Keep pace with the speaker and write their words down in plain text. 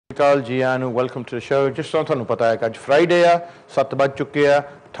Askal ji and welcome to the show. Just so ਤੁਹਾਨੂੰ ਪਤਾ ਹੈ ਕਿ ਅੱਜ ਫਰਾਈਡੇ ਆ 7 ਵੱਜ ਚੁੱਕੇ ਆ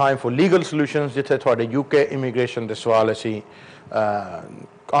time for legal solutions ਜਿੱਥੇ ਤੁਹਾਡੇ UK immigration ਦੇ ਸਵਾਲ ਅਸੀਂ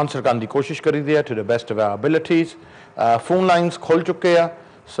ਆਨਸਰ ਕਰਨ ਦੀ ਕੋਸ਼ਿਸ਼ ਕਰੀਦੀ ਹੈ to the best of our abilities. phone lines ਖੁੱਲ ਚੁੱਕੇ ਆ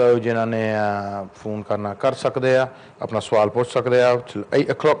ਸੋ ਜਿਨ੍ਹਾਂ ਨੇ ਫੋਨ ਕਰਨਾ ਕਰ ਸਕਦੇ ਆ ਆਪਣਾ ਸਵਾਲ ਪੁੱਛ ਸਕਦੇ ਆ 8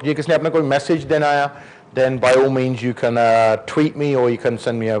 o'clock ਜੇ ਕਿਸੇ ਨੇ ਆਪਣਾ ਕੋਈ ਮੈਸੇਜ ਦੇਣਾ ਆ then by all means you can tweet me or you can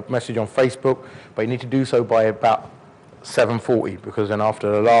send me a message on Facebook, but you need to do so by about 7:40 because then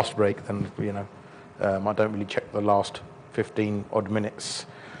after the last break then I don't really check the last 15 odd minutes.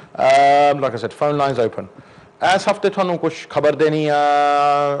 Like I said, phone lines open. ਇਸ ਹਫਤੇ ਤੁਹਾਨੂੰ ਕੁਝ ਖਬਰ ਦੇਣੀ ਆ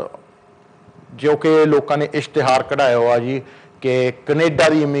ਜੋ ਕਿ ਲੋਕਾਂ ਨੇ ਇਸ਼ਤਿਹਾਰ ਕਢਾਇਆ ਹੋਇਆ ਜੀ ਕਿ ਕੈਨੇਡਾ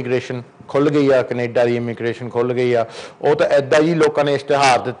ਦੀ ਇਮੀਗ੍ਰੇਸ਼ਨ ਖੁੱਲ੍ਹ ਗਈ ਆ ਕੈਨੇਡਾ ਦੀ ਇਮੀਗ੍ਰੇਸ਼ਨ ਖੁੱਲ੍ਹ ਗਈ ਆ ਉਹ ਤਾਂ ਇੱਦਾਂ ਜੀ ਲੋਕਾਂ ਨੇ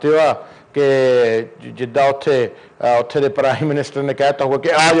ਇਸ਼ਤਿਹਾਰ ਦਿੱਤੇ ਆ ਕਿ ਜਿੱਦਾਂ ਉੱਥੇ ਦੇ ਪ੍ਰਾਈਮ ਮਿਨਿਸਟਰ ਨੇ ਕਹਿ ਦਿੱਤਾ ਹੋਊਗਾ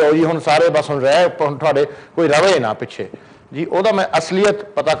ਕਿ ਆ ਜਾਓ ਜੀ ਹੁਣ ਸਾਰੇ ਬਸ ਹੁਣ ਰਹਿ ਹੁਣ ਤੁਹਾਡੇ ਕੋਈ ਰਵੇ ਨਾ ਪਿੱਛੇ ਜੀ ਉਹਦਾ ਮੈਂ ਅਸਲੀਅਤ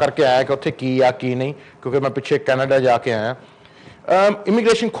ਪਤਾ ਕਰਕੇ ਆਇਆ ਕਿ ਉੱਥੇ ਕੀ ਆ ਕੀ ਨਹੀਂ ਕਿਉਂਕਿ ਮੈਂ ਪਿੱਛੇ ਕੈਨੇਡਾ ਜਾ ਕੇ ਆਇਆ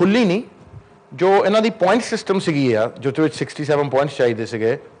ਇਮੀਗ੍ਰੇਸ਼ਨ ਖੁੱਲ੍ਹੀ ਨਹੀਂ ਜੋ ਇਹਨਾਂ ਦੀ ਪੁਆਇੰਟ ਸਿਸਟਮ ਸੀਗੀ ਆ ਜਿਹਦੇ ਵਿੱਚ 67 ਪੁਆਇੰਟਸ ਚਾਹੀਦੇ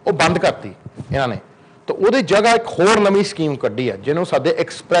ਸੀਗੇ ਉਹ ਬੰਦ ਕਰਤੀ ਇਹਨਾਂ ਨੇ ਤਾਂ ਉਹਦੀ ਜਗ੍ਹਾ ਇੱਕ ਹੋਰ ਨਵੀਂ ਸਕੀਮ ਕੱਢੀ ਆ ਜਿਹਨੂੰ ਸਾਡੇ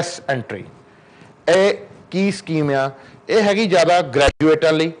ਐਕਸਪ੍ਰੈਸ ਐਂਟਰੀ ਇਹ ਕੀ ਸਕੀਮ ਆ ਇਹ ਹੈਗੀ ਜ਼ਿਆਦਾ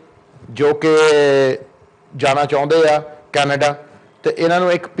ਗ੍ਰੈਜੂਏਟਾਂ ਲਈ ਜੋ ਕਿ ਜਾਣਾ ਚਾਹੁੰਦੇ ਆ ਕੈਨੇਡਾ ਅਤੇ ਇਹਨਾਂ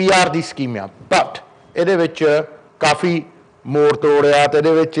ਨੂੰ ਇੱਕ PR ਦੀ ਸਕੀਮ ਆ ਬਟ ਇਹਦੇ ਵਿੱਚ ਕਾਫੀ ਮੋੜ ਤੋੜ ਆ ਅਤੇ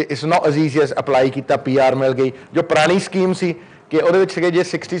ਇਹਦੇ ਵਿੱਚ it's not as easy as apply ਕੀਤਾ PR ਮਿਲ ਗਈ ਜੋ ਪੁਰਾਣੀ ਸਕੀਮ ਸੀ ਕਿ ਉਹਦੇ ਵਿੱਚ ਸੀਗੇ ਜੇ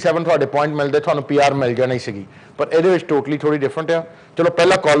 67 ਤੁਹਾਡੇ ਪੁਆਇੰਟ ਮਿਲਦੇ ਤੁਹਾਨੂੰ PR ਮਿਲ ਜਾਣੀ ਸੀਗੀ ਪਰ ਇਹਦੇ ਵਿੱਚ ਟੋਟਲੀ ਥੋੜ੍ਹੀ ਡਿਫਰੈਂਟ ਆ ਚਲੋ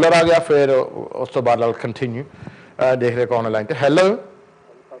ਪਹਿਲਾਂ ਕਾਲਰ ਆ ਗਿਆ ਫਿਰ ਉਸ ਤੋਂ ਬਾਅਦ ਨਾਲ ਕੰਟੀਨਿਊ ਦੇਖ ਰਹੇ ਕੌਣ ਲਾਈਨ 'ਤੇ ਹੈਲੋ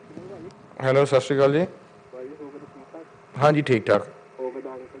ਸਤਿ ਸ਼੍ਰੀ ਅਕਾਲ ਜੀ ਹਾਂਜੀ ਠੀਕ ਠਾਕ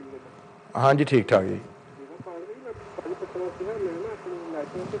ਹਾਂਜੀ ਠੀਕ ਠਾਕ ਜੀ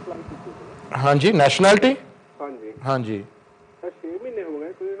ਹਾਂਜੀ ਨੈਸ਼ਨੈਲਿਟੀ ਹਾਂਜੀ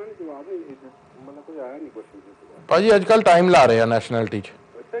ਭਾਜੀ ਅੱਜ ਕੱਲ੍ਹ ਟਾਈਮ ਲਾ ਰਹੇ ਆ ਨੈਸ਼ਨੈਲਿਟੀ 'ਚ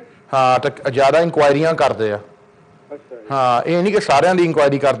ਹਾਂ ਤਾਂ ਜ਼ਿਆਦਾ ਇਨਕੁਆਇਰੀਆਂ ਕਰਦੇ ਆ ਹਾਂ ਇਹ ਨਹੀਂ ਕਿ ਸਾਰਿਆਂ ਦੀ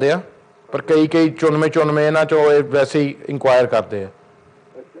ਇਨਕੁਆਇਰੀ ਕਰਦੇ ਆ ਪਰ ਕਈ ਚੁਣਵੇਂ ਇਹਨਾਂ 'ਚੋਂ ਇਹ ਵੈਸੇ ਹੀ ਇਨਕੁਆਇਰ ਕਰਦੇ ਆ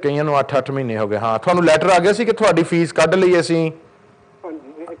ਕਈਆਂ ਨੂੰ 8 ਮਹੀਨੇ ਹੋ ਗਏ ਹਾਂ ਤੁਹਾਨੂੰ ਲੈਟਰ ਆ ਗਿਆ ਸੀ ਕਿ ਤੁਹਾਡੀ ਫੀਸ ਕੱਢ ਲਈ ਅਸੀਂ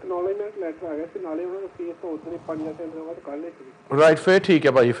ਰਾਈਟ ਫਿਰ ਠੀਕ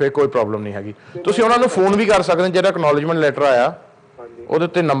ਹੈ ਭਾਜੀ ਫਿਰ ਕੋਈ ਪ੍ਰੋਬਲਮ ਨਹੀਂ ਹੈਗੀ ਤੁਸੀਂ ਉਹਨਾਂ ਨੂੰ ਫੋਨ ਵੀ ਕਰ ਸਕਦੇ ਜਿਹੜਾ ਐਕਨੋਲੇਜਮੈਂਟ ਲੈਟਰ ਆਇਆ ਉਹਦੇ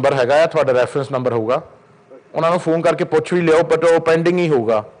ਉੱਤੇ ਨੰਬਰ ਹੈਗਾ ਆ ਤੁਹਾਡਾ ਰੈਫਰੈਂਸ ਨੰਬਰ ਹੋਊਗਾ ਉਹਨਾਂ ਨੂੰ ਫੋਨ ਕਰਕੇ ਪੁੱਛ ਵੀ ਲਿਓ ਬਟ ਉਹ ਪੈਂਡਿੰਗ ਹੀ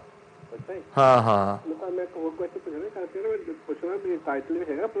ਹੋਊਗਾ ਹਾਂ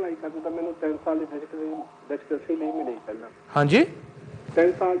ਹਾਂਜੀ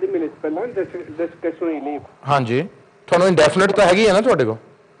 3 ਸਾਲ ਦੀ ਮਿਲੀ ਪਹਿਲਾਂ ਡਿਸਕ੍ਰਿਪਸ਼ਨ ਲੀਵ ਹਾਂਜੀ ਤੁਹਾਨੂੰ ਇੰਡੈਫੀਨਿਟ ਤਾਂ ਹੈਗੀ ਹੈ ਨਾ ਤੁਹਾਡੇ ਕੋਲ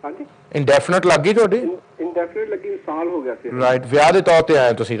ਹਾਂਜੀ ਇੰਡੈਫੀਨਿਟ ਲੱਗ ਗਈ ਤੁਹਾਡੀ ਇੰਡੈਫੀਨਿਟ ਲੱਗੀ ਸਾਲ ਹੋ ਗਿਆ ਸੀ ਰਾਈਟ ਵਿਆਹ ਦੇ ਤੌਰ ਤੇ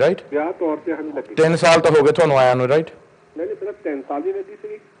ਆਏ ਤੁਸੀਂ ਰਾਈਟ ਵਿਆਹ ਤੌਰ ਤੇ ਹਾਂਜੀ ਲੱਗੀ 3 ਸਾਲ ਤਾਂ ਹੋ ਗਏ ਤੁਹਾਨੂੰ ਆਇਆ ਨੂੰ ਰਾਈਟ ਨਹੀਂ ਪਹਿਲਾਂ 3 ਸਾਲ ਦੀ ਲੱਗੀ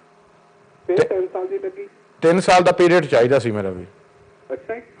ਸੀ ਫਿਰ 3 ਸਾਲ ਦੀ ਲੱਗੀ 3 ਸਾਲ ਦਾ ਪੀਰੀਅਡ ਚਾਹੀਦਾ ਸੀ ਮੇਰਾ ਵੀ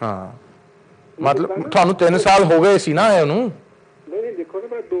ਅੱਛਾ ਹਾਂ ਮਤਲਬ ਤੁਹਾਨੂੰ 3 ਸਾਲ ਹੋ ਗਏ ਸੀ ਨਾ ਆਏ ਨੂੰ ਨਹੀਂ ਦੇਖੋ ਨਾ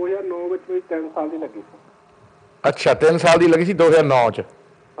ਮੈਂ 2009 ਵਿੱਚ ਵੀ 3 ਸਾਲ ਦੀ ਲੱਗੀ ਸੀ ਅੱਛਾ 3 ਸਾਲ ਦੀ ਲੱਗੀ ਸੀ 2009 ਚ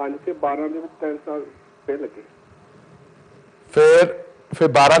ਹਾਂਜੀ ਫਿਰ 12 ਦੇ ਵਿੱਚ 3 ਸਾਲ ਫਿਰ ਲੱਗੀ ਫਿਰ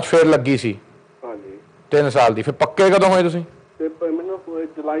 12 ਚ ਫਿਰ ਲੱਗੀ ਸੀ ਹਾਂਜੀ 3 ਸਾਲ ਦੀ ਫਿਰ ਪੱਕੇ ਕਦੋਂ ਹੋਏ ਤੁਸੀਂ ਤੇ ਮੈਨੂੰ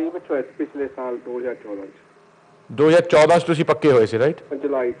ਜੁਲਾਈ ਵਿੱਚ ਹੋਇਆ ਸੀ ਪਿਛਲੇ ਸਾਲ 2014 ਚ 2014 ਚ ਤੁਸੀਂ ਪੱਕੇ ਹੋਏ ਸੀ ਰਾਈਟ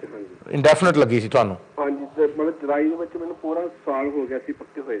ਜੁਲਾਈ ਚ ਹਾਂਜੀ ਇੰਡੈਫੀਨਿਟ ਲੱਗੀ ਸੀ ਤੁਹਾਨੂੰ ਹਾਂਜੀ ਮਤਲਬ ਜੁਲਾਈ ਦੇ ਵਿੱਚ ਮੈਨੂੰ ਪੂਰਾ ਸਾਲ ਹੋ ਗਿਆ ਸੀ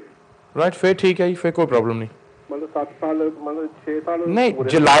ਪੱਕੇ ਹੋਏ ਰਾਈਟ ਫਿਰ ਠੀਕ ਹੈ ਜੀ ਫਿਰ ਕੋਈ ਪ੍ਰੋਬਲਮ ਨਹੀਂ ਮਤਲਬ 7 ਸਾਲ ਮਤਲਬ 6 ਸਾਲ ਨਹੀਂ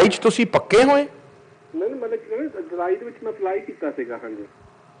ਜੁਲਾਈ ਚ ਤੁਸੀਂ ਪੱਕੇ ਹੋਏ ਨਹੀਂ ਮਤਲਬ ਜੁਲਾਈ ਦੇ ਵਿੱਚ ਮੈਂ ਅਪਲਾਈ ਕੀਤਾ ਸੀਗਾ ਹਾਂਜੀ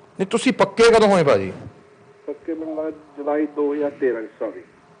ਨਹੀਂ ਤੁਸੀਂ ਪੱਕੇ ਕਦੋਂ ਹੋਏ ਭਾਜੀ ਪੱਕੇ ਮੈਨੂੰ ਜੁਲਾਈ 2013 ਸੌਰੀ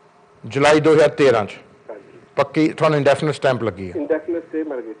ਜੁਲਾਈ 2013 ਚ ਪੱਕੀ ਤੁਹਾਨੂੰ ਇੰਡੈਫੀਨਿਟ ਸਟੈਂਪ ਲੱਗੀ ਹੈ ਇੰਡੈਫੀਨਿਟ ਸਟੇ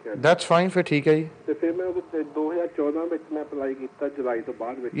ਮਿਲ ਗਈ ਸੀ ਦੈਟਸ ਫਾਈਨ ਫਿਰ ਠੀਕ ਹੈ ਜੀ ਤੇ ਫਿਰ ਮੈਂ 2014 ਵਿੱਚ ਮੈਂ ਅਪਲਾਈ ਕੀਤਾ ਜੁਲਾਈ ਤੋਂ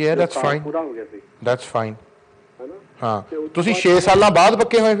ਬਾਅਦ ਵਿੱਚ ਯਾ ਦੈਟਸ ਫਾਈਨ ਪੂਰਾ ਹੋ ਗਿਆ ਸੀ ਦੈਟਸ ਫਾਈਨ ਹਾਂ ਤੁਸੀਂ 6 ਸਾਲਾਂ ਬਾਅਦ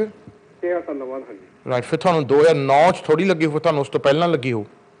ਪੱਕੇ ਹੋਏ ਫਿਰ 6 ਸਾਲਾਂ ਬਾਅਦ ਹਾਂਜੀ ਰਾਈਟ ਫਿਰ ਤੁਹਾਨੂੰ 2009 ਚ ਥੋੜੀ ਲੱਗੀ ਹੋ ਤੁਹਾਨੂੰ ਉਸ ਤੋਂ ਪਹਿਲਾਂ ਲੱਗੀ ਹੋ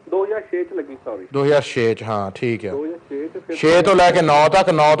 2006 ਚ ਲੱਗੀ ਸੌਰੀ 2006 ਚ ਹਾਂ ਠੀਕ ਹੈ 2006 ਚ ਫਿਰ 6 ਤੋਂ ਲੈ ਕੇ 9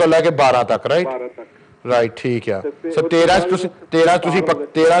 ਤੱਕ 9 ਤੋਂ ਲੈ ਕੇ 12 ਤੱਕ ਰਾਈਟ 12 ਤੱਕ ਰਾਈਟ ਠੀਕ ਆ ਸੋ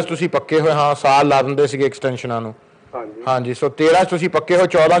 13 ਤੁਸੀਂ ਪੱਕੇ ਹੋਏ ਹਾਂ ਸਾਲ ਲਾ ਦਿੰਦੇ ਸੀਗੇ ਐਕਸਟੈਂਸ਼ਨਾਂ ਨੂੰ ਹਾਂਜੀ ਸੋ 13 ਤੁਸੀਂ ਪੱਕੇ ਹੋਏ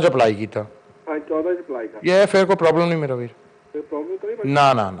 14 ਚ ਅਪਲਾਈ ਕੀਤਾ ਹਾਂ 14 ਚ ਅਪਲਾਈ ਕਰ ਇਹ ਫਿਰ ਕੋਈ ਪ੍ਰੋਬਲਮ ਨਹੀਂ ਮੇਰਾ ਵੀਰ ਕੋਈ ਪ੍ਰੋਬਲਮ ਤਾਂ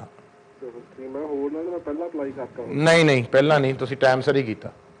ਨਹੀਂ ਨਾ ਮੈਂ ਹੋਰ ਨਾਲ ਮੈਂ ਪਹਿਲਾਂ ਅਪਲਾਈ ਕਰਤਾ ਨਹੀਂ ਪਹਿਲਾਂ ਨਹੀਂ ਤੁਸੀਂ ਟਾਈਮ ਸਿਰ ਹੀ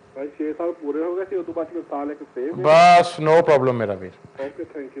ਕੀਤਾ 6 ਸਾਲ ਪੂਰੇ ਹੋ ਗਏ ਸੀ ਉਸ ਤੋਂ ਬਾਅਦ ਸਾਲ ਇੱਕ ਸੇਵ ਬਸ ਨੋ ਪ੍ਰੋਬਲਮ ਮੇਰਾ ਵੀਰ okay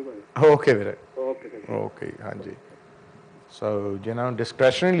thank you Bhai okay ਵੀਰੇ ਓਕੇ ਹਾਂਜੀ ਸੋ ਜਿਨ੍ਹਾਂ ਨੂੰ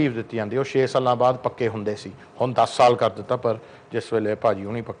ਡਿਸਕ੍ਰੈਸ਼ਨਰੀ ਲੀਵ ਦਿੱਤੀ ਜਾਂਦੀ ਉਹ 6 ਸਾਲਾਂ ਬਾਅਦ ਪੱਕੇ ਹੁੰਦੇ ਸੀ, ਹੁਣ 10 ਸਾਲ ਕਰ ਦਿੱਤਾ। ਪਰ ਜਿਸ ਵੇਲੇ ਭਾਜੀ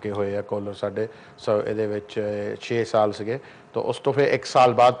ਹੁਣੀ ਪੱਕੇ ਹੋਏ ਆ ਕੋਲਰ ਸਾਡੇ, ਸੋ ਇਹਦੇ ਵਿੱਚ 6 ਸਾਲ ਸੀਗੇ, ਤਾਂ ਉਸ ਤੋਂ ਫਿਰ 1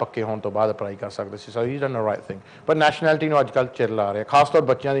 ਸਾਲ ਬਾਅਦ ਪੱਕੇ ਹੋਣ ਤੋਂ ਬਾਅਦ ਅਪਲਾਈ ਕਰ ਸਕਦੇ ਸੀ। ਸੋ ਹੀ ਡਨ ਦ ਰਾਈਟ ਥਿੰਗ। ਪਰ ਨੈਸ਼ਨੈਲਿਟੀ ਨੂੰ ਅੱਜ ਕੱਲ੍ਹ ਚਿਰ ਲਾ ਰਿਹਾ, ਖਾਸ ਤੌਰ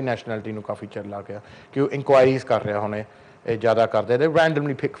ਬੱਚਿਆਂ ਦੀ ਨੈਸ਼ਨੈਲਿਟੀ ਨੂੰ ਕਾਫੀ ਚਿਰ ਲਾ ਗਿਆ, ਕਿ ਉਹ ਇਨਕੁਆਇਰੀਜ਼ ਕਰ ਰਿਹਾ ਹੁਣੇ ਇਹ ਜ਼ਿਆਦਾ ਕਰਦੇ। They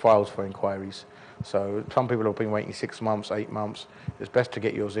randomly pick files for inquiries. So some people have been waiting 6 months, 8 months. It's best to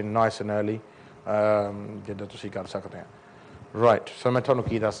get yours in nice and early. ਜਿੱਦਾਂ ਤੁਸੀਂ ਕਰ ਸਕਦੇ ਆ। ਰਾਈਟ, ਸੋ ਮੈਂ ਤੁਹਾਨੂੰ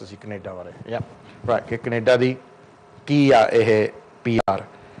ਕੀ ਦੱਸਦਾ ਸੀ ਕੈਨੇਡਾ ਬਾਰੇ। ਰਾਈਟ, ਕਿ ਕੈਨੇਡਾ ਦੀ ਕੀ ਆ ਇਹ PR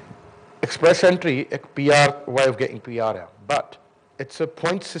ਐਕਸਪ੍ਰੈਸ ਐਂਟਰੀ ਇੱਕ PR way of getting PR ਆ, but it's a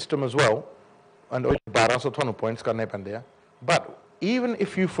point system as well, and 1200 ਤੁਹਾਨੂੰ ਪੁਆਇੰਟਸ ਕਰਨੇ ਪੈਂਦੇ ਆ। But even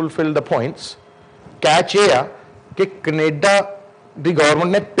if you fulfil the points, catch ਇਹ ਆ ਕਿ ਕੈਨੇਡਾ ਦੀ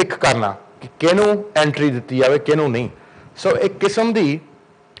ਗਵਰਨਮੈਂਟ ਨੇ ਪਿਕ ਕਰਨਾ ਕਿ ਕਿਹਨੂੰ ਐਂਟਰੀ ਦਿੱਤੀ ਜਾਵੇ, ਕਿਹਨੂੰ ਨਹੀਂ। ਸੋ ਇੱਕ ਕਿਸਮ ਦੀ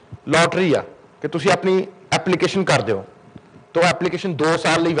ਲੋਟਰੀ ਆ ਕਿ ਤੁਸੀਂ ਆਪਣੀ ਐਪਲੀਕੇਸ਼ਨ ਕਰ ਦਿਓ, ਤਾਂ ਉਹ ਐਪਲੀਕੇਸ਼ਨ 2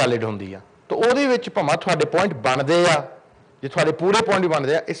 ਸਾਲ ਲਈ ਵੈਲਿਡ ਹੁੰਦੀ ਆ, ਤਾਂ ਉਹਦੇ ਵਿੱਚ ਭਾਵੇਂ ਤੁਹਾਡੇ ਪੁਆਇੰਟ ਬਣਦੇ ਆ, ਜੇ ਤੁਹਾਡੇ ਪੂਰੇ ਪੁਆਇੰਟ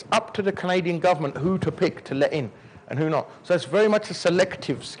ਬਣਦੇ ਆ, it's up to the Canadian government who to pick to light in and who note. So it's very much a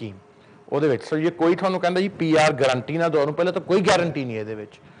selective scheme ਉਹਦੇ ਵਿੱਚ। ਸੋ ਜੇ ਕੋਈ ਤੁਹਾਨੂੰ ਕਹਿੰਦਾ ਜੀ PR ਗਰੰਟੀ ਨਾ ਦਿਓ, ਪਹਿਲਾਂ ਤਾਂ ਕੋਈ ਗਾਰੰਟੀ ਨਹੀਂ ਇਹਦੇ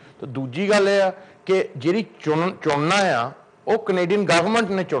ਵਿੱਚ। ਤਾਂ ਦੂਜੀ ਗੱਲ ਇਹ ਆ ਕਿ ਜਿਹੜੀ ਚੁਣਨਾ ਆ ਉਹ ਕੈਨੇਡੀਅਨ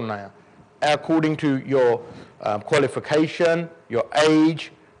ਗਵਰਨਮੈਂਟ ਨੇ ਚੁਣਨਾ ਆ, according to your qualification, your age,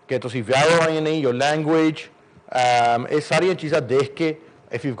 ਕਿ ਤੁਸੀਂ ਵਿਆਹੇ ਹੋਏ ਨਹੀਂ, ਯੋਰ ਲੈਂਗੁਏਜ, ਇਹ ਸਾਰੀਆਂ ਚੀਜ਼ਾਂ ਦੇਖ ਕੇ,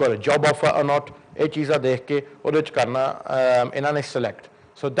 if you goat a job offer ਔਰ ਨੋਟ, ਇਹ ਚੀਜ਼ਾਂ ਦੇਖ ਕੇ ਉਹਦੇ ਵਿੱਚ ਕਰਨਾ ਇਹਨਾਂ ਨੇ select.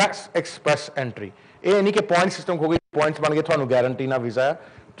 So that's express entry. ਇਹ ਨਹੀਂ ਕਿ ਪੁਆਇੰਟ ਸਿਸਟਮ ਹੋ ਗਈ, ਪੁਆਇੰਟਸ ਬਣ ਗਏ ਤੁਹਾਨੂੰ ਗਾਰੰਟੀ ਨਾਲ ਵੀਜ਼ਾ ਆ।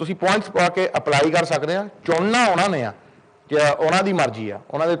 ਤੁਸੀਂ ਪੁਆਇੰਟਸ ਪਾ ਕੇ ਅਪਲਾਈ ਕਰ ਸਕਦੇ ਆ, ਚੁਣਨਾ ਉਹਨਾਂ ਨੇ ਆ, ਕਿ ਉਹਨਾਂ ਦੀ ਮਰਜ਼ੀ ਆ,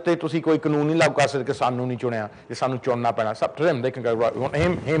 ਉਹਨਾਂ ਦੇ ਉੱਤੇ ਤੁਸੀਂ ਕੋਈ ਕਾਨੂੰਨ ਨਹੀਂ ਲਾਗੂ ਕਰ ਸਕਦੇ ਕਿ ਸਾਨੂੰ ਨਹੀਂ ਚੁਣਿਆ, ਜੇ ਸਾਨੂੰ ਚੁਣਨਾ ਪੈਣਾ। ਸਭ to them, they can go right, we want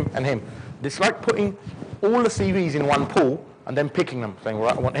him, him and him. It's like putting all the CVs in one pool and then picking them, saying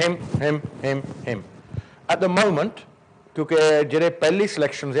right, I want him, him, him, him. At the moment, ਕਿਉਂਕਿ ਜਿਹੜੇ ਪਹਿਲੀ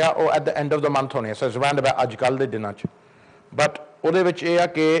selections ਆ ਉਹ at the end of the month ਹੋਣੇ ਆ, so it's around about ਅੱਜ ਕੱਲ੍ਹ ਦੇ ਦਿਨਾਂ 'ਚ। ਬਟ ਉਹਦੇ ਵਿੱਚ ਇਹ ਆ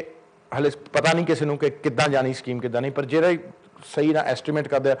ਕਿ ਹਾਲੇ ਪਤਾ ਨਹੀਂ ਕਿਸੇ ਨੂੰ ਕਿ ਕਿੱਦਾਂ ਜਾਣੀ ਸਕੀਮ, ਕਿੱਦਾਂ ਨਹੀਂ। ਪਰ ਜਿਹੜੇ ਸਹੀ ਨਾਲ ਐਸਟੀਮੇਟ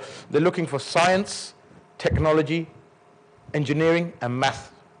ਕਰਦੇ ਆ, ਦੇ looking for science, technology, engineering and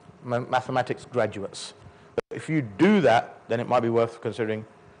mathematics graduates. If you do that, then it might be worth considering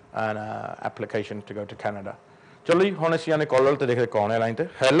an application to go to Canada. ਚਲੋ ਜੀ, ਹੁਣ ਅਸੀਂ ਆਨੇ ਕਾਲਰ ਤੇ ਦੇਖਦੇ ਕੌਣ ਹੈ ਲਾਈਨ ਤੇ।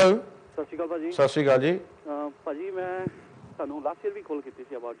 ਹੈਲੋ, ਸਤਿ ਸ਼੍ਰੀ ਅਕਾਲ ਭਾਜੀ। ਸਤਿ ਸ਼੍ਰੀ ਅਕਾਲ ਜੀ। ਭਾਜੀ ਮੈਂ ਤੁਹਾਨੂੰ ਲਾਸਟ ਈਅਰ ਵੀ ਕਾਲ ਕੀਤੀ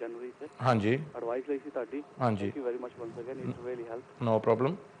ਸੀ ਅਬਾਊਟ ਜਨਵਰੀ 'ਚ। ਹਾਂਜੀ, ਐਡਵਾਈਸ ਲਈ ਸੀ ਤੁਹਾਡੀ। ਹਾਂਜੀ, thank you very much ones again, it's really help. No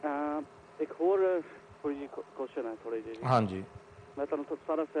problem. ਇੱਕ ਹੋਰ ਥੋੜੀ ਜਿਹੀ ਕੁਐਸਚਨ ਹੈ, ਥੋੜੇ ਜਿਹੇ। ਹਾਂਜੀ, ਮੈਂ ਤੁਹਾਨੂੰ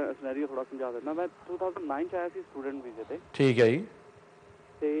ਸਾਰਾ ਸਿਨੈਰੀਓ ਥੋੜਾ ਸਮਝਾ ਦਿੰਦਾ। ਮੈਂ 2009 'ਚ ਆਇਆ ਸੀ ਸਟੂਡੈਂਟ ਵੀਜ਼ੇ ਤੇ। ਠੀਕ ਹੈ ਜੀ।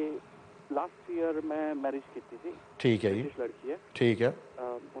 ਤੇ ਲਾਸਟ ਈਅਰ ਮੈਂ ਮੈਰਿਜ ਕੀਤੀ ਸੀ। ਠੀਕ ਹੈ ਜੀ। ਬ੍ਰਿਟਿਸ਼ ਲੜਕੀ ਹੈ। ਠੀਕ ਹੈ।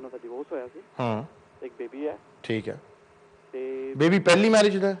 ਉਹਨਾਂ ਦਾ ਡਿਵੋਰਸ ਹੋਇਆ ਸੀ। ਹਾਂ, ਇੱਕ ਬੇਬੀ ਹੈ। ਠੀਕ ਹੈ। ਤੇ ਬੇਬੀ ਪਹਿਲੀ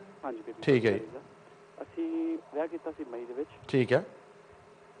ਮੈਰਿਜ ਦਾ? ਹਾਂਜੀ, ਬੇਬੀ। ਠੀਕ ਹੈ ਜੀ। ਅਸੀਂ ਵਿਆਹ ਕੀਤਾ ਸੀ ਮਈ ਦੇ ਵਿੱਚ। ਠੀਕ ਹੈ।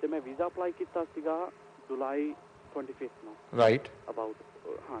 ਤੇ ਮੈਂ ਵੀਜ਼ਾ ਅਪਲਾਈ ਕੀਤਾ ਸੀਗਾ ਜੁਲਾਈ 25 ਨੂੰ। ਰਾਈਟ। ਅਬਾਊਟ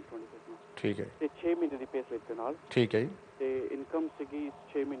 25 ਨੂੰ। ਠੀਕ ਹੈ। ਤੇ 6 ਮਹੀਨੇ ਦੀ ਪੇ ਸਲਿਪ ਦੇ ਨਾਲ। ਠੀਕ ਹੈ ਜੀ। ਤੇ ਇਨਕਮ ਸੀਗੀ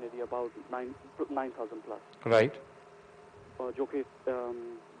 6 ਮਹੀਨੇ ਦੀ ਅਬਾਊਟ 9,000 ਪਲੱਸ। ਰਾਈਟ। ਜੋ ਕਿ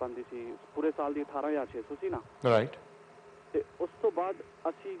ਬਣਦੀ ਸੀ ਪੂਰੇ ਸਾਲ ਦੀ 18,600 ਸੀ ਨਾ। ਰਾਈਟ। ਤੇ ਉਸ ਤੋਂ ਬਾਅਦ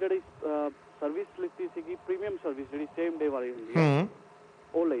ਅਸੀਂ ਜਿਹੜੀ ਸਰਵਿਸ ਲਿੱਤੀ ਸੀਗੀ, ਪ੍ਰੀਮੀਅਮ ਸਰਵਿਸ ਜਿਹੜੀ ਸੇਮ ਡੇ ਵਾਲੀ ਹੁੰਦੀ ਹੈ,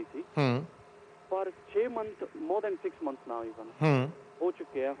 ਉਹ ਲਈ ਸੀ। ਪਰ 6 ਮੰਥ, ਮੋਰ ਦੈਨ 6 ਮੰਥ ਨਾਓ ਇਵਨ ਹੋ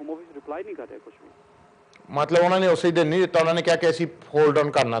ਚੁੱਕੇ ਆ। ਹੋਮ ਆਫਿਸ ਰਿਪਲਾਈ ਨਹੀਂ ਕਰ ਰਿਹਾ ਕੁਝ ਵੀ। ਮਤਲਬ ਉਹਨਾਂ ਨੇ ਉਸੇ ਦਿਨ ਨਹੀਂ ਦਿੱਤਾ, ਉਹਨਾਂ ਨੇ ਕਿਹਾ ਕਿ ਅਸੀਂ ਹੋਲਡ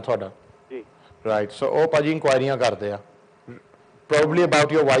ਔਨ ਕਰਨਾ ਤੁਹਾਡਾ। ਜੀ। ਰਾਈਟ। ਸੋ ਉਹ ਭਾਜੀ ਇਨਕੁਆਇਰੀਆਂ ਕਰਦੇ ਆ probably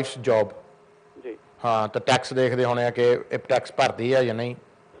about your wives job. ਜੀ। ਹਾਂ, ਤਾਂ ਟੈਕਸ ਦੇਖਦੇ ਹੋਣੇ ਆ ਕਿ ਇਹ ਟੈਕਸ ਭਰਦੀ ਆ ਜਾਂ ਨਹੀਂ।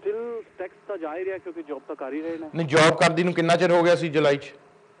 ਸਟਿਲ ਟੈਕਸ ਤਾਂ ਜਾ ਹੀ ਰਿਹਾ ਕਿਉਂਕਿ ਜੌਬ ਤਾਂ ਕਰ ਹੀ ਰਹੇ ਨੇ। ਨਹੀਂ, ਜੌਬ ਕਰਦੀ ਨੂੰ ਕਿੰਨਾ ਚਿਰ ਹੋ ਗਿਆ ਸੀ? ਜੁਲਾਈ 'ਚ।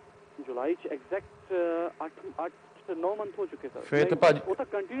 ਜੁਲਾਈ 'ਚ ਐਗਜ਼ੈਕਟ 8 ਤੋਂ 9 ਮੰਥ ਹੋ ਚੁੱਕੇ ਸਰ। ਫਿਰ ਤਾਂ ਭਾਜੀ ਉਹ ਤਾਂ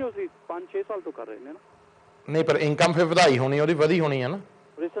ਕੰਟੀਨਿਊਸਲੀ 5-6 ਸਾਲ ਤੋਂ ਕਰ ਰਹੇ ਨੇ ਨਾ। ਨਹੀਂ, ਪਰ ਇਨਕਮ ਫਿਰ ਵਧਾਈ ਹੋਣੀ, ਉਹਦੀ ਵਧੀ ਹੋਣੀ ਆ ਨਾ।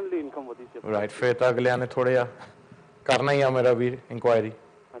 ਰੀਸੈਂਟਲੀ ਇਨਕਮ ਵਧੀ ਸੀ। ਰਾਈਟ। ਫਿਰ ਤਾਂ ਅਗਲਿਆਂ ਨੇ ਥੋੜ੍ਹਾ ਜਿਹਾ ਕਰਨਾ ਹੀ ਆ ਮੇਰਾ ਵੀਰ ਇਨਕੁਆਇਰੀ।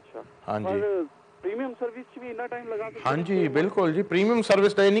 ਅੱਛਾ। ਹਾਂਜੀ। ਪਰ ਪ੍ਰੀਮੀਅਮ ਸਰਵਿਸ 'ਚ ਵੀ ਇੰਨਾ ਟਾਈਮ ਲਗਾ ਸਕਦੇ? ਹਾਂਜੀ, ਬਿਲਕੁਲ ਜੀ। ਪ੍ਰੀਮੀਅਮ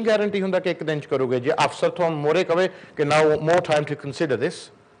ਸਰਵਿਸ ਤਾਂ ਇਹ ਨਹੀਂ ਗਾਰੰਟੀ ਹੁੰਦਾ ਕਿ ਇੱਕ ਦਿਨ 'ਚ ਕਰੋਗੇ। ਜੇ ਅਫਸਰ ਤੁਹਾਨੂੰ ਮੋਰੇ ਕਵੇ ਕਿ ਨਾਓ more time to consider this,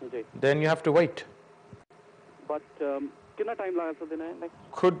 then you have to wait. But ਕਿੰਨਾ ਟਾਈਮ ਲਗਾ ਸਕਦੇ ਨੇ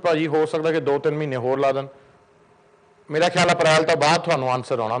ਨੈਕਸਟ? ਖੁਦ ਭਾਜੀ ਹੋ ਸਕਦਾ ਕਿ 2-3 ਮਹੀਨੇ ਹੋਰ ਲਾ ਦੇਣ। ਮੇਰਾ ਖਿਆਲ ਅਪ੍ਰੈਲ ਤੋਂ ਬਾਅਦ ਤੁਹਾਨੂੰ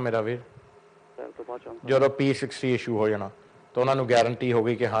ਆਨਸਰ ਆਉਣਾ ਮੇਰਾ ਵੀਰ। ਅਪ੍ਰੈਲ ਤੋਂ ਬਾਅਦ ਜਦੋਂ P60 ਇਸ਼ੂ ਹੋ ਜਾਣਾ ਤਾਂ ਉਹਨਾਂ ਨੂੰ ਗਾਰੰਟੀ ਹੋ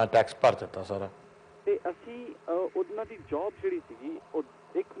ਗਈ ਕਿ ਹਾਂ ਟੈਕਸ ਭਰ ਦਿੱਤਾ ਸਾਰਾ। ਤੇ ਅਸੀਂ ਉਹਨਾਂ ਦੀ ਜੌਬ ਜਿਹੜੀ ਸੀਗੀ ਉਹ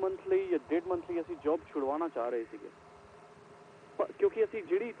 1 ਮੰਥ ਲਈ ਜਾਂ 1.5 ਮੰਥ ਲਈ ਅਸੀਂ ਜੌਬ ਛੁਡਵਾਉਣਾ ਚਾਹ ਰਹੇ ਸੀਗੇ, ਕਿਉਂਕਿ ਅਸੀਂ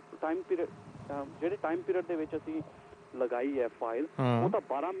ਜਿਹੜੇ ਟਾਈਮ ਪੀਰੀਅਡ ਦੇ ਵਿੱਚ ਅਸੀਂ ਲਗਾਈ ਹੈ ਫਾਈਲ, ਉਹ ਤਾਂ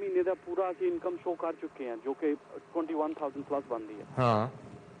 12 ਮਹੀਨੇ ਦਾ ਪੂਰਾ ਅਸੀਂ ਇਨਕਮ ਸ਼ੋ ਕਰ ਚੁੱਕੇ ਹਾਂ, ਜੋ ਕਿ 21,000 ਪਲੱਸ ਬਣਦੀ ਹੈ। ਹਾਂ।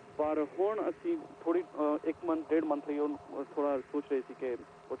 ਪਰ ਹੁਣ ਅਸੀਂ ਥੋੜੀ 1 ਮੰਥ 1.5 ਮੰਥ ਲਈ ਉਹ ਥੋੜਾ ਸੋਚ ਰਹੇ ਸੀ ਕਿ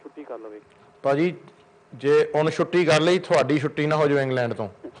ਉਹ ਛੁੱਟੀ ਕਰ ਲਵੇ। ਭਾਜੀ जे उन छुट्टी कर ली थोड़ी छुट्टी ना हो जाए इंग्लैंड तो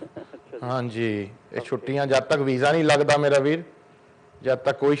हाँ जी ये छुट्टियां जब तक वीज़ा नहीं लगता मेरा वीर जब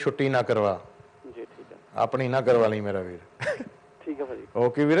तक कोई छुट्टी ना करवा जी ठीक है अपनी ना करवा ली मेरा वीर ठीक है भाजी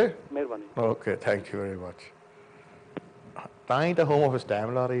ओके वीरे मेहरबानी okay thank you very much Tying the home office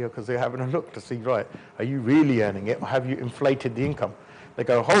time lot because they're having a look to see, right, are you really earning it or have you inflated the income? They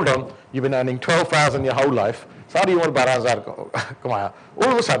go, hold on, you've been earning 12,000 your whole life. So how do you want to come out?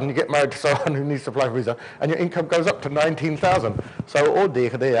 All of a sudden you get married to someone who needs to apply for visa and your income goes up to 19,000. So all they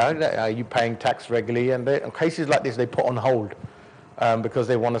are you paying tax regularly? And in cases like this, they put on hold because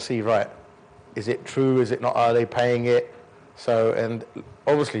they want to see, right, is it true? Is it not? Are they paying it? So and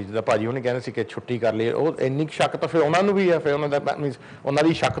obviously the ਭਾਜੀ ਉਹਨੇ ਕਹਿੰਦੇ ਸੀ ਕਿ ਛੁੱਟੀ ਕਰ ਲਈ ਉਹ ਇੰਨੀ ਸ਼ੱਕ ਤਾਂ ਫਿਰ ਉਹਨਾਂ ਨੂੰ ਵੀ ਹੈ ਫਿਰ ਉਹਨਾਂ ਦਾ that means ਉਹਨਾਂ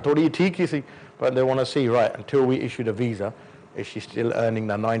ਦੀ ਸ਼ੱਕ ਥੋੜੀ ਠੀਕ ਹੀ ਸੀ but they want to see right until we issued a visa is she still earning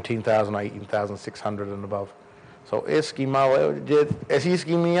the 19,000 18,600 and above so ਇਹ ਸਕੀਮਾਂ ਜੇ ਐਸੀ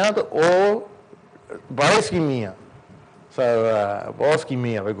ਸਕੀਮਾਂ ਤਾਂ ਉਹ ਬੜੀ ਸਕੀਮਾਂ so ਬਹੁਤ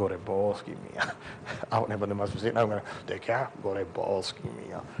ਸਕੀਮਾਂ ਵੇ ਗੋਰੇ ਬਹੁਤ ਸਕੀਮਾਂ ਆਪਣੇ ਬੰਦੇ must be saying I'm going to ਦੇਖਿਆ ਗੋਰੇ ਬਹੁਤ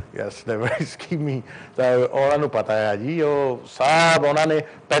ਸਕੀਮਾਂ yes they're very schemy so ਉਹਨਾਂ ਨੂੰ ਪਤਾ ਹੈ ਜੀ ਉਹ ਸਭ ਉਹਨਾਂ ਨੇ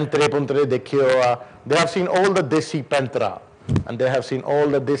ਪੈਂਤਰੇ ਪੁੰਤਰੇ ਦੇਖੇ ਹੋਆ they have seen all the desi ਪੈਂਤਰਾ and they have seen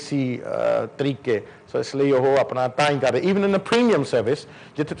all the ਦੇਸੀ ਤਰੀਕੇ so ਇਸ ਲਈ ਉਹ ਆਪਣਾ ਤਾਂ ਹੀ ਕਰਦੇ even in the premium service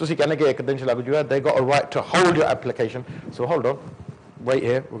ਜਿੱਥੇ ਤੁਸੀਂ ਕਹਿੰਦੇ ਕਿ ਇੱਕ ਦਿਨ ਚ ਲੱਗ ਜੂਗਾ they got a right to hold your application so hold on wait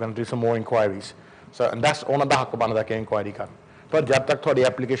here we're going to do some more inquiries so and that's ਉਹਨਾਂ ਦਾ ਹੱਕ ਬਣਦਾ ਕਿ ਇਨਕੁਆਇਰੀ ਕਰਨ ਪਰ ਜਦ ਤੱਕ ਤੁਹਾਡੀ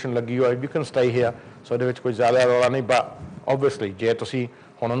ਐਪਲੀਕੇਸ਼ਨ ਲੱਗੀ ਹੋਈ you can stay here so ਇਹਦੇ ਵਿੱਚ ਕੋਈ ਜ਼ਿਆਦਾ ਰੌਲਾ ਨਹੀਂ but obviously ਜੇ ਤੁਸੀਂ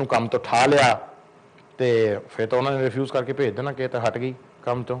ਹੁਣ ਉਹਨੂੰ ਕੰਮ ਤੋਂ ਠਾ ਲਿਆ ਤੇ ਫਿਰ ਤਾਂ ਉਹਨਾਂ ਨੇ ਰਿਫਿਊਜ਼ ਕਰਕੇ ਭੇਜ ਦੇਣਾ ਕਿ ਇਹ ਤਾਂ ਹਟ ਗਈ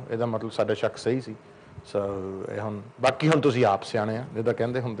ਕੰਮ ਤੋਂ ਇਹਦਾ ਮਤਲਬ ਸਾਡਾ ਸ਼ੱਕ ਸਹੀ ਸੀ ਸੋ ਇਹ ਹੁਣ ਬਾਕੀ ਹੁਣ ਤੁਸੀਂ ਆਪ ਸਿਆਣੇ ਆ ਜਿੱਦਾਂ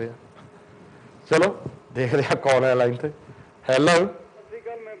ਕਹਿੰਦੇ ਹੁੰਦੇ ਆ ਚਲੋ ਦੇਖਦੇ ਆ ਕੌਣ ਹੈ ਲਾਈਨ ਤੇ ਹੈਲੋ ਸਤਿ ਸ਼੍ਰੀ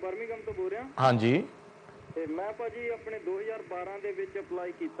ਅਕਾਲ ਮੈਂ ਬਰਮਿੰਘਮ ਤੋਂ ਬੋਲ ਰਿਹਾ ਹਾਂਜੀ ਤੇ ਮੈਂ ਭਾਜੀ ਆਪਣੇ 2012 ਦੇ ਵਿੱਚ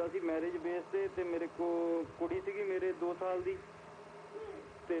ਅਪਲਾਈ ਕੀਤਾ ਸੀ ਮੈਰਿਜ ਬੇਸ ਤੇ ਮੇਰੇ ਕੋ ਕੁੜੀ ਸੀਗੀ ਮੇਰੇ 2 ਸਾਲ ਦੀ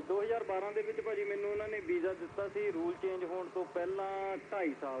ਤੇ 2012 ਦੇ ਵਿੱਚ ਭਾਜੀ ਮੈਨੂੰ ਉਹਨਾਂ ਨੇ ਵੀਜ਼ਾ ਦਿੱਤਾ ਸੀ ਰੂਲ ਚੇਂਜ ਹੋਣ ਤੋਂ ਪਹਿਲਾਂ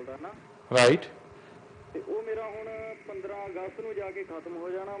 2.5 ਸਾਲ ਦਾ ਨਾ ਰਾਈਟ ਤੇ ਉਹ ਮੇਰਾ ਹੁਣ 15 ਅਗਸਤ ਨੂੰ ਜਾ ਕੇ ਖਤਮ ਹੋ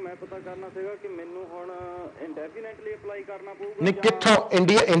ਜਾਣਾ ਮੈਂ ਪਤਾ ਕਰਨਾ ਸੀਗਾ ਕਿ ਮੈਨੂੰ ਹੁਣ ਇੰਡੈਫੀਨਿਟਲੀ ਅਪਲਾਈ ਕਰਨਾ ਪਊਗਾ ਨਹੀਂ ਕਿੱਥੋਂ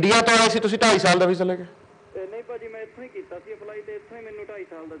ਇੰਡੀਆ ਤੋਂ ਆਏ ਸੀ ਤੁਸੀਂ 2.5 ਸਾਲ ਦਾ ਵੀਜ਼ਾ ਲੈ ਕੇ ਨਹੀਂ ਭਾਜੀ ਮੈਂ ਇੱਥੋਂ ਹੀ ਕੀਤਾ ਸੀ ਅਪਲਾਈ ਤੇ ਇੱਥੋਂ ਹੀ ਮੈਨੂੰ 2.5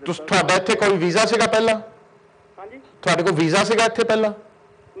 ਸਾਲ ਦਾ ਤੁਸੀਂ ਤੁਹਾਡਾ ਇੱਥੇ ਕੋਈ ਵੀਜ਼ਾ ਸੀਗਾ ਪਹਿਲਾਂ ਹਾਂਜੀ ਤੁਹਾਡੇ ਕੋਲ ਵੀਜ਼ਾ ਸੀਗਾ ਇੱਥੇ ਪਹਿਲਾਂ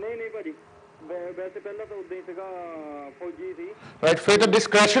ਨਹੀਂ ਭਾਜੀ ਵੈਸੇ ਪਹਿਲਾਂ ਤਾਂ ਉਦਾਂ ਹੀ ਸੀਗਾ ਫੌਜੀ ਸੀ ਰਾਈਟ ਫਿਰ ਤਾਂ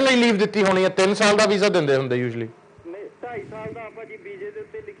ਡਿਸਕ੍ਰੈਸ਼ਨਰੀ ਲੀਵ ਦਿੱਤੀ ਹੋਣੀ ਹੈ 3 ਸਾਲ ਦਾ ਵੀਜ਼ਾ ਦਿੰਦੇ ਹੁੰਦੇ ਯੂਜੂਲੀ ਨਹੀਂ 2.5 ਸਾਲ ਦਾ ਆਪਾਂ ਜੀ ਵੀਜ਼ੇ ਦੇ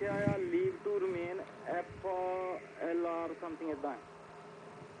ਉੱਤੇ ਲਿਖਿਆ ਆ leave to remain FLR something ਇਦਾਂ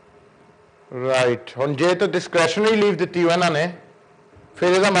ਰਾਈਟ ਹੁਣ ਜੇ ਤਾਂ ਡਿਸਕ੍ਰੈਸ਼ਨਰੀ ਲੀਵ ਦਿੱਤੀ ਹੋਇਆ ਇਹਨਾਂ ਨੇ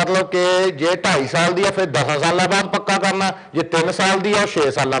ਫਿਰ ਇਹਦਾ ਮਤਲਬ ਕਿ ਜੇ 2.5 ਸਾਲ ਦੀ ਆ ਫਿਰ 10 ਸਾਲਾਂ ਬਾਅਦ ਪੱਕਾ ਕਰਨਾ ਜੇ 3 ਸਾਲ ਦੀ ਆ 6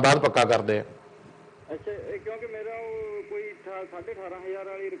 ਸਾਲਾਂ ਬਾਅਦ ਪੱਕਾ ਕਰਦੇ ਆ ਅੱਛਾ ਕਿਉਂਕਿ ਮੇਰਾ ਉਹ ਕੋਈ 18,500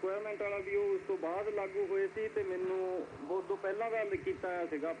 ਵਾਲੀ ਰਿਕੁਆਇਰਮੈਂਟ ਵਾਲਾ ਵੀ ਉਹ ਉਸ ਤੋਂ ਬਾਅਦ ਲਾਗੂ ਹੋਏ ਸੀ ਤੇ ਮੈਨੂੰ ਬਹੁਤ ਤੋਂ ਪਹਿਲਾਂ ਦਾ ਕੀਤਾ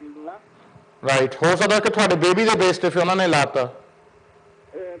ਸੀਗਾ ਆਪਣਾ ਰਾਈਟ ਹੋ ਸਕਦਾ ਕਿ ਤੁਹਾਡੇ ਬੇਬੀ ਦੇ ਬੇਸ ਤੇ ਫਿਰ ਉਹਨਾਂ ਨੇ ਲਾਤਾ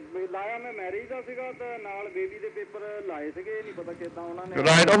ਲਾਇਆ ਮੈਂ ਮੈਰਿਜ ਦਾ ਸੀਗਾ ਤਾਂ ਨਾਲ ਬੇਬੀ ਦੇ ਪੇਪਰ ਲਾਏ ਸੀਗੇ ਨਹੀਂ ਪਤਾ ਕਿੱਦਾਂ ਉਹਨਾਂ ਨੇ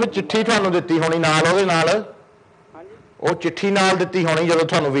ਰਾਈਟ ਉਹ ਵੀ ਚਿੱਠੀ ਤੁਹਾਨੂੰ ਦਿੱਤੀ ਹੋਣੀ ਨਾਲ ਉਹਦੇ ਨਾਲ ਹਾਂਜੀ ਉਹ ਚਿੱਠੀ ਨਾਲ ਦਿੱਤੀ ਹੋਣੀ ਜਦੋਂ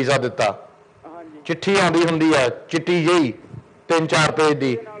ਤੁਹਾਨੂੰ ਵੀਜ਼ਾ ਦਿੱਤਾ ਹਾਂਜੀ ਚਿੱਠੀ ਆਉਂਦੀ ਹੁੰਦੀ ਆ ਚਿੱਟੀ ਜਿਹੀ 3-4 ਪੇਜ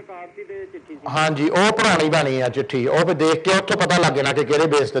ਦੀ ਨਾਲ ਕਾਰਤੀ ਤੇ ਚਿੱਠੀ ਸੀ ਹਾਂਜੀ ਉਹ ਪੁਰਾਣੀ ਬਣੀ ਆ ਚਿੱਠੀ ਉਹ ਫਿਰ ਦੇਖ ਕੇ ਉੱਥੋਂ ਪਤਾ ਲੱਗ ਜਾਣਾ ਕਿ ਕਿਹੜੇ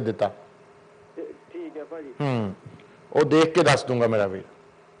ਬੇਸ ਤੇ ਦਿੱਤਾ ਠੀਕ ਹੈ ਭਾਜੀ ਉਹ ਦੇਖ ਕੇ ਦੱਸ ਦੂੰਗਾ ਮੇਰਾ ਵੀਰ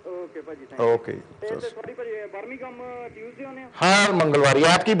ਓਕੇ ਭਾਜੀ ਓਕੇ ਤੇ ਸੌਰੀ ਭਾਜੀ ਬਰਮਿੰਘਮ ਟਿਊਜ਼ਡੇ ਆਉਣੇ ਆ ਹਾਂ ਮੰਗਲਵਾਰੀ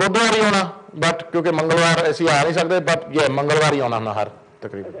ਐਤਕੀ ਬੁੱਧਵਾਰ ਹੀ ਆਉਣਾ ਬਟ ਕਿਉਂਕਿ ਮੰਗਲਵਾਰ ਅਸੀਂ ਆ ਨਹੀਂ ਸਕਦੇ ਬਟ ਇਹ ਮੰਗਲਵਾਰ ਹੀ ਆਉਣਾ ਨਾ ਹਰ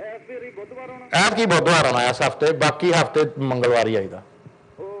ਤਕਰੀਬਨ ਐਤਕੀ ਬੁੱਧਵਾਰ ਆਉਣਾ ਐਤਕੀ ਬੁੱਧਵਾਰ ਆਉਣਾ ਇਸ ਹਫਤੇ ਬਾਕੀ ਹਫਤੇ ਮੰਗਲਵਾਰ ਹੀ ਆਈਦਾ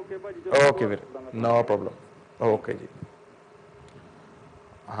ਓਕੇ ਭਾਜੀ ਓਕੇ ਵੀਰ ਨੋ ਪ੍ਰੋਬਲਮ ਓਕੇ ਜੀ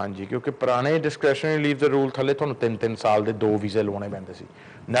ਹਾਂਜੀ ਕਿਉਂਕਿ ਪੁਰਾਣੇ ਡਿਸਕ੍ਰਿਸ਼ਨਰੀ ਲੀਵ ਦੇ ਰੂਲ ਥੱਲੇ ਤੁਹਾਨੂੰ 3-3 ਸਾਲ ਦੇ 2 ਵੀਜ਼ੇ ਲਵਾਉਣੇ ਪੈਂਦੇ ਸੀ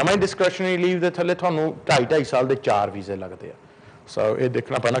ਨਵੇਂ ਡਿਸਕ੍ਰਿਸ਼ਨਰੀ ਲੀਵ ਦੇ ਥੱਲੇ ਤੁਹਾਨੂੰ 2.5 ਸਾਲ ਦੇ 4 ਵੀਜ਼ੇ ਲੱਗਦੇ ਆ ਸੋ ਇਹ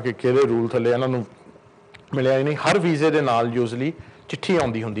ਦੇਖਣਾ ਪੈਣਾ ਕਿ ਕਿਹੜੇ ਰੂਲ ਥੱਲੇ ਇਹਨਾਂ ਨੂੰ ਮਿਲਿਆ ਹੀ ਨਹੀਂ ਹਰ ਵੀਜ਼ੇ ਦੇ ਨਾਲ ਯੂਜ਼ਲੀ ਚਿੱਠੀ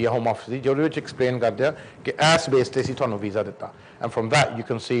ਆਉਂਦੀ ਹੁੰਦੀ ਹੈ ਹੋਮ ਆਫਿਸ ਦੀ ਜਿਹਦੇ ਵਿੱਚ ਐਕਸਪਲੇਨ ਕਰਦੇ ਆ ਕਿ ਇਸ ਬੇਸ ਤੇ ਅਸੀਂ ਤੁਹਾਨੂੰ ਵੀਜ਼ਾ ਦਿੱਤਾ and from that you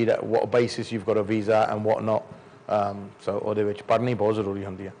can see that what basis ਯੂ've got a visa and what not ਸੋ ਉਹਦੇ ਵਿੱਚ ਪੜ੍ਹਨੀ ਬਹੁਤ ਜ਼ਰੂਰੀ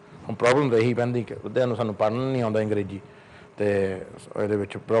ਹੁੰਦੀ ਹੈ ਹੁਣ ਪ੍ਰੋਬਲਮ ਤਾਂ ਇਹੀ ਪੈਂਦੀ ਕਿ ਉਹਦਿਆਂ ਨੂੰ ਸਾਨੂੰ ਪੜ੍ਹਨਾ ਨਹੀਂ ਆਉਂਦਾ ਅੰਗਰੇਜ਼ੀ ਤੇ ਇਹਦੇ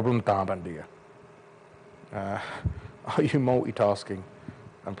ਵਿੱਚ ਪ੍ਰੋਬਲਮ ਤਾਂ ਪੈਂਦੀ ਹੈ are you multitasking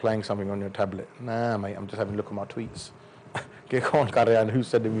and playing something on your tablet nah mate I'm just having a look at my tweets ਕਿ ਕੌਣ ਕਰ ਰਿਹਾ and who's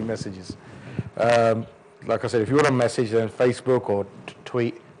sending me messages like I said if you want a message then Facebook or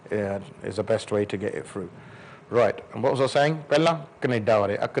tweet is the best way to get it through right and what was I saying ਪਹਿਲਾਂ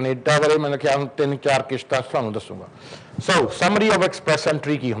Canada ਬਾਰੇ ਮੈਂ ਕਿਹਾ 3-4 ਕਿਸ਼ਤਾਂ ਤੁਹਾਨੂੰ ਦੱਸੂਗਾ so summary of express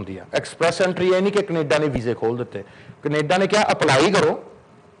entry ਕੀ ਹੁੰਦੀ ਆ express entry ਇਹ ਨਹੀਂ ਕਿ ਕੈਨੇਡਾ ਨੇ ਵੀਜ਼ੇ ਖੋਲ ਦਿੱਤੇ ਕੈਨੇਡਾ ਨੇ ਕਿਹਾ ਅਪਲਾਈ ਕਰੋ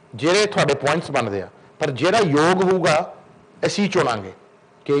ਜਿਹੜੇ ਤੁਹਾਡੇ ਪੁਆਇੰਟਸ ਬਣਦੇ ਆ ਪਰ ਜਿਹੜਾ ਯੋਗ ਹੋਊਗਾ ਅਸੀਂ ਚੁਣਾਂਗੇ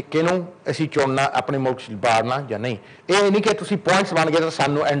ਕਿ ਕਿਹਨੂੰ ਅਸੀਂ ਚੁਣਨਾ ਆਪਣੇ ਮੁਲਕ 'ਚ ਬਾੜਨਾ ਜਾਂ ਨਹੀਂ। ਇਹ ਨਹੀਂ ਕਿ ਤੁਸੀਂ ਪੁਆਇੰਟਸ ਬਣ ਗਏ ਤਾਂ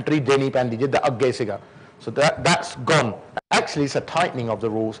ਸਾਨੂੰ ਐਂਟਰੀ ਦੇਣੀ ਪੈਂਦੀ ਜਿੱਦਾਂ ਅੱਗੇ ਸੀਗਾ। So that's gone. Actually, it's a tightening of the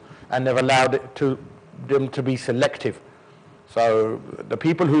rules, and they've allowed them to be selective. So the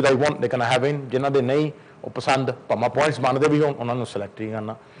people who they want, they're going to have in. ਜਿਨ੍ਹਾਂ ਦੇ ਨਹੀਂ ਉਹ ਪਸੰਦ ਭਾਵੇਂ ਪੁਆਇੰਟਸ ਬਣਦੇ ਵੀ ਹੋਣ ਉਹਨਾਂ ਨੂੰ ਸਿਲੈਕਟ ਨਹੀਂ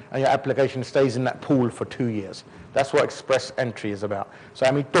ਕਰਨਾ। And your application stays in that pool for 2 years. That's what express entry is about. So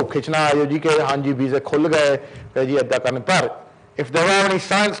ਐਵੇਂ ਧੋਖੇ 'ਚ ਨਾ ਆਇਓ ਜੀ ਕਿ ਹਾਂਜੀ ਵੀਜ਼ੇ ਖੁੱਲ੍ਹ ਗਏ ਤੇ ਜੀ ਇੱਦਾਂ ਕਰਨ। ਪਰ if there are any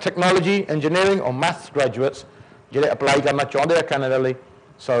science, technology, engineering or maths graduates ਜਿਹੜੇ ਅਪਲਾਈ ਕਰਨਾ ਚਾਹੁੰਦੇ ਆ ਕੈਨੇਡਾ ਲਈ,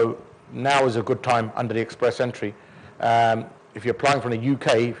 so now is a good time under the express entry. If you're applying from the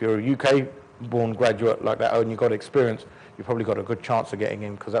UK, if you're a UK-born graduate like that and you've got experience, you've probably got a good chance of getting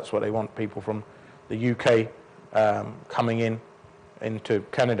in because that's what they want, people from the UK coming into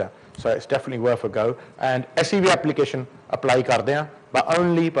Canada. So it's definitely worth a go. And SEV application apply ਕਰਦੇ ਆ, but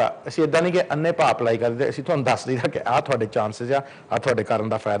only ਅਸੀਂ ਇੱਦਾਂ ਨਹੀਂ ਕਿ ਅੰਨੇ ਭਾ apply ਕਰਦੇ, ਅਸੀਂ ਤੁਹਾਨੂੰ ਦੱਸ ਦਈਦਾ ਕਿ ਆਹ ਤੁਹਾਡੇ ਚਾਂਸਸ ਆ, ਆਹ ਤੁਹਾਡੇ ਕਰਨ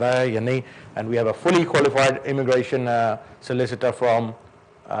ਦਾ ਫਾਇਦਾ ਹੈ ਜਾਂ ਨਹੀਂ। And we have a fully qualified immigration solicitor from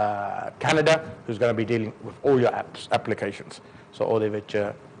Canada who's going to be dealing with all your applications. So ਉਹਦੇ ਵਿੱਚ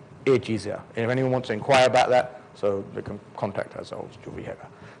ਇਹ ਚੀਜ਼ ਆ। If anyone wants to inquire about that, so they can contact ourselves ਜੋ ਵੀ ਹੈਗਾ।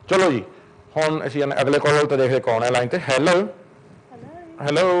 ਚਲੋ ਜੀ ਹੁਣ ਅਸੀਂ ਅਗਲੇ ਕਾਲ ਤੇ ਦੇਖਦੇ ਕੌਣ ਹੈ ਲਾਈਨ ਤੇ। ਹੈਲੋ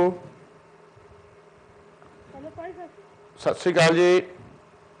ਹੈਲੋ ਸਤਿ ਸ਼੍ਰੀ ਅਕਾਲ ਜੀ।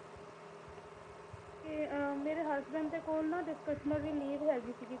 ਮੇਰੇ ਹਸਬੈਂਡ ਦੇ ਕੋਲ ਨਾ ਡਿਸਕਸ਼ਨਰੀ ਲੀਵ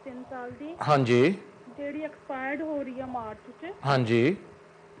ਹੈਗੀ ਸੀਗੀ 3 ਸਾਲ ਦੀ। ਹਾਂਜੀ। ਜਿਹੜੀ ਐਕਸਪਾਇਰਡ ਹੋ ਰਹੀ ਆ ਮਾਰਚ 'ਚ। ਹਾਂਜੀ।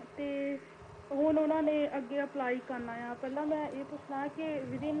 ਤੇ ਹੁਣ ਉਹਨਾਂ ਨੇ ਅੱਗੇ ਅਪਲਾਈ ਕਰਨਾ ਆ। ਪਹਿਲਾਂ ਮੈਂ ਇਹ ਪੁੱਛਣਾ ਕਿ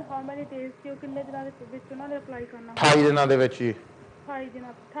ਵਿਦਿਨ ਹਾਊ ਮੈਨੀ ਡੇਜ਼ ਕਿ ਉਹ ਕਿੰਨੇ ਦਿਨਾਂ ਦੇ ਵਿੱਚ ਉਹਨਾਂ ਨੇ ਅਪਲਾਈ ਕਰਨਾ? 28 ਦਿਨਾਂ ਦੇ ਵਿੱਚ ਜੀ।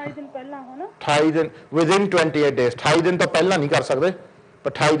 28 ਦਿਨ ਪਹਿਲਾਂ ਹੈ ਨਾ? 28 ਦਿਨ ਵਿਦਿਨ 28 ਡੇਜ਼। 28 ਦਿਨ ਤੋਂ ਪਹਿਲਾਂ ਨਹੀਂ ਕਰ ਸਕਦੇ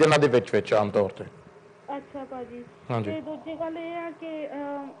ਪਰ 28 ਦਿਨਾਂ ਦੇ ਵਿੱਚ ਆਮ ਤੌਰ ਤੇ। ਅੱਛਾ ਭਾਜੀ। ਹਾਂਜੀ। ਤੇ ਦੂਜੀ ਗੱਲ ਇਹ ਆ ਕਿ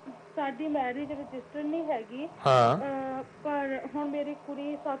ਸਾਡੀ ਮੈਰਿਜ ਰਜਿਸਟਰ ਨਹੀਂ ਹੈਗੀ। ਹਾਂ। ਪਰ ਹੁਣ ਮੇਰੀ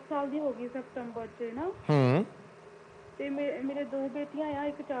ਕੁੜੀ 7 ਸਾਲ ਦੀ ਹੋ ਗਈ ਸਤੰਬਰ 'ਚ ਨਾ। ਤੇ ਮੇਰੇ 2 ਬੇਟੀਆਂ ਆ,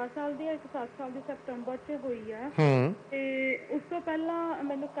 ਇੱਕ 4 ਸਾਲ ਦੀ ਆ, ਇੱਕ 7 ਸਾਲ ਦੀ ਸਤੰਬਰ 'ਚ ਹੋਈ ਆ। ਤੇ ਉਸ ਤੋਂ ਪਹਿਲਾਂ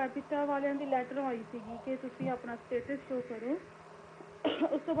ਮੈਨੂੰ ਕੈਪੀਟਾ ਵਾਲਿਆਂ ਦੀ ਲੈਟਰ ਆਈ ਸੀਗੀ ਕਿ ਤੁਸੀਂ ਆਪਣਾ ਸਟੇਟਸ ਸ਼ੋ ਕਰੋ।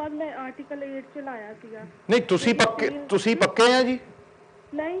 ਉਸ ਤੋਂ ਬਾਅਦ ਮੈਂ ਆਰਟੀਕਲ 8 'ਚ ਲਾਇਆ ਸੀਗਾ। ਨਹੀਂ ਤੁਸੀਂ ਪੱਕੇ ਆ ਜੀ?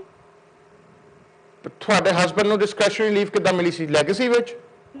 ਨਹੀਂ। ਤੁਹਾਡੇ ਹਸਬੈਂਡ ਨੂੰ ਡਿਸਕ੍ਰਿਸ਼ਨਰੀ ਲੀਵ ਕਿੱਦਾਂ ਮਿਲੀ ਸੀ? ਲੈਗੇਸੀ ਵਿੱਚ?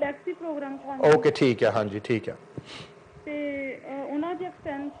 ਲੈਗੇਸੀ ਪ੍ਰੋਗਰਾਮ 'ਚ। ਓਕੇ ਠੀਕ ਹੈ। ਹਾਂਜੀ ਠੀਕ ਹੈ। ਤੇ ਉਹਨਾਂ ਦੀ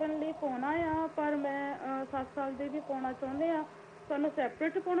ਐਕਸਟੈਂਸ਼ਨ ਲਈ ਪਾਉਣਾ ਆ ਪਰ ਮੈਂ 7 ਸਾਲ ਦੇ ਵੀ ਪਾਉਣਾ ਚਾਹੁੰਦੇ ਆ। ਸਾਨੂੰ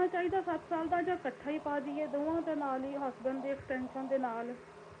ਸੈਪਰੇਟ ਪਾਉਣਾ ਚਾਹੀਦਾ 7 ਸਾਲ ਦਾ ਜਾਂ ਇਕੱਠਾ ਹੀ ਪਾ ਦਈਏ ਦੋਵਾਂ ਦੇ ਨਾਲ ਹੀ ਹਸਬੈਂਡ ਦੀ ਐਕਸਟੈਂਸ਼ਨ ਦੇ ਨਾਲ?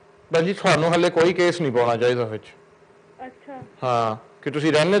 ਬਸ ਜੀ ਤੁਹਾਨੂੰ ਹਲੇ ਕੋਈ ਕੇਸ ਨਹੀਂ ਪਾਉਣਾ ਚਾਹੀਦਾ ਵਿੱਚ। ਅੱਛਾ। ਹਾਂ ਕਿ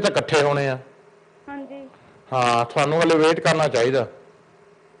ਤੁਸੀਂ ਰਹਿੰਦੇ ਤਾਂ ਇਕੱਠੇ ਹੋਣੇ ਆ। ਹਾਂਜੀ। ਹਾਂ ਤੁਹਾਨੂੰ ਹਲੇ ਵੇਟ ਕਰਨਾ ਚਾਹੀਦਾ।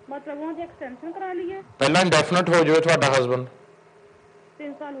 ਮਤਲਬ ਉਹਨਾਂ ਦੀ ਐਕਸਟੈਂਸ਼ਨ ਕਰਾ ਲਈਏ? ਪਹਿਲਾਂ ਇੰਡੈਫੀਨਿਟ ਹੋ ਜਾਵੇ ਤੁਹਾਡਾ ਹਸਬੈਂਡ।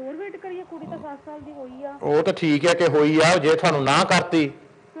 3 ਸਾਲ ਹੋਰ ਵੇਟ ਕਰੀਏ? ਕੁੜੀ ਤਾਂ 7 ਸਾਲ ਦੀ ਹੋਈ ਆ। ਉਹ ਤਾਂ ਠੀਕ ਹੈ ਕਿ ਹੋਈ ਆ। ਜੇ ਤੁਹਾਨੂੰ ਨਾ ਕਰਤੀ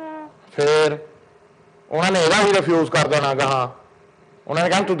ਫਿਰ ਉਹਨਾਂ ਨੇ ਇਹਦਾ ਵੀ ਰਿਫਿਊਜ਼ ਕਰ ਦੇਣਾ ਗਾਹਾਂ। ਉਹਨਾਂ ਨੇ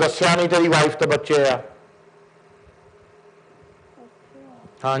ਕਹਿਣਾ ਤੂੰ ਦੱਸਿਆ ਨਹੀਂ ਤੇਰੀ ਵਾਈਫ ਤੇ ਬੱਚੇ ਆ।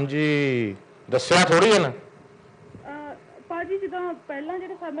 ਹਾਂਜੀ ਦੱਸਿਆ ਥੋੜੀ ਹੈ ਨਾ ਭਾਜੀ। ਜਿੱਦਾਂ ਪਹਿਲਾਂ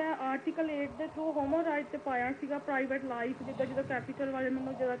ਜਿਹੜੇ ਮੈਂ ਆਰਟੀਕਲ 8 ਦੇ ਥਰੂ ਹਿਊਮਨ ਰਾਈਟ ਤੇ ਪਾਇਆ ਸੀਗਾ ਪ੍ਰਾਈਵੇਟ ਲਾਈਫ, ਜਿੱਦਾਂ ਜਦੋਂ ਕੈਪੀਟਲ ਵਾਲੇ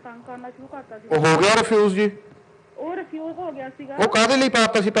ਮੈਨੂੰ ਜਦੋਂ ਤੰਗ ਕਰਨਾ ਸ਼ੁਰੂ ਕਰਤਾ ਸੀ। ਉਹ ਹੋ ਗਿਆ ਰਿਫਿਊਜ਼ ਜੀ? ਉਹ ਰਿਫਿਊਜ਼ ਹੋ ਗਿਆ ਸੀਗਾ। ਉਹ ਕਾਹਦੇ ਲਈ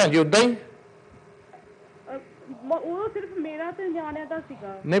ਪਾਤਾ ਸੀ ਭੈਣ ਜੀ? ਉਦਾਂ ਹੀ? ਉਹ ਸਿਰਫ ਮੇਰਾ ਤੇ ਨਿਆਣਿਆਂ ਦਾ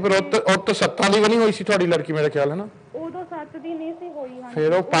ਸੀਗਾ। ਨਹੀਂ ਪਰ ਉਹ ਤਾਂ 7 ਦੀ ਵੀ ਨਹੀਂ ਹੋਈ ਸੀ ਤੁਹਾਡੀ ਲੜਕੀ ਮੇਰਾ ਖਿਆਲ ਹੈ ਨਾ? ਉਦੋਂ 7 ਦੀ ਨਹੀਂ ਸੀ ਹੋਈ।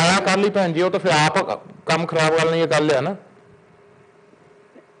 ਫਿਰ ਉਹ ਪਾਇਆ ਕਰ ਲਈ ਭੈਣ ਜੀ। ਉਹ ਤਾਂ ਫਿਰ ਆਪ ਕੰਮ ਖਰਾਬ ਕਰਨ ਲਈ ਗੱਲ ਹੈ ਨਾ।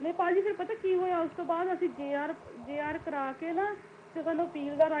 ਨਹੀਂ ਭਾਜੀ ਫਿਰ ਪਤਾ ਕੀ ਹੋਇਆ ਉਸ ਤੋਂ ਬਾਅਦ ਅਸੀਂ ਜੇ ਆਰ ਕਰਾ ਕੇ ਨਾ ਤੇ ਸਾਨੂੰ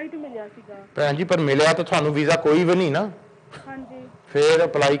ਅਪੀਲ ਦਾ ਰਾਈਟ ਮਿਲਿਆ ਸੀਗਾ। ਭੈਣ ਜੀ ਪਰ ਮਿਲਿਆ ਤਾਂ ਤੁਹਾਨੂੰ ਵੀਜ਼ਾ ਕੋਈ ਵੀ ਨਹੀਂ ਨਾ। ਹਾਂਜੀ। ਫਿਰ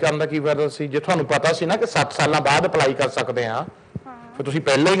ਅਪਲਾਈ ਕਰਨ ਦਾ ਕੀ ਫਾਇਦਾ ਸੀ? ਜੇ ਤੁਹਾਨੂੰ ਪਤਾ ਸੀ ਨਾ ਕਿ 7 ਸਾਲਾਂ ਬਾਅਦ ਅਪਲਾਈ ਕਰ ਸਕਦੇ ਆ ਫਿਰ ਤੁਸੀਂ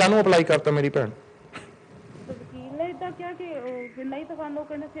ਪਹਿਲਾਂ ਹੀ ਕਾਹਨੂੰ ਅਪਲਾਈ ਕਰਤਾ ਮੇਰੀ ਭੈਣ? ਵਕੀਲ ਨੇ ਇਦਾਂ ਕਿਹਾ ਕਿ ਨਹੀਂ ਤਾਂ ਸਾਨੂੰ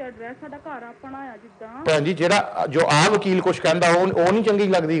ਕਹਿੰਦੇ ਸੀ ਐਡਰੈਸ ਸਾਡਾ ਘਰ ਆਪਣਾ ਆ ਜਿੱਦਾਂ। ਭੈਣ ਜੀ ਜਿਹੜਾ ਜੋ ਵਕੀਲ ਕੁਛ ਕਹਿੰਦਾ ਉਹ ਨਹੀਂ ਚੰਗੀ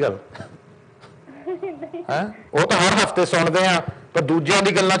ਲੱਗਦੀ ਗੱਲ ਹੈ। ਉਹ ਤਾਂ ਹਰ ਹਫਤੇ ਸੁਣਦੇ ਆ ਪਰ ਦੂਜਿਆਂ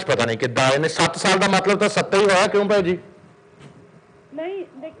ਦੀ ਗੱਲਾਂ 'ਚ ਪਤਾ ਨਹੀਂ ਕਿੱਦਾਂ ਆਏ ਨੇ। 7 ਸਾਲ ਦਾ ਮਤਲਬ ਤਾਂ 7 ਹੀ ਹੋਇਆ ਕਿਉਂ ਭੈਣ ਜੀ?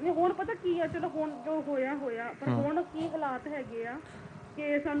 ਨਹੀਂ ਹੁਣ ਪਤਾ ਕੀ ਆ, ਚਲੋ ਹੁਣ ਜੋ ਹੋਇਆ ਪਰ ਹੁਣ ਕੀ ਹਾਲਾਤ ਹੈਗੇ ਆ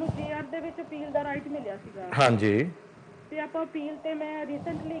ਕਿ ਸਾਨੂੰ ਜੇ.ਆਰ ਦੇ ਵਿੱਚ ਅਪੀਲ ਦਾ ਰਾਈਟ ਮਿਲਿਆ ਸੀਗਾ। ਹਾਂਜੀ। ਤੇ ਆਪਾਂ ਅਪੀਲ ਤੇ ਮੈਂ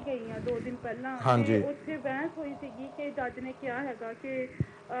ਰੀਸੈਂਟਲੀ ਗਈ ਆ 2 ਦਿਨ ਪਹਿਲਾਂ। ਤੇ ਉੱਥੇ ਬਹਿਸ ਹੋਈ ਸੀਗੀ ਕਿ ਜੱਜ ਨੇ ਕਿਹਾ ਹੈਗਾ ਕਿ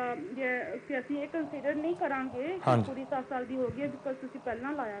ਜੇ ਅਸੀਂ ਇਹ ਕੰਸੀਡਰ ਨਹੀਂ ਕਰਾਂਗੇ ਕਿ ਕੁੜੀ 7 ਸਾਲ ਦੀ ਹੋ ਗਈ ਬਿਕਾਜ਼ ਤੁਸੀਂ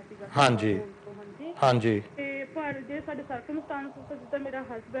ਪਹਿਲਾਂ ਲਾਇਆ ਸੀਗਾ। ਹਾਂਜੀ। ਤੇ ਪਰ ਜੇ ਸਾਡੇ ਸਰਕਮਸਟੈਂਸਸ ਜਿੱਦਾਂ ਮੇਰਾ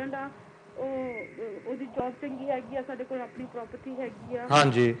ਹਸਬੈਂਡ ਆ ਉਹਦੀ ਜੌਬ ਚੰਗੀ ਹੈਗੀ ਆ, ਸਾਡੇ ਕੋਲ ਆਪਣੀ ਪ੍ਰਾਪਰਟੀ ਹੈਗੀ ਆ।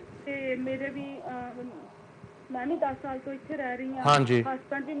 ਹਾਂਜੀ। ਤੇ ਮੇਰੇ ਵੀ ਮੈਂ ਵੀ 10 ਸਾਲ ਤੋਂ ਇੱਥੇ ਰਹਿ ਰਹੀ ਹਾਂ।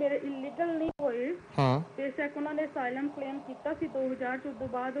 ਹਸਬੈਂਡ ਵੀ ਮੇਰੇ ਇਲੀਗਲ ਨਹੀਂ ਹੋਏ। ਬੇਸ਼ੱਕ ਉਹਨਾਂ ਨੇ ਅਸਾਈਲਮ ਕਲੇਮ ਕੀਤਾ ਸੀ 2000 ਚ। ਉਦੋਂ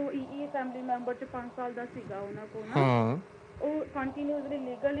ਬਾਅਦ ਉਹ ਈ ਅਸੈਂਬਲੀ ਮੈਂਬਰ ਚ 5 ਸਾਲ ਦਾ ਸੀਗਾ ਉਹਨਾਂ ਕੋਲ ਨਾ। ਉਹ ਕੰਟੀਨਿਊਸਲੀ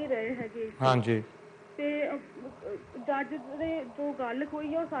ਲੀਗਲ ਹੀ ਰਹੇ ਹੈਗੇ। ਹਾਂਜੀ। ਤੇ ਜੱਜ ਦੇ ਜੋ ਗੱਲ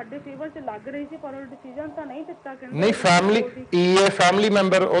ਹੋਈ ਆ ਉਹ ਸਾਡੇ ਫੇਵਰ 'ਚ ਲੱਗ ਰਹੀ ਸੀ, ਪਰ ਉਹ ਡਿਸੀਜਨ ਤਾਂ ਨਹੀਂ ਦਿੱਤਾ। ਨਹੀਂ ਫੈਮਿਲੀ ਫੈਮਿਲੀ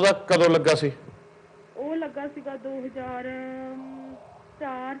ਮੈਂਬਰ ਉਹਦਾ ਕਦੋਂ ਲੱਗਾ ਸੀ? ਉਹ ਲੱਗਾ ਸੀਗਾ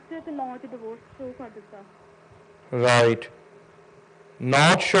 2004 'ਚ ਤੇ 9 'ਚ ਡਿਵੋਰਸ ਸ਼ੋ ਕਰ ਦਿੱਤਾ। ਰਾਈਟ।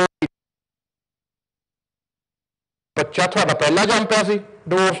 9 ਸ਼ੋ ਬੱਚਾ ਤੁਹਾਡਾ ਪਹਿਲਾਂ ਜੰਮ ਪਿਆ ਸੀ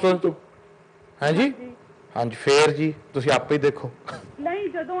ਡਿਵੋਰਸ ਤੋਂ? ਹਾਂਜੀ ਹਾਂਜੀ। ਫੇਰ ਜੀ ਤੁਸੀਂ ਆਪੇ ਹੀ ਦੇਖੋ। ਨਹੀਂ,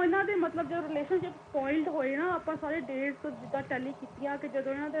 ਜਦੋਂ ਇਹਨਾਂ ਦੇ ਮਤਲਬ ਜਦੋਂ ਰਿਲੇਸ਼ਨਸ਼ਿਪ ਸਪੋਇਲਡ ਹੋਏ ਨਾ, ਆਪਾਂ ਸਾਰੇ ਡੇਟਸ ਜਿੱਦਾਂ ਟੈਲੀ ਕੀਤੀਆਂ ਕਿ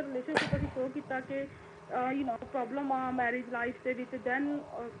ਜਦੋਂ ਇਹਨਾਂ ਦੇ ਰਿਲੇਸ਼ਨਸ਼ਿਪ ਅਸੀਂ ਸ਼ੋ ਕੀਤਾ ਕਿ ਪ੍ਰੋਬਲਮ ਆ ਮੈਰਿਜ ਲਾਈਫ ਦੇ ਵਿੱਚ, ਦੈਨ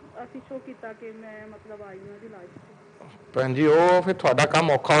ਅਸੀਂ ਸ਼ੋ ਕੀਤਾ ਕਿ ਮੈਂ ਮਤਲਬ ਆਈ ਹਾਂ ਉਹਦੀ ਲਾਈਫ 'ਚ। ਭੈਣ ਜੀ ਉਹ ਫਿਰ ਤੁਹਾਡਾ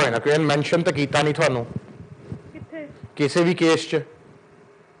ਕੰਮ ਔਖਾ ਹੋਇਆ ਨਾ, ਕਿ ਮੈਂਸ਼ਨ ਤਾਂ ਕੀਤਾ ਨਹੀਂ ਤੁਹਾਨੂੰ ਕਿੱਥੇ ਕਿਸੇ ਵੀ ਕੇਸ 'ਚ।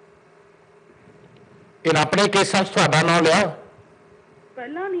 ਇਹਨਾਂ ਆਪਣੇ ਕੇਸਾਂ 'ਚ ਤੁਹਾਡਾ ਨਾਂ ਲਿਆ?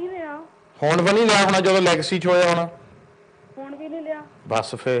 ਪਹਿਲਾਂ ਨਹੀਂ ਲਿਆ। ਹੁਣ ਵੀ ਨਹੀਂ ਲਿਆ ਹੋਣਾ ਜਦੋਂ ਲੈਗਸੀ 'ਚ ਹੋਇਆ ਹੋਣਾ? ਹੁਣ ਵੀ ਨਹੀਂ ਲਿਆ।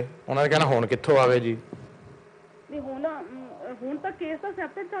 ਬਸ ਫਿਰ ਉਹਨਾਂ ਨੇ ਕਹਿਣਾ ਹੁਣ ਕਿੱਥੋਂ ਆਵੇ ਜੀ। ਨਹੀਂ ਹੁਣ ਤਾਂ ਕੇਸ ਤਾਂ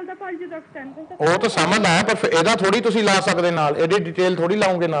ਸੈਪਰੇਟ ਚੱਲਦਾ ਭਾਜੀ, ਜਦੋਂ ਐਕਸਟੈਂਸ਼ਨ ਤੱਕ ਉਹ ਤਾਂ ਸਮਝਦਾ ਹੈ, ਪਰ ਫਿਰ ਇਹਦਾ ਥੋੜੀ ਤੁਸੀਂ ਲਾ ਸਕਦੇ ਨਾਲ, ਇਹਦੀ ਡਿਟੇਲ ਥੋੜੀ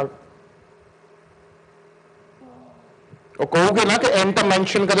ਲਾਉਂਗੇ ਨਾਲ। ਉਹ ਕਹੋਗੇ ਨਾ ਕਿ ਐਨ ਤਾਂ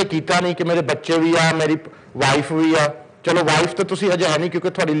ਮੈਂਸ਼ਨ ਕਦੇ ਕੀਤਾ ਨਹੀਂ ਕਿ ਮੇਰੇ ਬੱਚੇ ਵੀ ਆ, ਮੇਰੀ ਵਾਈਫ ਵੀ ਆ। ਚਲੋ ਵਾਈਫ ਤਾਂ ਤੁਸੀਂ ਹਜੇ ਹੈ ਨਹੀਂ ਕਿਉਂਕਿ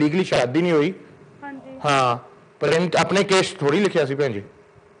ਤੁਹਾਡੀ ਲੀਗਲੀ ਸ਼ਾਦੀ ਨਹੀਂ ਹੋਈ। ਹਾਂਜੀ ਹਾਂ, ਪਰ ਆਪਣੇ ਕੇਸ ਥੋੜੀ ਲਿਖਿਆ ਸੀ ਭੈਣ ਜੀ।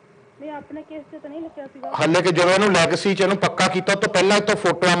 ਨਹੀਂ, ਆਪਣੇ ਕੇਸ 'ਚ ਤਾਂ ਨਹੀਂ ਲਿਖਿਆ ਸੀਗਾ। ਹਾਲੇ ਕਿ ਜਦੋਂ ਇਹਨੂੰ ਲੈਗਸੀ 'ਚ ਇਹਨੂੰ ਪੱਕਾ ਕੀਤਾ ਤੋਂ ਪਹਿਲਾਂ ਇਹ ਤੋਂ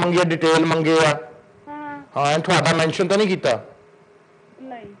ਫੋਟੋਆਂ ਮੰਗੀਆਂ, ਡਿਟੇਲ ਮੰਗੇ ਆ। ਹਾਂ, ਤੁਹਾਡਾ ਮੈਂਸ਼ਨ ਤਾਂ ਨਹੀਂ ਕੀਤਾ?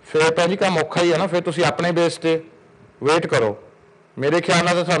 ਨਹੀਂ। ਫਿਰ ਭੈਣ ਜੀ ਕੰਮ ਔਖਾ ਹੀ ਹੈ ਨਾ। ਫਿਰ ਤੁਸੀਂ ਆਪਣੇ ਬੇਸ ਤੇ ਵੇਟ ਕਰੋ। ਮੇਰੇ ਖਿਆਲ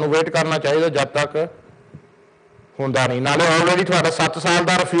ਨਾਲ ਤਾਂ ਤੁਹਾਨੂੰ ਵੇਟ ਕਰਨਾ ਚਾਹੀਦਾ ਜਦ ਤੱਕ ਹੁੰਦਾ ਨਹੀਂ। ਨਾਲੇ ਆਲਰੇਡੀ ਤੁਹਾਡਾ 7 ਸਾਲ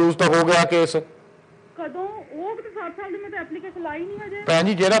ਦਾ ਰਿਫਿਊਜ਼ ਤਾਂ ਹੋ ਗਿਆ ਕੇਸ। ਕਦੋਂ? ਉਹ ਵੀ 7 ਸਾਲ ਦੀ ਮੈਂ ਤਾਂ ਐਪਲੀਕੇਸ਼ਨ ਲਾਈ ਨਹੀਂ ਹਜੇ। ਭੈਣ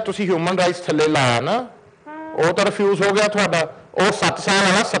ਜੀ ਜਿਹੜਾ ਤੁਸੀਂ ਹਿਊਮਨ ਰਾਈਟਸ ਥੱਲੇ ਲਾਇਆ ਨਾ, ਉਹ ਤਾਂ ਰਿਫਿਊਜ਼ ਹੋ ਗਿਆ ਤੁਹਾਡਾ। ਉਹ 7 ਸਾਲ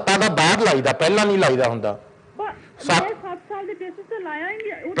ਵਾਲਾ 7 ਦਾ ਬਾਅਦ ਲਾਈਦਾ, ਪਹਿਲਾਂ ਨਹੀਂ ਲਾਈਦਾ ਹੁੰਦਾ। 7 ਸਾਲ ਦੇ ਬੇਸਿਸ ਤੇ ਲਾਇਆ ਹੀ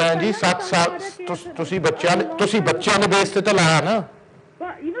ਨਹੀਂ ਭੈਣ ਜੀ। 7 ਸਾਲ ਤੁਸੀਂ ਬੱਚਿਆਂ ਦੇ ਬੇਸ ਤੇ ਤਾਂ ਲਾਇਆ ਨਾ।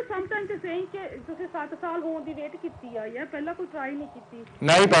 ਸਮਟਾਈਮ ਤੇ ਸੇਇੰਗ ਕਿ ਤੁਸੀਂ 7 ਸਾਲ ਹੋਣ ਦੀ ਵੇਟ ਕੀਤੀ ਆ ਯਾਰ, ਪਹਿਲਾਂ ਕੋਈ ਟਰਾਈ ਨਹੀਂ ਕੀਤੀ।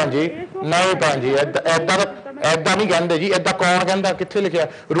 ਨਹੀਂ ਭੈਣ ਜੀ, ਨਹੀਂ ਭੈਣ ਜੀ, ਐਦਾਂ ਨਹੀਂ ਕਹਿੰਦੇ ਜੀ। ਐਦਾਂ ਕੌਣ ਕਹਿੰਦਾ? ਕਿੱਥੇ ਲਿਖਿਆ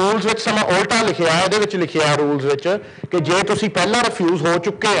ਰੂਲਸ ਵਿੱਚ? ਸਮਾਂ ਉਲਟਾ ਲਿਖਿਆ, ਇਹਦੇ ਵਿੱਚ ਲਿਖਿਆ ਰੂਲਸ ਵਿੱਚ ਕਿ ਜੇ ਤੁਸੀਂ ਪਹਿਲਾਂ ਰਿਫਿਊਜ਼ ਹੋ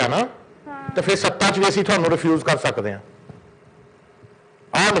ਚੁੱਕੇ ਆ ਨਾ ਤਾਂ ਫਿਰ 7 'ਚ ਵੀ ਅਸੀਂ ਤੁਹਾਨੂੰ ਰਿਫਿਊਜ਼ ਕਰ ਸਕਦੇ ਹਾਂ।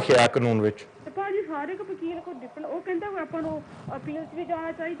 ਆਹ ਲਿਖਿਆ ਕਾਨੂੰਨ ਵਿੱਚ। ਭਾਜੀ ਸਾਰੇ ਕੋ ਵਕੀਲ ਕੋ ਡਿਫਰੈਂਟ, ਉਹ ਕਹਿੰਦਾ ਆਪਾਂ ਨੂੰ ਅਪੀਲ 'ਚ ਵੀ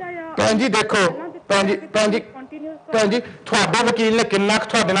ਜਾਣਾ ਚਾਹੀਦਾ ਆ। ਭੈਣ ਜੀ ਦੇਖੋ, ਭੈਣ ਜੀ ਤੁਹਾਡੇ ਵਕੀਲ ਨੇ ਕਿੰਨਾ ਕੁ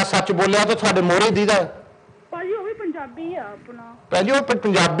ਤੁਹਾਡੇ ਨਾਲ ਸੱਚ ਬੋਲਿਆ ਤਾਂ ਤੁਹਾਡੇ ਮੋਹਰੇ ਦੀਦਾ? ਭਾਜੀ ਉਹ ਵੀ ਪੰਜਾਬੀ ਆ ਆਪਣਾ। ਭੈਣ ਜੀ ਉਹ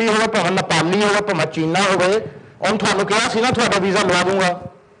ਪੰਜਾਬੀ ਹੋਵੇ, ਭਾਵੇਂ ਨੇਪਾਲੀ ਹੋਵੇ, ਭਾਵੇਂ ਚੀਨਾ ਹੋਵੇ, ਉਹਨੇ ਤੁਹਾਨੂੰ ਕਿਹਾ ਸੀ ਨਾ ਤੁਹਾਡਾ ਵੀਜ਼ਾ ਲਵਾ ਦੂੰਗਾ।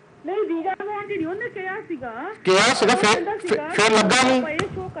 ਨਹੀਂ, ਵੀਜ਼ਾ ਲਵਾਉਣ ਦੀ ਉਹਨੇ ਕਿਹਾ ਸੀਗਾ ਫਿਰ ਲੱਗਾ ਨਹੀਂ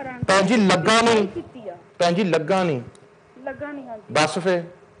ਭੈਣ ਜੀ, ਲੱਗਾ ਨਹੀਂ ਭੈਣ ਜੀ, ਲੱਗਾ ਨਹੀਂ। ਬਸ ਫਿਰ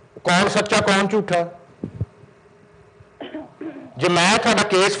ਕੌਣ ਸੱਚਾ ਕੌਣ ਝੂਠਾ? ਜੇ ਮੈਂ ਤੁਹਾਡਾ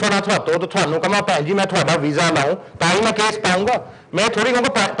ਕੇਸ ਫੜਾਂ ਤੁਹਾਤੋਂ ਤਾਂ ਤੁਹਾਨੂੰ ਕਹਾਂ ਭੈਣ ਜੀ ਮੈਂ ਤੁਹਾਡਾ ਵੀਜ਼ਾ ਲਾਉਂ ਤਾਂ ਹੀ ਮੈਂ ਕੇਸ ਪਾਉਂਗਾ। ਮੈਂ ਥੋੜੀ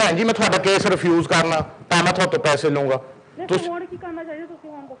ਕਹੂੰਗਾ ਭੈਣ ਜੀ ਮੈਂ ਤੁਹਾਡਾ ਕੇਸ ਰਿਫਿਊਜ਼ ਕਰਨਾ ਤਾਂ ਮੈਂ ਤੁਹਾਤੋਂ ਪੈਸੇ ਲਊਂਗਾ।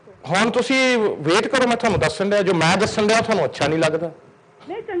 ਹੁਣ ਤੁਸੀਂ ਵੇਟ ਕਰੋ, ਮੈਂ ਤੁਹਾਨੂੰ ਦੱਸਣ ਡਿਆ। ਜੋ ਮੈਂ ਦੱਸਣ ਡਿਆ ਤੁਹਾਨੂੰ ਅੱਛਾ ਨਹੀਂ ਲੱਗਦਾ?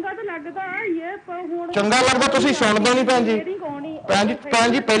 ਨਹੀਂ, ਚੰਗਾ ਤਾਂ ਲੱਗਦਾ ਇਹ, ਪਰ ਹੁਣ ਚੰਗਾ ਲੱਗਦਾ ਤੁਸੀਂ ਸੁਣਦੇ ਨਹੀਂ ਭੈਣ ਜੀ।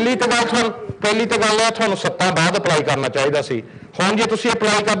 ਭੈਣ ਜੀ ਪਹਿਲੀ ਤਾਂ ਗੱਲ ਹੈ ਤੁਹਾਨੂੰ 7 ਬਾਅਦ ਅਪਲਾਈ ਕਰਨਾ ਚਾਹੀਦਾ ਸੀ। ਹੁਣ ਜੇ ਤੁਸੀਂ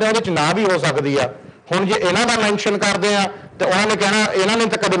ਅਪਲਾਈ ਕਰਦੇ ਹੋ ਉਹਦੇ 'ਚ ਨਾ ਵੀ ਹੋ ਸਕਦੀ ਆ। ਹੁਣ ਜੇ ਇਹਨਾਂ ਦਾ ਮੈਂਸ਼ਨ ਕਰਦੇ ਆ ਤੇ ਉਹਨਾਂ ਨੇ ਕਹਿਣਾ ਇਹਨਾਂ ਨੇ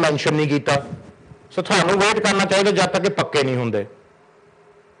ਤਾਂ ਕਦੇ ਮੈਂਸ਼ਨ ਨਹੀਂ ਕੀਤਾ। ਸੋ ਤੁਹਾਨੂੰ ਵੇਟ ਕਰਨਾ ਚਾਹੀਦਾ ਜਦ ਤੱਕ ਇਹ ਪੱਕੇ ਨਹੀਂ ਹੁੰਦੇ।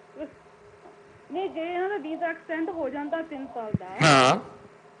 ਨਹੀਂ, ਜੇ ਇਹਨਾਂ ਦਾ ਵੀਜ਼ਾ ਐਕਸਟੈਂਡ ਹੋ ਜਾਂਦਾ 3 ਸਾਲ ਦਾ, ਹਾਂ,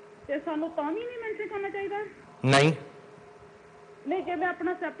 ਤੇ ਸਾਨੂੰ ਤਾਂ ਵੀ ਨਹੀਂ ਮੈਂਸ਼ਨ ਕਰਨਾ ਚਾਹੀਦਾ? ਨਹੀਂ, ਜੇ ਮੈਂ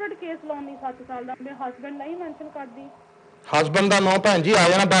ਆਪਣਾ ਸੈਪਰੇਟ ਕੇਸ ਲਾਉਣੀ 7 ਸਾਲ ਦਾ, ਮੇਰੇ ਹਸਬੈਂਡ ਨਹੀਂ ਮੈਂਸ਼ਨ ਕਰਦੀ। ਹਸਬੈਂਡ ਦਾ ਨਾਂ ਭੈਣ ਜੀ ਆ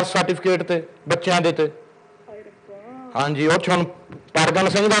ਜਾਣਾ ਬਰਥ ਸਰਟੀਫਿਕੇਟ ਤੇ, ਬੱਚਿਆਂ ਦੇ ਤੇ। ਹਾਂਜੀ, ਉਹ 'ਚ ਹੁਣ ਪਰਗਨ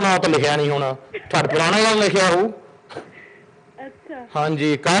ਸਿੰਘ ਦਾ ਨਾਂ ਤਾਂ ਲਿਖਿਆ ਨਹੀਂ ਹੋਣਾ, ਤੁਹਾਡੇ ਪੁਰਾਣੇ ਨਾਲ ਲਿਖਿਆ ਹੋਊ। ਅੱਛਾ।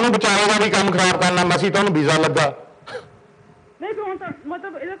 ਹਾਂਜੀ, ਕਾਹਨੂੰ ਵਿਚਾਰੇ ਦਾ ਵੀ ਕੰਮ ਖਰਾਬ ਕਰਨਾ, ਮਸੀਂ ਤੁਹਾਨੂੰ ਵੀਜ਼ਾ ਲੱਗਾ। ਨਹੀਂ, ਹੁਣ ਤਾਂ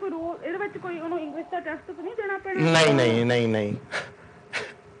ਮਤਲਬ ਇਹਦਾ ਕੋਈ ਰੂਲ, ਇਹਦੇ ਵਿੱਚ ਕੋਈ ਉਹਨੂੰ ਇੰਗਲਿਸ਼ ਦਾ ਟੈਸਟ ਤਾਂ ਨਹੀਂ ਦੇਣਾ ਪੈਣਾ? ਨਹੀਂ,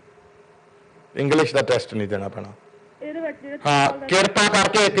 ਇੰਗਲਿਸ਼ ਦਾ ਟੈਸਟ ਨਹੀਂ ਦੇਣਾ ਪੈਣਾ। ਇਹਦੇ ਵਿੱਚ ਹਾਂ, ਕਿਰਪਾ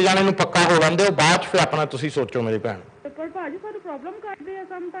ਕਰਕੇ ਇੱਕ ਜਾਣੇ ਨੂੰ ਪੱਕਾ ਹੋ ਲੈਂਦੇ ਹੋ, ਬਾਅਦ 'ਚ ਫਿਰ ਆਪਣਾ ਤੁਸੀਂ ਸੋਚੋ ਮੇਰੀ ਭੈਣ। ਪਰ ਭਾਜੀ ਸਾਨੂੰ ਪ੍ਰੋਬਲਮ ਕਰਦੇ ਆ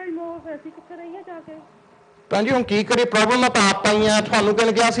ਸਮ ਟਾਈਮ, ਉਹ ਅਸੀਂ ਕਿੱਥੇ ਰਹੀਏ ਜਾ ਕੇ? ਭੈਣ ਜੀ ਹੁਣ ਕੀ ਕਰੀਏ, ਪ੍ਰੋਬਲਮ ਤਾਂ ਆਪ ਆਈਆਂ। ਤੁਹਾਨੂੰ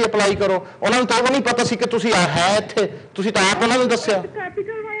ਕਿਹਨੇ ਕਿਹਾ ਸੀ ਅਪਲਾਈ ਕਰੋ? ਉਹਨਾਂ ਨੂੰ ਤਾਂ ਉਹ ਨਹੀਂ ਪਤਾ ਸੀ ਕਿ ਤੁਸੀਂ ਹੈ ਇੱਥੇ, ਤੁਸੀਂ ਤਾਂ ਆਪ ਉਹਨਾਂ ਨੂੰ ਦੱਸਿਆ।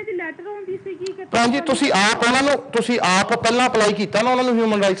 ਕੈਪੀਟਲ ਵਾਲੇ ਦੀ ਲੈਟਰ ਆਉਂਦੀ ਸੀਗੀ ਕਿ ਭੈਣ ਜੀ ਤੁਸੀਂ ਆਪ ਪਹਿਲਾਂ ਅਪਲਾਈ ਕੀਤਾ ਨਾ ਉਹਨਾਂ ਨੂੰ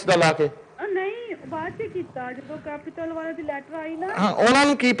ਹਿਊਮਨ ਰਾਈਟਸ ਦਾ ਲਾ ਕੇ? ਨਹੀਂ, ਬਾਅਦ 'ਚ ਕੀਤਾ ਜਦੋਂ ਕੈਪੀਟਲ ਵਾਲੇ ਦੀ ਲੈਟਰ ਆਈ ਨਾ। ਹਾਂ, ਉਹਨਾਂ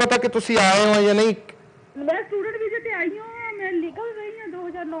ਨੂੰ ਕੀ ਪਤਾ ਕਿ ਤੁਸੀਂ ਆਏ ਹੋ ਜਾਂ ਨਹੀਂ? ਮੈਂ ਸਟੂਡੈਂਟ ਵੀਜ਼ੇ ਤੇ ਆਈ ਹਾਂ, ਮੈਂ ਲੀਗਲ ਰਹੀ ਹਾਂ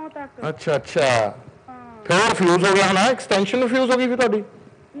 2009 ਤੱਕ। ਅੱਛਾ, ਫਿਰ ਰਿਫਿਊਜ਼ ਹੋ ਗਿਆ ਹੋਣਾ, ਐਕਸਟੈਂਸ਼ਨ ਰਿਫਿਊਜ਼ ਹੋ ਗਈ ਫਿਰ ਤੁਹਾਡੀ?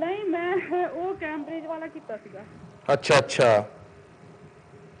 ਨਹੀਂ, ਮੈਂ ਉਹ ਕੈਂਬਰਿਜ ਵਾਲਾ ਕੀਤਾ ਸੀਗਾ। ਅੱਛਾ,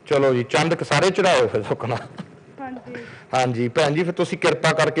 ਚਲੋ ਜੀ, ਚੰਦ ਸਾਰੇ ਚੜਾਏ ਫਿਰ ਸੁੱਕਣਾ। हाँ जी भैन जी फिर तुसी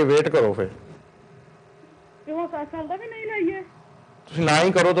किरपा करके वेट करो फिर ਤੇ ਹੁਣ 7 ਸਾਲ ਦਾ ਵੀ ਨਹੀਂ ਲਾਈਏ ਤੁਸੀਂ ਨਾ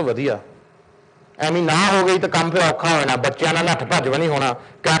ਹੀ ਕਰੋ ਤਾਂ ਵਧੀਆ ਐਵੇਂ ਨਾ ਹੋ ਗਈ ਤਾਂ ਕੰਮ ਫਿਰ ਔਖਾ ਹੋ ਜਾਣਾ ਬੱਚਿਆਂ ਨਾਲ ਨੱਠ ਭੱਜ ਵੀ ਨਹੀਂ ਹੋਣਾ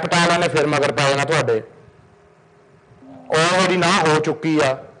ਕੈਪੀਟਲ ਵਾਲਿਆਂ ਨੇ ਫਿਰ ਮਗਰ ਪੈ ਜਾਣਾ ਤੁਹਾਡੇ ਆਲਰੇਡੀ ਨਾ ਹੋ ਚੁੱਕੀ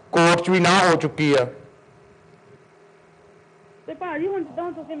ਆ ਕੋਰਟ 'ਚ ਵੀ ਨਾ ਹੋ ਚੁੱਕੀ ਆ ਤੇ ਭਾਜੀ ਹੁਣ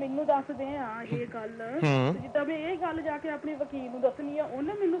ਜਿੱਦਾਂ ਤੁਸੀਂ ਮੈਨੂੰ ਦੱਸਦੇ ਆ ਇਹ ਗੱਲ ਜਿੱਦਾਂ ਵੀ ਇਹ ਗੱਲ ਜਾ ਕੇ ਆਪਣੇ ਵਕੀਲ ਨੂੰ ਦੱਸਣੀ ਆ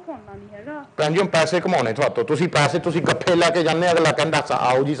ਉਹਨੇ ਮੈਨੂੰ ਸੁਣਨਾ ਨਹੀਂ ਹੈਗਾ ਭੈਣ ਜੀ ਹੁਣ ਪੈਸੇ ਕਮਾਉਣੇ ਤੁਹਾਤੋਂ ਤੁਸੀਂ ਗੱਫੇ ਲੈ ਕੇ ਜਾਂਦੇ ਅਗਲਾ ਕਹਿੰਦਾ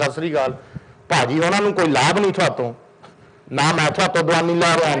ਆਓ ਜੀ ਸਤਿ ਸ੍ਰੀ ਅਕਾਲ ਭਾਜੀ ਉਹਨਾਂ ਨੂੰ ਕੋਈ ਲਾਭ ਨਹੀਂ ਤੁਹਾਤੋਂ ਨਾ ਮੈਂ ਤੁਹਾਤੋਂ ਦਵਾਨੀ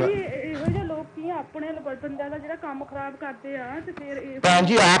ਲੈ ਰਿਹਾ ਇਹੋ ਜਿਹੇ ਲੋਕ ਕੀ ਆਪਣੇ ਬੰਦਿਆਂ ਦਾ ਜਿਹੜਾ ਕੰਮ ਖਰਾਬ ਕਰਦੇ ਆ ਤੇ ਫਿਰ ਭੈਣ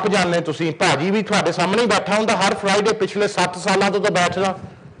ਜੀ ਆਪ ਜਾਣਦੇ ਤੁਸੀਂ ਭਾਜੀ ਵੀ ਤੁਹਾਡੇ ਸਾਹਮਣੇ ਹੀ ਬੈਠਾ ਹੁੰਦਾ ਹਰ ਫਰਾਈਡੇ ਪਿਛਲੇ 7 ਸਾਲਾਂ ਤੋਂ ਤਾਂ ਬੈਠਦਾ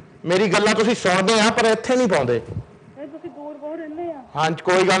ਮੇਰੀ ਗੱਲਾਂ ਤੁਸੀਂ ਸੁਣਦੇ ਆ ਪਰ ਇੱਥੇ ਨਹੀਂ ਪਾਉਂਦੇ ਤੁਸੀਂ ਦੂਰ ਬਹੁਤ ਰਹਿੰਦੇ ਆ ਹਾਂ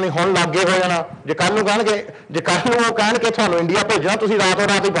ਕੋਈ ਗੱਲ ਨਹੀਂ ਹੁਣ ਲਾਗੇ ਹੋ ਜਾਣਾ ਜੇ ਕੱਲ ਨੂੰ ਉਹ ਕਹਿਣਗੇ ਤੁਹਾਨੂੰ ਇੰਡੀਆ ਭੇਜਣਾ ਤੁਸੀਂ ਰਾਤੋਂ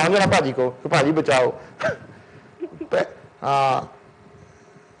ਰਾਤ ਹੀ ਪਹੁੰਚ ਜਾਣਾ ਭਾਜੀ ਕੋ ਭਾਜੀ ਬਚਾਓ ਹਾਂ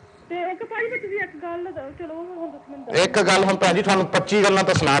ਤੇ ਇੱਕ ਭਾਈ ਵਿੱਚ ਵੀ ਇੱਕ ਗੱਲ ਚਲੋ ਹੁਣ ਤੁਸੀਂ ਇੱਕ ਗੱਲ ਹੁਣ ਭੈਣ ਜੀ ਤੁਹਾਨੂੰ 25 ਗੱਲਾਂ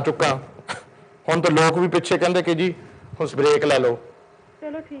ਤਾਂ ਸੁਣਾ ਚੁੱਕਾ ਹੁਣ ਤਾਂ ਲੋਕ ਵੀ ਪਿੱਛੇ ਕਹਿੰਦੇ ਕਿ ਜੀ ਹੁਣ ਬ੍ਰੇਕ ਲੈ ਲਓ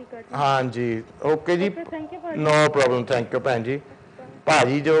ਚਲੋ ਠੀਕ ਹੈ ਜੀ ਹਾਂ ਜੀ ਓਕੇ ਜੀ thank you no problem thank you ਭੈਣ ਜੀ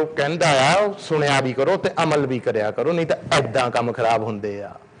ਭਾਜੀ ਜੋ ਕਹਿੰਦਾ ਆ ਉਹ ਸੁਣਿਆ ਵੀ ਕਰੋ ਤੇ ਅਮਲ ਵੀ ਕਰਿਆ ਕਰੋ ਨਹੀਂ ਤਾਂ ਐਦਾਂ ਕੰਮ ਖਰਾਬ ਹੁੰਦੇ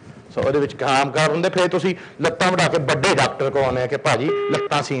ਆ ਸੋ ਉਹਦੇ ਵਿੱਚ ਕਾਮਕਾਰ ਹੁੰਦੇ ਫਿਰ ਤੁਸੀਂ ਲੱਤਾਂ ਵਢਾ ਕੇ ਵੱਡੇ ਡਾਕਟਰ ਕੋਲ ਆਉਂਦੇ ਆ ਕਿ ਭਾਜੀ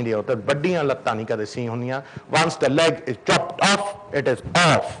ਲੱਤਾਂ ਸੀਂ ਦਿਓ ਤੇ ਵੱਡੀਆਂ ਲੱਤਾਂ ਨਹੀਂ ਕਦੇ ਸੀ ਹੁੰਦੀਆਂ once the leg is chopped off it is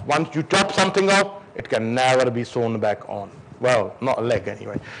off once you chop something off it can never be sewn back on well not a leg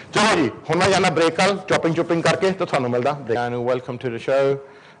anyway ਚਲੋ ਜੀ ਹੁਣ ਮੈਂ ਜਾਣਾ ਬ੍ਰੇਕ ਕਰ ਚੋਪਿੰਗ ਕਰਕੇ ਤੇ ਤੁਹਾਨੂੰ ਮਿਲਦਾ and welcome to the show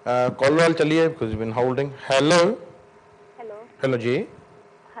ਕਾਲ ਵਾਲ ਚੱਲੀਏ because we've been holding hello ਜੀ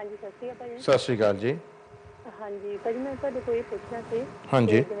ਹਾਂਜੀ ਸਤਿ ਸ਼੍ਰੀ ਅਕਾਲ ਜੀ ਹਾਂਜੀ ਭਾਜੀ ਮੈਂ ਤੁਹਾਡੇ ਕੋਲ ਇਹ ਪੁੱਛਣਾ ਸੀ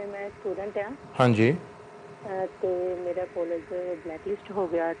ਹਾਂਜੀ ਜਿਵੇਂ ਮੈਂ ਸਟੂਡੈਂਟ ਆ ਹਾਂਜੀ ਤੇ ਮੇਰਾ ਕਾਲਜ ਬਲੈਕ ਲਿਸਟ ਹੋ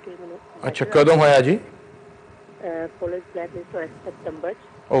ਗਿਆ ਕਿ ਮੈਨੂੰ ਅੱਛਾ ਕਦੋਂ ਹੋਇਆ ਜੀ ਕਾਲਜ ਬਲੈਕ ਲਿਸਟ ਹੋਇਆ ਸਤੰਬਰ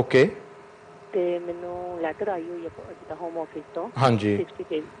ਚ ਓਕੇ ਤੇ ਮੈਨੂੰ ਲੈਟਰ ਆਈ ਹੋਈ ਹੈ ਜਿੱਦਾਂ ਹੋਮ ਆਫਿਸ ਤੋਂ ਹਾਂਜੀ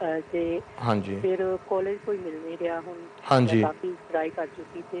 60 ਤੇ ਹਾਂਜੀ ਫਿਰ ਕਾਲਜ ਕੋਈ ਮਿਲ ਨਹੀਂ ਰਿਹਾ ਹੁਣ ਹਾਂਜੀ ਕਾਫੀ ਟਰਾਈ ਕਰ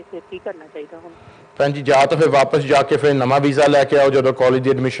ਚੁੱਕੀ ਤੇ ਫਿਰ ਕੀ ਕਰਨਾ ਚਾਹੀਦਾ ਹੁਣ ਭੈਣ ਜੀ ਜਾਂ ਤਾਂ ਫਿਰ ਵਾਪਸ ਜਾ ਕੇ ਫਿਰ ਨਵਾਂ ਵੀਜ਼ਾ ਲੈ ਕੇ ਆਓ ਜਦੋਂ ਕਾਲਜ ਦੀ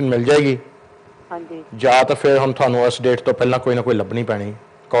ਐਡਮਿਸ਼ਨ ਮਿਲ ਜਾਏਗੀ ਹਾਂਜੀ ਜਾਂ ਤਾਂ ਫਿਰ ਹੁਣ ਤੁਹਾਨੂੰ ਉਸ ਡੇਟ ਤੋਂ ਪਹਿਲਾਂ ਕੋਈ ਨਾ ਕੋਈ ਲੱਭਣੀ ਪੈਣੀ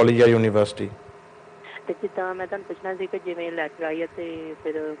ਕਾਲਜ ਜਾਂ ਯੂਨੀਵਰਸਿਟੀ ਤੇ ਜਿੱਦਾਂ ਮੈਂ ਤੁਹਾਨੂੰ ਪੁੱਛਣਾ ਸੀ ਕਿ ਜਿਵੇਂ ਲੈਟਰ ਆਈ ਤੇ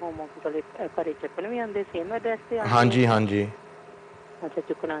ਫਿਰ ਹੋਮ ਆਫਿਸ ਵਾਲੇ ਘਰੇ ਚੱਕਣ ਵੀ ਆਉਂਦੇ ਸੇਮ ਐਡਰੈਸ ਤੇ ਹਾਂਜੀ ਹਾਂਜੀ ਅੱਛਾ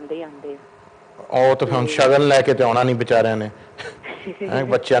ਚੁੱਕਣ ਆਉਂਦੇ ਉਹ ਤਾਂ ਹੁਣ ਸ਼ਗਨ ਲੈ ਕੇ ਤੇ ਆਉਣਾ ਨਹੀਂ ਵਿਚਾਰਿਆਂ ਨੇ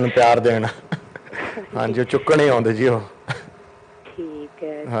ਬੱਚਿਆਂ ਨੂੰ ਪਿਆਰ ਦੇਣ ਹਾਂਜੀ ਉਹ ਚੁੱਕਣੇ ਆਉਂਦੇ ਜੀ ਉਹ ਠੀਕ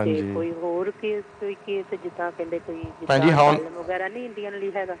ਹੈ ਤੇ ਕੋਈ ਹੋਰ ਕੇਸ ਜਿੱਦਾਂ ਕਹਿੰਦੇ ਕੋਈ ਵਗੈਰਾ ਨਹੀਂ ਇੰਡੀਅਨ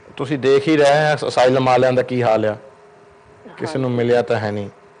ਲਈ ਹੈਗਾ ਤੁਸੀਂ ਦੇਖ ਹੀ ਰਹੇ ਆ ਅਸਾਈਲਮ ਵਾਲਿਆਂ ਦਾ ਕੀ ਹਾਲ ਆ ਕਿਸੇ ਨੂੰ ਮਿਲਿਆ ਤਾਂ ਹੈ ਨਹੀਂ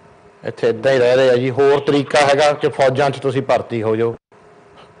ਇੱਥੇ ਇਦਾਂ ਹੀ ਰਹਿ ਰਹੇ ਆ ਜੀ ਹੋਰ ਤਰੀਕਾ ਹੈਗਾ ਕਿ ਫੌਜਾਂ 'ਚ ਤੁਸੀਂ ਭਰਤੀ ਹੋ ਜਾਓ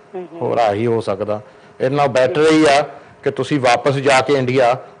ਹੋਰ ਆਹੀ ਹੋ ਸਕਦਾ ਇਹਦੇ ਨਾਲ ਬੈਟਰ ਹੀ ਆ ਕਿ ਤੁਸੀਂ ਵਾਪਸ ਜਾ ਕੇ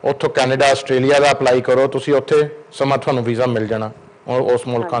ਇੰਡੀਆ ਉੱਥੋਂ ਕੈਨੇਡਾ ਆਸਟ੍ਰੇਲੀਆ ਦਾ ਅਪਲਾਈ ਕਰੋ ਤੁਸੀਂ ਉੱਥੇ ਸਮਾਂ ਤੁਹਾਨੂੰ ਵੀਜ਼ਾ ਮਿਲ ਜਾਣਾ ਉਸ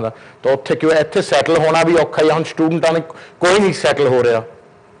ਮੁਲਕਾਂ ਦਾ ਤਾਂ ਉੱਥੇ ਕਿਉਂ ਇੱਥੇ ਸੈਟਲ ਹੋਣਾ ਵੀ ਔਖਾ ਹੀ ਹੁਣ ਸਟੂਡੈਂਟਾਂ ਨੇ ਕੋਈ ਨਹੀਂ ਸੈਟਲ ਹੋ ਰਿਹਾ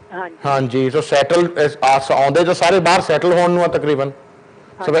ਹਾਂਜੀ ਸੋ ਸੈਟਲ ਆਉਂਦੇ ਤਾਂ ਸਾਰੇ ਬਾਹਰ ਸੈਟਲ ਹੋਣ ਨੂੰ ਆ ਤਕਰੀਬਨ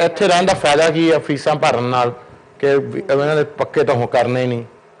ਸੋ ਇੱਥੇ ਰਹਿਣ ਦਾ ਫਾਇਦਾ ਕੀ ਆ ਫੀਸਾਂ ਭਰਨ ਨਾਲ ਕਿ ਇਹਨਾਂ ਦੇ ਪੱਕੇ ਤਾਂ ਕਰਨੇ ਹੀ ਨਹੀਂ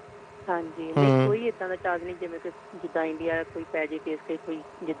ਹਾਂਜੀ ਕੋਈ ਇਦਾਂ ਦਾ ਚਾਰਜ ਨਹੀਂ ਜਿਵੇਂ ਕਿ ਜਿੱਦਾਂ ਇੰਡੀਆ ਕੋਈ ਪੈ ਜੇ ਕੇਸ ਤੇ ਕੋਈ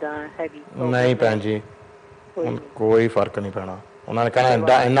ਜਿੱਦਾਂ ਹੈਗੀ ਨਹੀਂ ਭੈਣ ਜੀ ਕੋਈ ਫਰਕ ਨਹੀਂ ਪੈਣਾ ਉਹਨਾਂ ਨੇ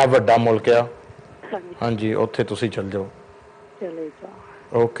ਕਹਿਣਾ ਇੰਨਾ ਵੱਡਾ ਮੁਲਕ ਆ ਹਾਂਜੀ ਉੱਥੇ ਤੁਸੀਂ ਚੱਲ ਜਾਓ ਚਲੋ ਜੀ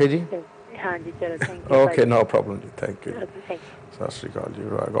ਓਕੇ ਜੀ ਹਾਂਜੀ ਚਲੋ thank you okay no problem ਜੀ ਥੈਂਕ ਯੂ ਸਤਿ ਸ਼੍ਰੀ ਅਕਾਲ ਜੀ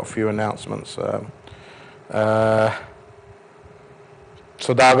I got a few announcements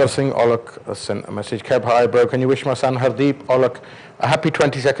Saudagar Singh Olak sent a message. Keb, hi bro, can you wish my son Hardeep Olak a happy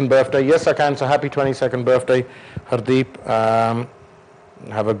 22nd birthday? Yes I can, so happy 22nd birthday Hardeep.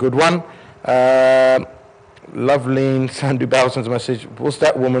 Have a good one. Loveline Sandu Balson's message, was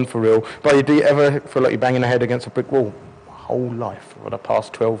that woman for real? But do you ever feel like you're banging your head against a brick wall? My whole life for the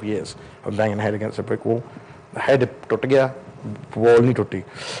past 12 years I'm banging my head against a brick wall. The head टूट गया wall नहीं टूटी.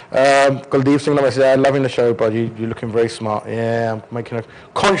 Kuldeep Singh message, I'm loving the show buddy, you're looking very smart. Yeah, I'm making a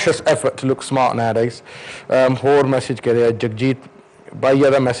conscious effort to look smart nowadays. ਹੋਰ message कह रहे जगजीत भाई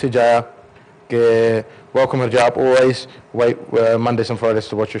ਦਾ message आया कि welcome Harjap, always wait Mondays and Fridays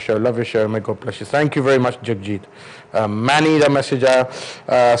to watch your show, love your show, may God bless you. Thank you very much Jagjit. Manny the message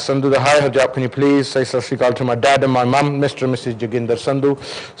Sandhu the hi Harjap, can you please say sat sri akal to my dad and my mum, Mr and Mrs Joginder Sandhu.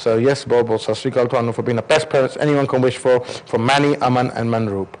 So yes Bob, sat sri akal to anu for being the best parents anyone can wish for Manny, Aman and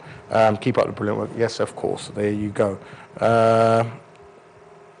Manroop. Keep up the brilliant work. Yes of course, there you go.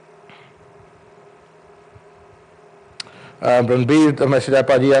 Ranbir the message I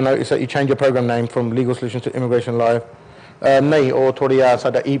I noticed that you changed your program name from Legal Solutions to Immigration Live. ਨਹੀਂ ਉਹ ਥੋੜੀ ਆ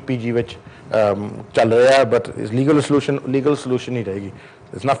ਸਾਡਾ EPG ਵਿੱਚ ਚੱਲ ਰਿਹਾ, but legal solution ਹੀ ਰਹੇਗੀ।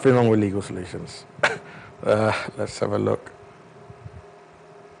 there's nothing wrong with legal solutions. Let's have a look.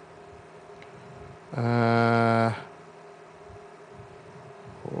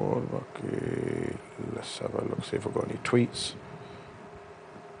 Let's have a look, see if I've got any tweets.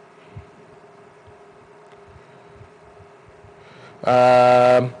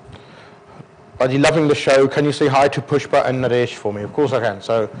 Are you loving the show? Can you say hi to Pushpa and Naresh for me? Of course I can.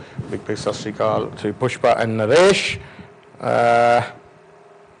 So big sat sri akal to Pushpa and Naresh.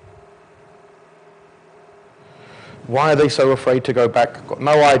 Why are they so afraid to go back? I've got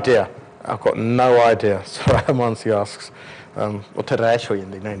no idea. I've got no idea. So Amansi asks, ਉੱਥੇ rash ਹੋ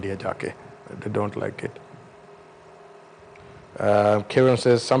ਜਾਂਦੀ ਨਾ India ਜਾ ਕੇ, they don't like it. Kiran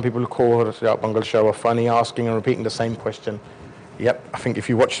says some people call Harjap Bhangal show are funny, asking and repeating the same question. Yep, I think if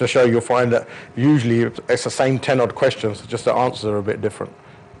you watch the show you'll find that usually it's the same 10 odd questions, just the answers are a bit different.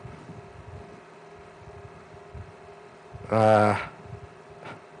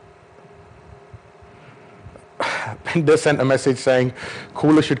 They sent a message saying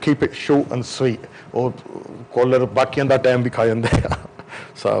caller should keep it short and sweet, or caller bakiyan da time bhi kha jande.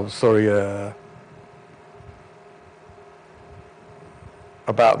 So I'm sorry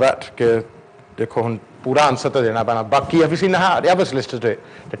about that. Ke dekho hun pura answer to dena paina, baki have you seen the other solicitors do it?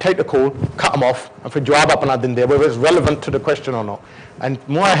 They take the call, cut them off, and for jawab apna dinde, whether it's relevant to the question or not. And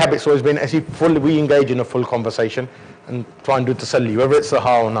my habit's always been as we engage in a full conversation and try and do tasalli, whether it's a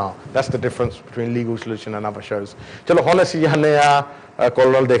ha or na. That's the difference between legal solution and other shows. Chalo hon assi janne a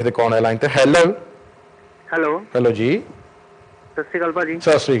call wal dekhde kaun hai line te. Hello ji, ਸਤਿ ਸ਼੍ਰੀ ਅਕਾਲ ਭਾਜੀ।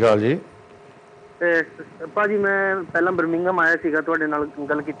 ਸਤਿ ਸ਼੍ਰੀ ਅਕਾਲ ਜੀ। ਭਾਜੀ ਮੈਂ ਪਹਿਲਾਂ Birmingham ਆਇਆ ਸੀਗਾ, ਤੁਹਾਡੇ ਨਾਲ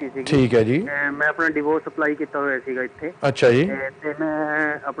ਗੱਲ ਕੀਤੀ ਸੀ। ਠੀਕ ਹੈ ਜੀ। ਮੈਂ ਆਪਣਾ ਡਿਵੋਰਸ ਅਪਲਾਈ ਕੀਤਾ ਹੋਇਆ ਸੀਗਾ ਇੱਥੇ। ਅੱਛਾ ਜੀ। ਤੇ ਮੈਂ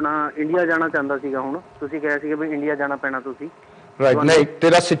ਆਪਣਾ ਇੰਡੀਆ ਜਾਣਾ ਚਾਹੁੰਦਾ ਸੀਗਾ। ਹੁਣ ਤੁਸੀਂ ਕਿਹਾ ਸੀਗਾ ਵੀ ਇੰਡੀਆ ਜਾਣਾ ਪੈਣਾ ਤੁਸੀਂ। ਰਾਈਟ, ਨਹੀਂ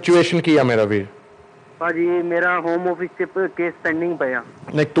ਤੇਰਾ ਸਿਚੁਏਸ਼ਨ ਕੀ ਆ ਮੇਰਾ ਵੀਰ? ਭਾਜੀ ਮੇਰਾ ਹੋਮ ਆਫਿਸ 'ਚ ਕੇਸ ਪੈਂਡਿੰਗ ਪਿਆ।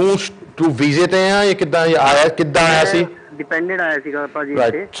 ਨਹੀਂ ਤੂੰ ਵੀਜ਼ੇ ਤੇ ਆ ਜਾਂ ਕਿੱਦਾਂ ਆਇਆ? ਕਿੱਦਾਂ ਆਇਆ ਸੀ? ਡਿਪੈਂਡੈਂਟ ਆਇਆ ਸੀਗਾ ਭਾਜੀ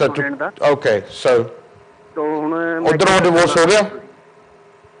ਇੱਥੇ ਸਟੂਡੈਂਟ ਦਾ। ਓਕੇ, ਸੋ तो ਹੁਣ ਉਧਰੋਂ ਡਿਵੋਰਸ ਹੋ ਗਿਆ?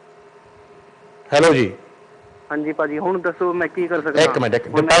 ਹੈਲੋ ਜੀ। ਹਾਂਜੀ ਭਾਜੀ, ਹੁਣ ਦੱਸੋ ਮੈਂ ਕੀ ਕਰ ਸਕਦਾ? ਇੱਕ ਮਿੰਟ,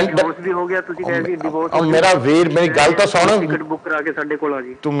 ਡਿਵੋਰਸ ਵੀ ਹੋ ਗਿਆ, ਤੁਸੀਂ ਕਹੇ ਸੀ ਡਿਵੋਰਸ। ਮੇਰਾ ਵੀਰ ਮੇਰੀ ਗੱਲ ਤਾਂ ਸੁਣ। ਟਿਕਟ ਬੁੱਕ ਕਰਾ ਕੇ ਸਾਡੇ ਕੋਲ ਆ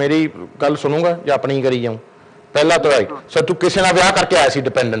ਜੀ। ਤੂੰ ਮੇਰੀ ਗੱਲ ਸੁਣੂਗਾ ਜਾਂ ਆਪਣੀ ਕਰੀ ਜਾਊਂ? ਪਹਿਲਾਂ ਤਾਂ ਰਾਈਟ, ਸੋ ਤੂੰ ਕਿਸੇ ਨਾਲ ਵਿਆਹ ਕਰਕੇ ਆਇਆ ਸੀ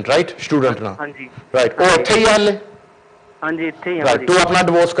ਡਿਪੈਂਡੈਂਟ, ਰਾਈਟ? ਸਟੂਡੈਂਟ ਨਾਲ। ਹਾਂਜੀ ਰਾਈਟ, ਉਹ ਇੱਥੇ ਹੀ ਆ ਹਲੇ? ਹਾਂਜੀ ਇੱਥੇ ਹੀ ਆ। ਰਾਈਟ, ਤੂੰ ਆਪਣਾ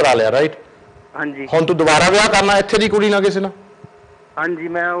ਡਿਵੋਰਸ ਕਰਾ ਲਿਆ, ਰਾਈਟ? ਹਾਂਜੀ। ਹੁਣ ਤੂੰ ਦੁਬਾਰਾ ਵਿਆਹ ਕਰਨਾ ਇੱਥੇ ਦੀ ਕੁੜੀ ਨਾਲ, ਕਿਸੇ ਨਾਲ? ਹਾਂਜੀ,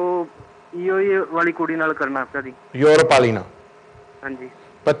 ਮੈਂ ਉਹ ਈਓਈ ਵਾਲੀ ਕੁੜੀ ਨਾਲ ਕਰਨਾ ਭਾਜੀ। ਯੂਰਪ ਵਾਲੀ ਨਾਲ? ਹਾਂਜੀ।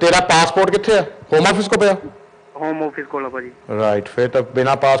 ਪਰ ਤੇਰਾ ਪਾਸਪੋਰਟ ਕਿੱਥੇ ਆ? ਹੋਮ ਆਫਿਸ ਕੋ ਪਿਆ? ਹੋਮ ਆਫਿਸ ਕੋਲ ਆ ਭਾਜੀ। ਰਾਈਟ, ਫਿਰ ਤਾਂ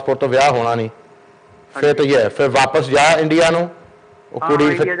ਬਿਨਾ ਪਾਸਪੋਰਟ ਤੋਂ ਵਿਆਹ ਹੋਣਾ ਨਹੀਂ। ਫਿਰ ਤਾਂ ਇਹ ਫਿਰ ਵਾਪਸ ਜਾ ਇੰਡੀਆ ਨੂੰ। ਉਹ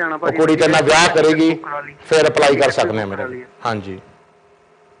ਕੁੜੀ ਤੇਰੇ ਨਾਲ ਵਿਆਹ ਕਰੇਗੀ, ਫਿਰ ਅਪਲਾਈ ਕਰ ਸਕਦੇ ਆ ਮੇਰਾ। ਹਾਂਜੀ,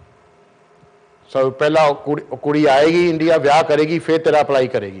 ਸੋ ਪਹਿਲਾਂ ਉਹ ਕੁੜੀ ਆਏਗੀ ਇੰਡੀਆ, ਵਿਆਹ ਕਰੇਗੀ, ਫਿਰ ਤੇਰਾ ਅਪਲਾਈ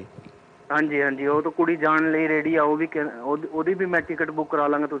ਕਰੇਗੀ। ਹਾਂਜੀ ਹਾਂਜੀ, ਉਹ ਤਾਂ ਕੁੜੀ ਜਾਣ ਲਈ ਰੈਡੀ ਆ। ਉਹ ਵੀ ਉਹਦੀ ਵੀ ਮੈਂ ਟਿਕਟ ਬੁੱਕ ਕਰਾ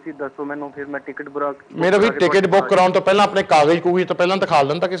ਲਾਂਗਾ। ਤੁਸੀਂ ਦੱਸੋ ਮੈਨੂੰ, ਫਿਰ ਮੈਂ ਟਿਕਟ ਮੇਰਾ ਵੀ ਟਿਕਟ ਬੁੱਕ ਕਰਾਉਣ ਤੋਂ ਪਹਿਲਾਂ ਆਪਣੇ ਕਾਗਜ਼ ਤੋਂ ਪਹਿਲਾਂ ਦਿਖਾ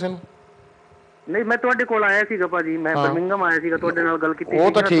ਲੈਂਦਾ ਕਿਸੇ ਨੂੰ। ਨਹੀਂ, ਮੈਂ ਤੁਹਾਡੇ ਕੋਲ ਆਇਆ ਸੀਗਾ ਭਾਜੀ, ਮੈਂ ਬਰਮਿੰਗਮ ਆਇਆ ਸੀਗਾ, ਤੁਹਾਡੇ ਨਾਲ ਗੱਲ ਕੀਤੀ।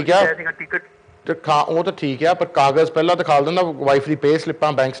 ਉਹ ਤਾਂ ਠੀਕ ਆ, ਟਿਕਟ ਉਹ ਤਾਂ ਠੀਕ ਆ, ਪਰ ਕਾਗਜ਼ ਪਹਿਲਾਂ ਦਿਖਾ ਦਿੰਦਾ, ਵਾਈਫ ਦੀ ਪੇ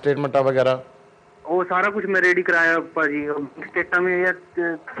ਸਲਿੱਪਾਂ, ਬੈਂਕ ਸਟੇਟਮੈਂਟਾਂ ਵਗੈਰਾ। ਉਹ ਸਾਰਾ ਕੁਝ ਮੈਂ ਰੈਡੀ ਕਰਾਇਆ ਭਾਜੀ। ਸਟੇਟਾਂ ਵੀ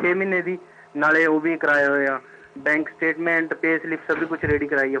 6 ਮਹੀਨੇ ਦੀ, ਨਾਲੇ ਉਹ ਵੀ ਕਰਾਇਆ ਹੋਇਆ। ਬੈਂਕ ਸਟੇਟਮੈਂਟ, ਪੇ ਸਲਿੱਪ ਸਭ ਕੁਝ ਰੈਡੀ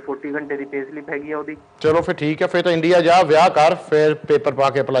ਕਰਾਈ ਆ। 40 ਘੰਟੇ ਦੀ ਪੇ ਸਲਿੱਪ ਹੈਗੀ ਆ ਉਹਦੀ। ਚਲੋ ਫਿਰ ਠੀਕ ਹੈ, ਫਿਰ ਤਾਂ ਇੰਡੀਆ ਜਾ, ਵਿਆਹ ਕਰ, ਫਿਰ ਪੇਪਰ ਪਾ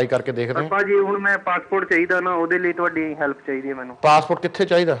ਕੇ ਅਪਲਾਈ ਕਰਕੇ ਦੇਖਦੇ ਹਾਂ। ਭਾਜੀ ਹੁਣ ਮੈਂ ਪਾਸਪੋਰਟ ਚਾਹੀਦਾ ਨਾ, ਉਹਦੇ ਲਈ ਤੁਹਾਡੀ ਹੈਲਪ ਚਾਹੀਦੀ ਹੈ ਮੈਨੂੰ। ਪਾਸਪੋਰਟ ਕਿੱਥੇ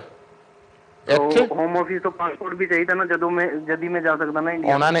ਚਾਹੀਦਾ? ਇੱਥੇ ਹੋਮ ਆਫਿਸ ਤੋਂ ਪਾਸਪੋਰਟ ਵੀ ਚਾਹੀਦਾ ਨਾ, ਜਦ ਮੈਂ ਜਾ ਸਕਦਾ ਨਾ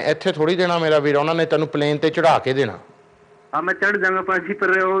ਇੰਡੀਆ। ਉਹਨਾਂ ਨੇ ਇੱਥੇ ਥੋੜੀ ਦੇਣਾ ਮੇਰਾ ਵੀਰ, ਉਹਨਾਂ ਨੇ ਤੈਨੂੰ ਪਲੇਨ ਤੇ ਚੜਾ ਕੇ ਦੇਣਾ। ਹਾਂ, ਮੈਂ ਚੜ ਜਾਵਾਂਗਾ ਭਾਜੀ,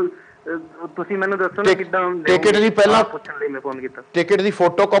 ਪਰ ਉਹ ਤੁਸੀਂ ਮੈਨੂੰ ਦੱਸੋ ਨਾ ਕਿੱਦਾਂ। ਟਿਕਟ ਦੀ ਪਹਿਲਾਂ ਪੁੱਛਣ ਲਈ ਮੈਂ ਫੋਨ ਕੀਤਾ। ਟਿਕਟ ਦੀ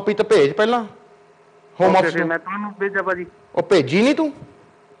ਫੋਟੋ ਕਾਪੀ ਤਾਂ ਭੇਜ ਪਹਿਲਾਂ ਹੋਮ ਆਫਿਸ ਨੂੰ। ਮੈਂ ਤੁਹਾਨੂੰ ਭੇਜਾਂ ਭਾਜੀ? ਉਹ ਭੇਜੀ ਨਹੀਂ ਤੂੰ?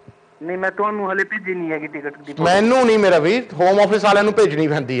 ਨਹੀਂ, ਮੈਂ ਤੁਹਾਨੂੰ ਹਲੇ ਭੇਜੀ ਨਹੀਂ ਹੈਗੀ ਟਿਕਟ ਦੀ। ਮੈਨੂੰ ਨਹੀਂ ਮੇਰਾ ਵੀਰ, ਹੋਮ ਆਫਿਸ ਵਾਲਿਆਂ ਨੂੰ ਭੇਜਣੀ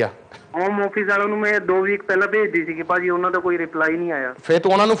ਪੈਂਦੀ ਆ। ਹੋਮ ਆਫਿਸ ਵਾਲਿਆਂ ਨੂੰ ਮੈਂ 2 ਵੀਕ ਪਹਿਲਾਂ ਭੇਜਦੀ ਸੀਗੀ ਭਾਜੀ, ਉਹਨਾਂ ਦਾ ਕੋਈ ਰਿਪਲਾਈ ਨਹੀਂ ਆਇਆ। ਫਿਰ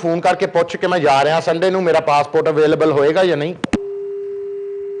ਤੂੰ ਉਹਨਾਂ ਨੂੰ ਫੋਨ ਕਰਕੇ ਪੁੱਛ ਕੇ ਮੈਂ ਜਾ ਰਿਹਾ ਸੰਡੇ ਨੂੰ, ਮੇਰਾ ਪਾਸਪੋਰਟ ਅਵੇਲੇਬਲ ਹੋਏਗਾ ਜਾਂ ਨਹੀਂ।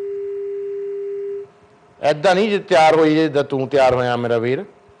 ਏਦਾਂ ਨਹੀਂ ਜੇ ਤਿਆਰ ਹੋਈ ਜਿੱਦਾਂ ਤੂੰ ਤਿਆਰ ਹੋਇਆ ਮੇਰਾ ਵੀਰ।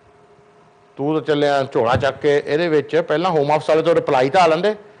 ਤੂੰ ਤਾਂ ਚੱਲਿਆ ਝੋਲਾ ਚੱਕ ਕੇ ਇਹਦੇ ਵਿੱਚ। ਪਹਿਲਾਂ ਹੋਮ ਆਫਿਸ ਵਾਲੇ ਤੋਂ ਰਿਪਲਾਈ ਤਾਂ ਆ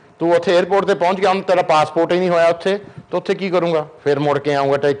ਲੈਂਦੇ। ਤੂੰ ਉੱਥੇ ਏਅਰਪੋਰਟ ਤੇ ਪਹੁੰਚ ਗਿਆ, ਹੁਣ ਤੇਰਾ ਪਾਸਪੋਰਟ ਹੀ ਨਹੀਂ ਹੋਇਆ ਉੱਥੇ, ਤਾਂ ਉੱਥੇ ਕੀ ਕਰੂੰਗਾ? ਫਿਰ ਮੁੜ ਕੇ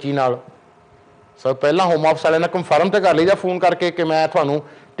ਆਊਂਗਾ ਟੈਚੀ ਨਾਲ। ਸੋ ਪਹਿਲਾਂ ਹੋਮ ਆਫਿਸ ਵਾਲਿਆਂ ਨਾਲ ਕੰਫਰਮ ਤਾਂ ਕਰ ਲਈਦਾ ਫੋਨ ਕਰਕੇ ਕਿ ਮੈਂ ਤੁਹਾਨੂੰ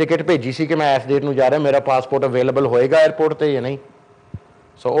ਟਿਕਟ ਭੇਜੀ ਸੀ ਕਿ ਮੈਂ ਇਸ ਡੇਟ ਨੂੰ ਜਾ ਰਿਹਾ, ਮੇਰਾ ਪਾਸਪੋਰਟ ਅਵੇਲੇਬਲ ਹੋਏਗਾ ਏਅਰਪੋਰਟ 'ਤੇ ਜਾਂ ਨਹੀਂ।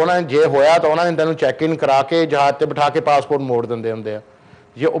 ਸੋ ਉਹਨਾਂ ਨੇ ਜੇ ਹੋਇਆ ਤਾਂ ਉਹਨਾਂ ਨੇ ਤੈਨੂੰ ਚੈੱਕ ਇਨ ਕਰਾ ਕੇ ਜਹਾਜ਼ 'ਤੇ ਬਿਠਾ ਕੇ ਪਾਸਪੋਰਟ ਮੋੜ ਦਿੰਦੇ ਹੁੰਦੇ ਆ।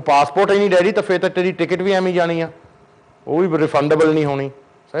 ਜੇ ਉਹ ਪਾਸਪੋਰਟ ਹੀ ਨਹੀਂ ਰੈਡੀ ਤਾਂ ਫਿਰ ਤਾਂ ਤੇਰੀ ਟਿਕਟ ਵੀ ਐਵੇਂ ਜਾਣੀ ਆ, ਉਹ ਵੀ ਰਿਫੰਡੇਬਲ ਨਹੀਂ ਹੋਣੀ।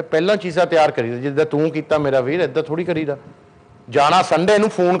 ਸੋ ਪਹਿਲਾਂ ਚੀਜ਼ਾਂ ਤਿਆਰ ਕਰੀਦਾ, ਜਿੱਦਾਂ ਤੂੰ ਕੀਤਾ ਮੇਰਾ ਵੀਰ, ਇੱਦਾਂ ਥੋੜ੍ਹੀ ਕਰੀਦਾ। ਜਾਣਾ ਸੰਡੇ ਨੂੰ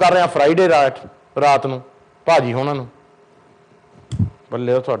ਫੋਨ ਕਰ ਰਿਹਾ ਫਰਾਈਡੇ ਰਾਤ ਨੂੰ ਭਾਜੀ ਹੋਣਾ ਨੂੰ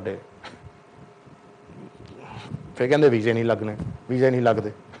ਬੱਲੇ ਉਹ ਤੁਹਾਡੇ ਫਿਰ ਕਹਿੰਦੇ ਵੀਜ਼ੇ ਨਹੀਂ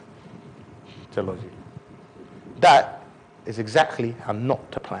ਲੱਗਦੇ ਚਲੋ ਜੀ that is exactly how not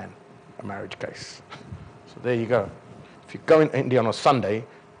to plan a marriage case. So there you go. If you go in India on a Sunday,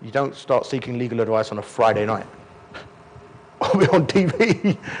 you don't start seeking legal advice on a Friday night. Or be on TV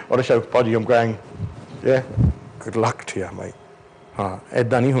or a show, Podgy, I'm going, yeah, good luck to you, mate. ਹਾਂ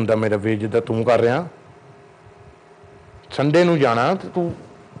ਇੱਦਾਂ ਨਹੀਂ ਹੁੰਦਾ ਮੇਰਾ ਵੀਰ ਜਿੱਦਾਂ ਤੂੰ ਕਰ ਰਿਹਾ Sunday ਨੂੰ ਜਾਣਾ ਤੇ ਤੂੰ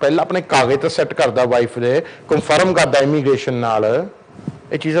ਪਹਿਲਾਂ ਆਪਣੇ ਕਾਗਜ਼ ਤਾਂ ਸੈੱਟ ਕਰਦਾ ਵਾਈਫ ਦੇ ਕਨਫਰਮ ਕਰਦਾ ਇਮੀਗ੍ਰੇਸ਼ਨ ਨਾਲ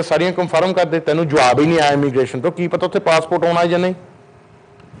ਇਹ ਚੀਜ਼ਾਂ ਸਾਰੀਆਂ ਕਨਫਰਮ ਕਰਦੇ ਤੈਨੂੰ ਜਵਾਬ ਹੀ ਨਹੀਂ ਆਇਆ ਇਮੀਗ੍ਰੇਸ਼ਨ ਤੋਂ ਕੀ ਪਤਾ ਉੱਥੇ ਪਾਸਪੋਰਟ ਆਉਣਾ ਜਾਂ ਨਹੀਂ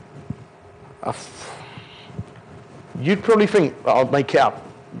you'd probably think I'll make it up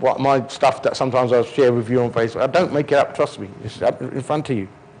what my stuff that sometimes I'll share with you on Facebook. I don't make it up, trust me. It's up in front of you.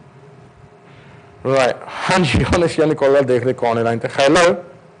 Right. ਹਾਂਜੀ honestly ਨੇ ਕਾਲ ਦੇਖਦੇ ਕੌਣ ਹੈ line ਤੇ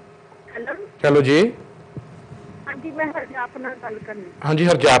hello ਜੀ ਹਾਂਜੀ ਮੈਂ ਹਰਜਾਪ ਨਾਲ ਗੱਲ ਕਰਨੀ ਹਾਂਜੀ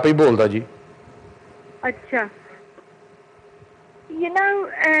ਹਰਜਾਪ ਹੀ ਬੋਲਦਾ ਜੀ ਅੱਛਾ you know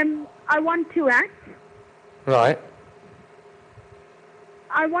I want to act right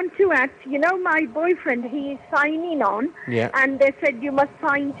I want to act. You know, my boyfriend, he is signing on. Yeah. And they said you must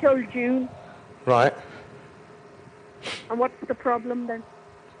sign till June. Right. And what's the problem then?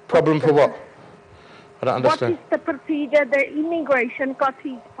 Problem for what? I don't understand. What is the procedure? The immigration got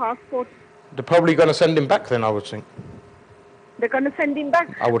his passport. They're probably going to send him back then, I would think. They're going to send him back.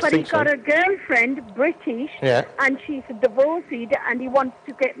 I would but think he's got so. a girlfriend, British. Yeah. And she's divorced and he wants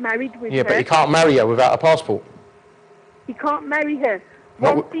to get married with her. Yeah, but he can't marry her without a passport. He can't marry her.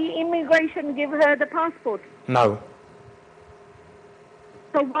 Won't the immigration give her the passport? No.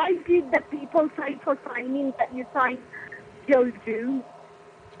 So why did the people say for signing that you sign till June?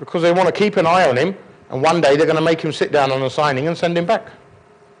 Because they want to keep an eye on him, and one day they're going to make him sit down on a signing and send him back.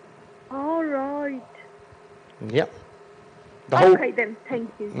 All right. Yep. The whole... Okay then, thank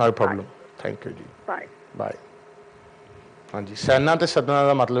you. No problem. Bye. Thank you ji. Bye. Bye. ਹਾਂਜੀ ਸੈਨਾ ਤੇ ਸੱਦਣਾ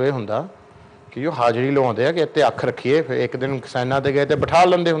ਦਾ ਮਤਲਬ ਇਹ ਹੁੰਦਾ ਕਿ ਉਹ ਹਾਜ਼ਰੀ ਲਵਾਉਂਦੇ ਆ ਕਿ ਇੱਥੇ ਅੱਖ ਰੱਖੀਏ ਫਿਰ ਇੱਕ ਦਿਨ ਸੈਨਾ ਤੇ ਗਏ ਤੇ ਬਿਠਾ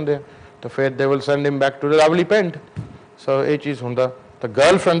ਲੈਂਦੇ ਹੁੰਦੇ ਆ ਤਾਂ ਫਿਰ they will send him back to the Lovely ਪਿੰਡ ਸੋ ਇਹ ਚੀਜ਼ ਹੁੰਦਾ ਤਾਂ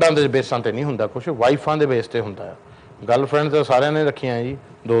ਗਰਲਫ੍ਰੈਂਡਾਂ ਦੇ ਬੇਸਾਂ ਤੇ ਨਹੀਂ ਹੁੰਦਾ ਕੁਛ ਵਾਈਫਾਂ ਦੇ ਬੇਸ ਤੇ ਹੁੰਦਾ ਆ ਗਰਲਫ੍ਰੈਂਡ ਤਾਂ ਸਾਰਿਆਂ ਨੇ ਰੱਖੀਆਂ ਜੀ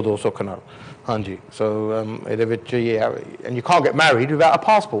ਦੋ ਸੁੱਖ ਨਾਲ ਹਾਂਜੀ ਸੋ ਇਹਦੇ ਵਿੱਚ ਇਹ and you Kant get married without a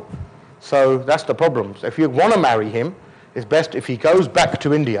passport so that's the problem if you want to Mary him it's best if he goes back to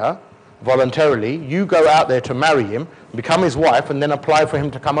India voluntarily, you go out there to marry him, become his wife, and then apply for him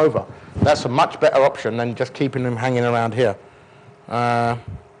to come over. That's a much better option than just keeping him hanging around here.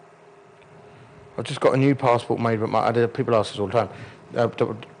 I've just got a new passport made, but people ask us all the time.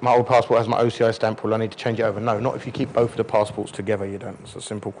 My old passport has my OCI stamp. Will I need to change it over? No, not if you keep both of the passports together. You don't. It's a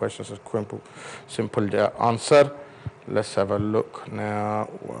simple question. It's a simple answer. Let's have a look now.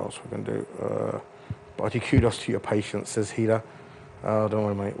 What else we can do? But kudos to your patience, says Hila. Don't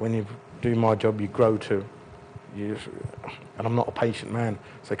worry, mate. When you do my job, you grow too. And I'm not a patient man,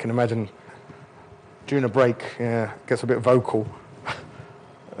 so you can imagine during a break, yeah, gets a bit vocal.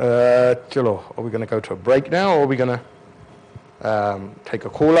 Chilo, are we going to go to a break now, or are we going to take a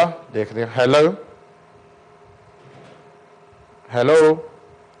caller? Hello? Hello?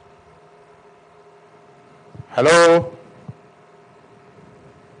 Hello?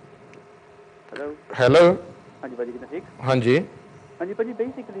 Hello? Hello? Hanji Bhaji, kitna theek? Hanji. Hanji Bhaji,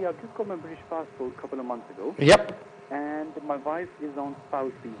 basically I've just got my British passport a couple of months ago. Yep. And my wife is on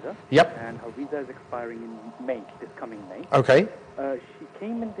spouse visa. Yep. And her visa is expiring in May, this coming May. Okay. She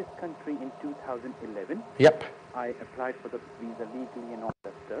came in this country in 2011. Yep. I applied for the visa legally and all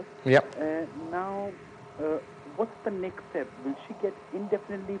that stuff. Yep. Now, what's the next step? Will she get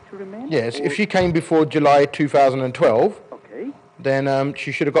indefinite leave to remain? Yes, if she came before July 2012, Okay. then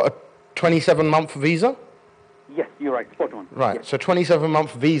she should have got a 27-month visa. Yes, you're right. Spot on. Right, Yes. so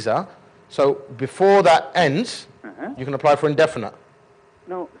 27-month visa. So before that ends, you can apply for indefinite.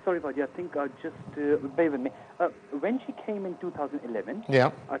 No, sorry, Bhaji. I think just bear with me. When she came in 2011,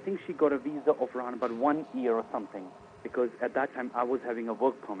 Yeah. I think she got a visa of around about 1 year or something. Because at that time I was having a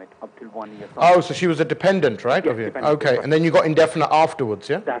work permit up till 1 year. Oh, so she was a dependent, right? Yes, of you? dependent, Okay, right. and then you got indefinite afterwards,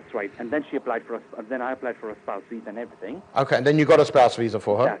 yeah? That's right. And then she applied for then I applied for a spouse visa and everything. Okay, and then you got a spouse visa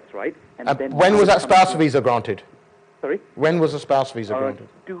for her. That's right. And then when now was that it comes spouse to- visa granted? Sorry? When was the spouse visa granted?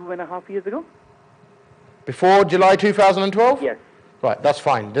 2.5 years ago? Before July 2012? Yes. Right, that's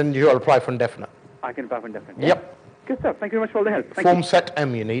fine. Then you got to apply for indefinite. I can apply for indefinite. Yep. Good stuff. Thank you very much for all the help. Thank Form you. Set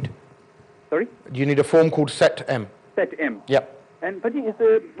M you need. Sorry? You need a form called Set M. Set M. Yep. And Bhaji,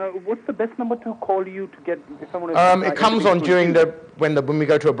 what's the best number to call you to get if someone is It comes on during when we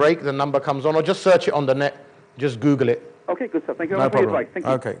go to a break, the number comes on, or just search it on the net, just Google it. Okay, good stuff. Thank you No for your problem. advice. Thank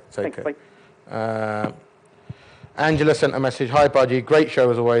you. Okay, take Thanks, care. Angela sent a message. Hi, Paji. Great show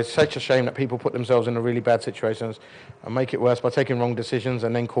as always. Such a shame that people put themselves in really bad situations and make it worse by taking wrong decisions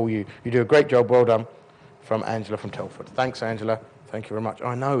and then call you. You do a great job. Well done. From Angela from Telford. Thanks, Angela. Thank you very much.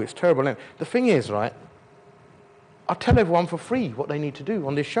 I know, it's terrible, isn't it? The thing is, right, I tell everyone for free what they need to do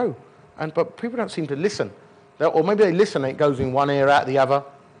on this show, but people don't seem to listen. Or maybe they listen and it goes in one ear, out the other.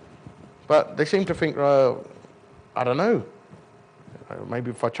 But they seem to think, I don't know,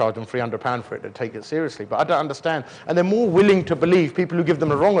 maybe if I charge them £300 for it, they'd take it seriously. But I don't understand. And they're more willing to believe people who give them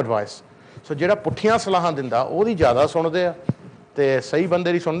the wrong advice. So ਜਿਹੜਾ ਪੁੱਠੀਆਂ ਸਲਾਹਾਂ ਦਿੰਦਾ ਉਹਦੀ ਜ਼ਿਆਦਾ ਸੁਣਦੇ ਆ ਤੇ ਸਹੀ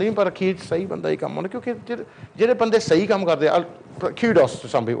ਬੰਦੇ ਦੀ ਸੁਣਦੇ ਨਹੀਂ, ਪਰ ਅਖੀਰ ਸਹੀ ਬੰਦਾ ਹੀ ਕੰਮ ਆਉਂਦਾ ਕਿਉਂਕਿ ਜਿਹੜੇ ਬੰਦੇ ਸਹੀ ਕੰਮ ਕਰਦੇ ਆ kudos to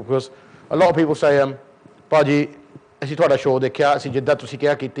some people because a lot of people say ਭਾਜੀ ਅਸੀਂ ਤੁਹਾਡਾ ਸ਼ੋਅ ਦੇਖਿਆ, ਅਸੀਂ ਜਿੱਦਾਂ ਤੁਸੀਂ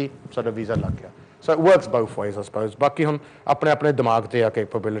ਕਿਹਾ ਕੀਤੀ, ਸਾਡਾ ਵੀਜ਼ਾ ਲੱਗ ਗਿਆ. So it works both ways, I suppose. ਬਾਕੀ ਹੁਣ ਆਪਣੇ ਆਪਣੇ ਦਿਮਾਗ ਤੇ ਆ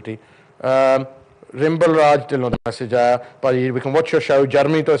ਕੈਪੇਬਿਲਿਟੀ. ਰਿੰਬਲ ਰਾਜ ਢਿੱਲੋਂ ਦਾ ਮੈਸੇਜ ਆਇਆ, ਭਾਜੀ we can watch your show.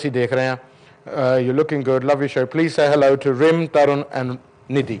 Germany ਤੋਂ ਅਸੀਂ ਦੇਖ ਰਹੇ ਹਾਂ. You're looking good, love your show. Please say hello to Rim, Tarun and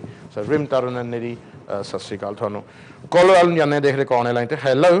Nidhi. So Rim, Tarun and Nidhi, ਸਤਿ ਸ਼੍ਰੀ ਅਕਾਲ ਤੁਹਾਨੂੰ. ਕੋਲ ਵਾਲ ਨੂੰ ਜਾਂਦੇ ਦੇਖ ਰਹੇ ਕੌਣ ਹੈ ਲਾਈਨ ਤੇ.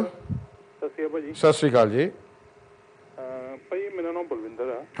 ਹੈਲੋ, ਸਤਿ ਸ਼੍ਰੀ ਅਕਾਲ ਭਾਜੀ. ਸਤਿ ਸ਼੍ਰੀ ਅਕਾਲ ਜੀ. ਭਾਈ ਮੇਰਾ ਨਾਮ ਬਲਵਿੰਦਰ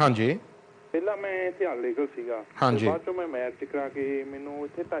ਆ. ਹਾਂਜੀ. ਪਹਿਲਾਂ ਮੈਂ ਇੱਥੇ ਅਨਲੀਗਲ ਸੀਗਾ. ਹਾਂਜੀ. ਬਾਅਦ ਚੋਂ ਮੈਂ ਮੈਰਿਜ ਕਰਾ ਕੇ ਮੈਨੂੰ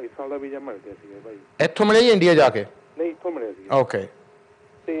ਇੱਥੇ 2.5 ਸਾਲ ਦਾ ਵੀਜ਼ਾ ਮਿਲ ਗਿਆ ਸੀਗਾ ਭਾਈ. ਇੱਥੋਂ ਮਿਲਿਆ ਜੀ ਇੰਡੀਆ ਜਾ ਕੇ? ਨਹੀਂ, ਇੱਥੋਂ ਮਿਲਿਆ ਸੀ. ਓਕੇ.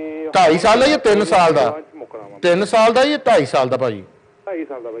 ਤੇ 2.5 ਸਾਲ ਦਾ ਜਾਂ 3 ਸਾਲ ਦਾ? 3 ਸਾਲ ਦਾ ਜਾਂ 2.5 ਸਾਲ ਦਾ ਭਾਜੀ? 2.5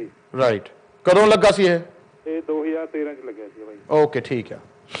 ਸਾਲ ਦਾ ਭਾਈ. ਰਾਈਟ. ਕਦੋਂ ਲੱਗਾ ਸੀ ਇਹ? ਇਹ 2013 ਚ ਲੱਗਿਆ ਸੀ ਭਾਈ. ਓਕੇ, ਠੀਕ ਆ.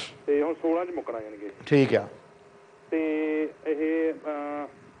 ਤੇ ਹੁਣ 16 ਚ ਮੁੱਕਣਾ ਜਾਣਗੇ. ਠੀਕ ਆ. ਤੇ ਇਹ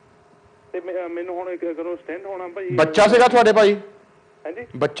ਤੇ ਮੈਨੂੰ ਹੁਣ ਕਦੋਂ ਸਟੈਂਡ ਹੋਣਾ ਭਾਈ? ਬੱਚਾ ਸੀਗਾ ਤੁਹਾਡੇ ਭਾਈ? ਹਾਂਜੀ,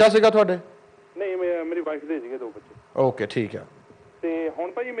 ਬੱਚਾ ਸੀਗਾ ਤੁਹਾਡੇ? ਨਹੀਂ, ਮੇਰੀ ਵਾਈਫ ਦੇ ਸੀਗੇ 2 ਬੱਚੇ. ਓਕੇ, ਠੀਕ ਆ. ਤੇ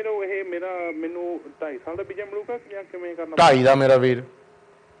ਹੁਣ ਭਾਈ ਮੈਨੂੰ 2.5 ਸਾਲ ਦਾ ਵੀਜ਼ਾ ਮਿਲੂਗਾ ਜਾਂ ਕਿਵੇਂ ਕਰਨਾ? 2.5 ਦਾ ਮੇਰਾ ਵੀਰ.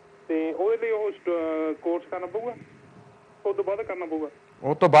 ਤੇ ਉਹਦੇ ਲਈ ਉਹ ਕੋਰਸ ਕਰਨਾ ਪਊਗਾ? ਉਸ ਤੋਂ ਬਾਅਦ ਕਰਨਾ ਪਊਗਾ?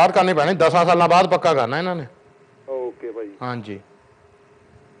 ਉਹ ਤੋਂ ਬਾਅਦ ਕਰਨੀ ਪੈਣੀ, 10 ਸਾਲਾਂ ਬਾਅਦ ਪੱਕਾ ਕਰਨਾ ਇਹਨਾਂ ਨੇ. ਓਕੇ ਭਾਈ. ਹਾਂਜੀ,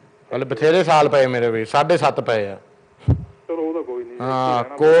 ਹਲੇ ਬਥੇਰੇ ਸਾਲ ਪਏ ਮੇਰੇ ਵੀਰ, 7.5 ਪਏ ਆ. ਚਲੋ ਉਹਦਾ ਕੋਈ ਨਹੀਂ. ਹਾਂ,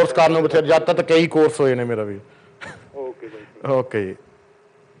 ਕੋਰਸ ਕਰਨ ਨੂੰ ਬਥੇਰੇ, ਜਦ ਤੱਕ ਕਈ ਕੋਰਸ ਹੋਏ ਨੇ ਮੇਰਾ ਵੀਰ. ਓਕੇ ਭਾਈ. ਓਕੇ ਜੀ,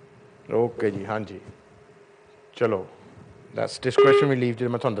 ਓਕੇ ਜੀ. ਹਾਂਜੀ, ਚਲੋ ਦੈਟਸ ਡਿਸਕ੍ਰਿਪਸ਼ਨਰੀ ਲੀਵ,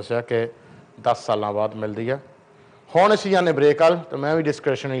 ਜਿਵੇਂ ਮੈਂ ਤੁਹਾਨੂੰ ਦੱਸਿਆ ਕਿ 10 ਸਾਲਾਂ ਬਾਅਦ ਮਿਲਦੀ ਆ. ਹੁਣ ਅਸੀਂ ਜਾਂਦੇ ਬ੍ਰੇਕ ਵੱਲ, ਤੇ ਮੈਂ ਵੀ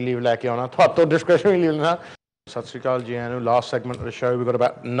ਡਿਸਕ੍ਰਿਪਸ਼ਨਰੀ ਲੀਵ ਲੈ ਕੇ ਆਉਣਾ, ਤੁਹਾਤੋਂ ਡਿਸਕ੍ਰਿਪਸ਼ਨਰੀ ਲੀਵ ਲੈਣਾ. ਸਤਿ ਸ਼੍ਰੀ ਅਕਾਲ ਜੀ ਆਇਆਂ ਨੂੰ. Last segment of the show, we goat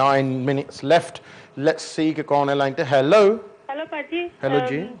about 9 minutes left. Let's see ਕਿ ਕੌਣ ਹੈ ਲਾਈਨ ਤੇ. ਹੈਲੋ. ਹੈਲੋ ਭਾਜੀ. ਹੈਲੋ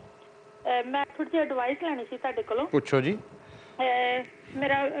ਜੀ. ਮੈਂ ਥੋੜੀ ਜਿਹੀ ਐਡਵਾਈਸ ਲੈਣੀ ਸੀ ਤੁਹਾਡੇ ਕੋਲੋਂ. ਪੁੱਛੋ ਜੀ.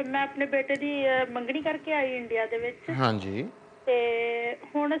 ਮੈਂ ਆਪਣੇ ਬੇਟੇ ਦੀ ਮੰਗਣੀ ਕਰਕੇ ਆਈ ਇੰਡੀਆ ਦੇ ਵਿੱਚ. ਹਾਂਜੀ. ਤੇ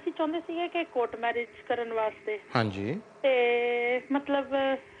ਹੁਣ ਅਸੀਂ ਚਾਹੁੰਦੇ ਸੀਗੇ ਕਿ ਕੋਰਟ ਮੈਰਿਜ ਕਰਨ ਵਾਸਤੇ. ਹਾਂਜੀ. ਤੇ ਮਤਲਬ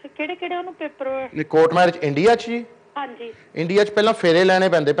ਕਿਹੜੇ ਉਹਨੂੰ ਪੇਪਰ? ਨਹੀਂ, ਕੋਰਟ ਮੈਰਿਜ ਇੰਡੀਆ 'ਚ ਜੀ? ਹਾਂਜੀ, ਇੰਡੀਆ 'ਚ ਪਹਿਲਾਂ ਫੇਰੇ ਲੈਣੇ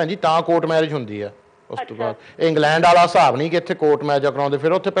ਪੈਂਦੇ ਭੈਣ ਜੀ, ਤਾਂ ਕੋਰਟ ਮੈਰਿਜ ਹੁੰਦੀ ਆ. ਉਸ ਤੋਂ ਬਾਅਦ ਇੰਗਲੈਂਡ ਵਾਲਾ ਹਿਸਾਬ ਨਹੀਂ ਕਿ ਇੱਥੇ ਕੋਰਟ ਮੈਰਿਜ ਕਰਾਉਂਦੇ,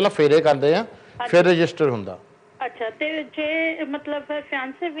 ਫਿਰ ਉੱਥੇ ਪਹਿਲਾਂ ਫੇਰੇ ਕਰਦੇ ਆ, ਫਿਰ ਰਜਿਸਟਰ ਹੁੰਦਾ. ਅੱਛਾ, ਤੇ ਜੇ ਮਤਲਬ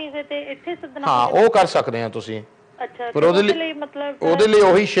ਫਿਆਂਸੇ ਵੀਜ਼ੇ ਤੇ ਇੱਥੇ ਸੱਦਣਾ? ਹਾਂ, ਉਹ ਕਰ ਸਕਦੇ ਆ ਤੁਸੀਂ. ਅੱਛਾ, ਪਰ ਉਹਦੇ ਲਈ ਮਤਲਬ ਉਹਦੇ ਲਈ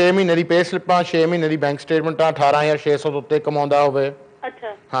ਉਹੀ 6 ਮਹੀਨੇ ਦੀ ਪੇ ਸਲਿੱਪਾਂ, 6 ਮਹੀਨੇ ਦੀ ਬੈਂਕ ਸਟੇਟਮੈਂਟਾਂ, 18,600 ਤੋਂ ਉੱਤੇ ਕਮਾਉਂਦਾ ਹੋਵੇ.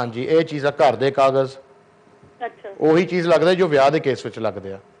 ਅੱਛਾ। ਹਾਂਜੀ, ਇਹ ਚੀਜ਼ਾਂ, ਘਰ ਦੇ ਕਾਗਜ਼, ਅੱਛਾ, ਉਹੀ ਚੀਜ਼ ਲੱਗਦਾ ਜੋ ਵਿਆਹ ਦੇ ਕੇਸ ਵਿੱਚ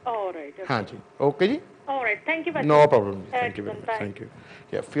ਲੱਗਦੇ ਆ. ਆਲਰਾਈਟ. ਹਾਂਜੀ, ਓਕੇ ਜੀ. Alright, thank you very much. No problem. Thank you very much. Thank you.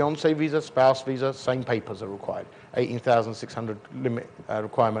 Yeah, fiancé visa, spouse visa, same papers are required. 18,600 limit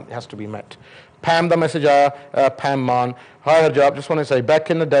requirement has to be met. Pam the message, Pam Man. Hi Harjap, just want to say,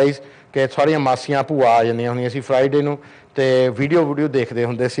 back in the days, ਕਿ ਸਾਰੀਆਂ ਮਾਸੀਆਂ ਭੂਆ ਆ ਜਾਂਦੀਆਂ ਹੁੰਦੀਆਂ ਸੀ Friday ਨੂੰ, ਤੇ video ਦੇਖਦੇ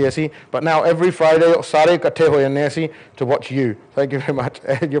ਹੁੰਦੇ ਸੀ ਅਸੀਂ, but now every Friday ਸਾਰੇ ਇਕੱਠੇ ਹੋ ਜਾਂਦੇ ਅਸੀਂ to watch you. Thank you very much.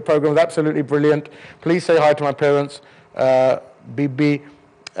 Your program is absolutely brilliant. Please say hi to my parents, Bibi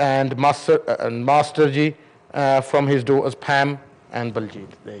and Master Ji, from his daughters Pam and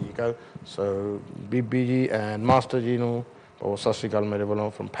Baljeet. There you go. So Bibi Ji and Master Ji nu or sat sri akal mere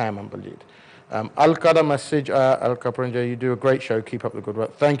valon from Pam and Baljeet. Alka da message, Alka Pranjay, you do a great show, keep up the good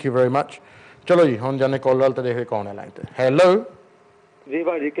work. Thank you very much. ਚਲੋ ਜੀ, ਹੁਣ ਜਾਨੇ ਕਾਲ ਵਾਲ ਤੇ ਦੇਖੇ ਕੌਣ ਹੈ line ਤੇ. Hello ਜੀ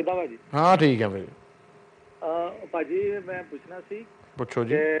ਭਾਜੀ, ਕਿੱਦਾਂ ਭਾਜੀ? ਹਾਂ ਠੀਕ ਹੈ ਭਾਜੀ. ਭਾਜੀ ਮੈਂ ਪੁੱਛਣਾ ਸੀ. ਪੁੱਛੋ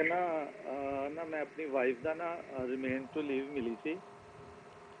ਜੀ. ਨਾ ਮੈਂ ਆਪਣੀ ਵਾਈਫ ਦਾ ਨਾ ਰਿਮੇਨ ਟੂ ਲੀਵ ਮਿਲੀ ਸੀ.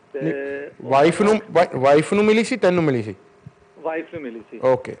 ਤੇ ਵਾਈਫ ਨੂੰ ਮਿਲੀ ਸੀ, ਤੈਨੂੰ ਮਿਲੀ ਸੀ? ਵਾਈਫ ਨੂੰ ਮਿਲੀ ਸੀ.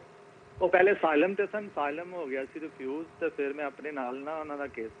 ਓਕੇ. ਉਹ ਪਹਿਲੇ ਸਾਲਮ ਤੇ ਸਨ, ਸਾਲਮ ਹੋ ਗਿਆ ਸੀ ਰਿਫਿਊਜ਼, ਤੇ ਫਿਰ ਮੈਂ ਆਪਣੇ ਨਾਲ ਨਾ ਉਹਨਾਂ ਦਾ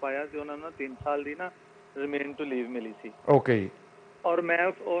ਕੇਸ ਪਾਇਆ ਸੀ, ਉਹਨਾਂ ਨੂੰ 3 ਸਾਲ ਦੀ ਨਾ ਰਿਮੇਨ ਟੂ ਲੀਵ ਮਿਲੀ ਸੀ. ਓਕੇ ਜੀ. ਔਰ ਮੈਂ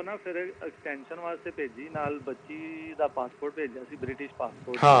ਉਹ ਨਾ ਫਿਰ ਐਕਸਟੈਂਸ਼ਨ ਵਾਸਤੇ ਭੇਜੀ, ਨਾਲ ਬੱਚੀ ਦਾ ਪਾਸਪੋਰਟ ਭੇਜਿਆ ਸੀ, ਬ੍ਰਿਟਿਸ਼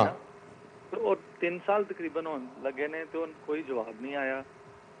ਪਾਸਪੋਰਟ. ਹਾਂ, ਉਹ 3 ਸਾਲ ਤਕਰੀਬਨ ਹੋਣ ਲੱਗੇ ਨੇ ਤੇ ਕੋਈ ਜਵਾਬ ਨਹੀਂ ਆਇਆ,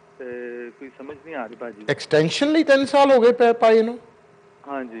 ਤੇ ਕੋਈ ਸਮਝ ਨਹੀਂ ਆ ਰਹੀ ਭਾਜੀ. ਐਕਸਟੈਂਸ਼ਨ ਲਈ 3 ਸਾਲ ਹੋ ਗਏ ਪਾਏ ਨੂੰ?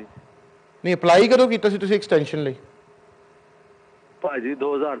 ਹਾਂਜੀ. ਨਹੀਂ, ਅਪਲਾਈ ਕਦੋਂ ਕੀਤਾ ਸੀ ਤੁਸੀਂ ਐਕਸਟੈਂਸ਼ਨ ਲਈ? ਭਾਜੀ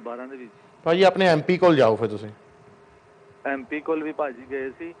 2012 ਦੇ ਵਿੱਚ. ਭਾਜੀ ਆਪਣੇ ਐਮਪੀ ਕੋਲ ਜਾਓ ਫਿਰ ਤੁਸੀਂ. MP ਕੋਲ ਵੀ ਭਾਜੀ ਗਏ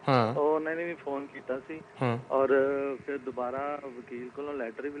ਸੀ, ਉਹਨਾਂ ਨੇ ਵੀ ਫੋਨ ਕੀਤਾ ਸੀ ਔਰ ਫਿਰ ਦੁਬਾਰਾ ਵਕੀਲ ਕੋਲੋਂ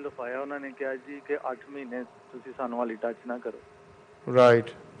ਲੈਟਰ ਵੀ ਲਿਖਵਾਇਆ। ਉਹਨਾਂ ਨੇ ਕਿਹਾ ਜੀ ਕਿ 8 ਮਹੀਨੇ ਤੁਸੀਂ ਸਾਨੂੰ ਹਾਲੀ ਟੱਚ ਨਾ ਕਰੋ। Right,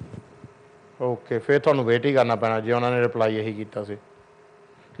 okay. ਫਿਰ ਤੁਹਾਨੂੰ ਵੇਟ ਹੀ ਕਰਨਾ ਪੈਣਾ ਜੇ ਉਹਨਾਂ ਨੇ ਰਿਪਲਾਈ ਇਹੀ ਕੀਤਾ ਸੀ।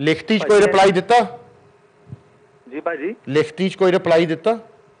 ਲਿਖਤੀ 'ਚ ਕੋਈ ਰਿਪਲਾਈ ਦਿੱਤਾ ਜੀ ਭਾਜੀ? ਲਿਖਤੀ 'ਚ ਕੋਈ ਰਿਪਲਾਈ ਦਿੱਤਾ?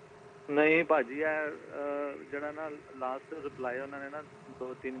 ਨਹੀਂ ਭਾਜੀ, ਇਹ ਜਿਹੜਾ ਨਾ ਲਾਸਟ ਰਿਪਲਾਈ ਉਹਨਾਂ ਨੇ ਨਾ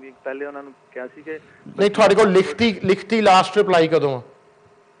 2-3 ਵੀਕ ਪਹਿਲੇ ਉਹਨਾਂ ਨੂੰ ਕਿਹਾ ਸੀ ਕਿ ਨਹੀਂ, ਤੁਹਾਡੇ ਕੋਲ ਲਿਖਤੀ ਲਾਸਟ ਰਿਪਲਾਈ ਕਦੋਂ ਆ?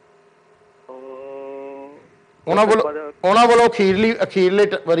 ਉਹਨਾਂ ਵੱਲੋਂ ਅਖੀਰਲੇ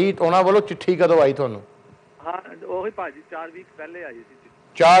ਵਾਰੀ ਉਹਨਾਂ ਵੱਲੋਂ ਚਿੱਠੀ ਕਦੋਂ ਆਈ ਤੁਹਾਨੂੰ? ਹਾਂ ਉਹੀ ਭਾਜੀ 4 ਵੀਕ ਪਹਿਲੇ ਆਈ ਸੀ।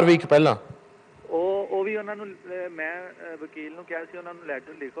 4 ਵੀਕ ਪਹਿਲਾਂ? ਉਹ ਵੀ ਉਹਨਾਂ ਨੂੰ ਮੈਂ ਵਕੀਲ ਨੂੰ ਕਿਹਾ ਸੀ ਉਹਨਾਂ ਨੂੰ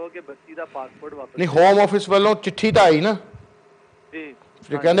ਲੈਟਰ ਲਿਖੋ ਕਿ ਬੱਚੀ ਦਾ ਪਾਸਪੋਰਟ ਵਾਪਸ। ਨਹੀਂ, ਹੋਮ ਆਫਿਸ ਵੱਲੋਂ ਚਿੱਠੀ ਤਾਂ ਆਈ ਨਾ ਜੀ,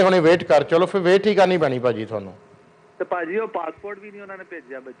 ਤੇ ਕਹਿੰਦੇ ਹੁਣੇ ਵੇਟ ਕਰ। ਚਲੋ ਫਿਰ ਵੇਟ ਹੀ ਕਰਨੀ ਪੈਣੀ ਭਾਜੀ ਤੁਹਾਨੂੰ। ਤੇ ਭਾਜੀ ਉਹ ਪਾਸਪੋਰਟ ਵੀ ਨਹੀਂ ਉਹਨਾਂ ਨੇ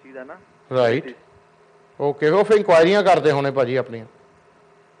ਭੇਜਿਆ ਬੱਚੀ ਦਾ ਨਾ। Right, okay. ਉਹ ਫਿਰ ਇਨਕੁਆਇਰੀਆਂ ਕਰਦੇ ਹੋਣੇ ਭਾਜੀ ਆਪਣੀਆਂ।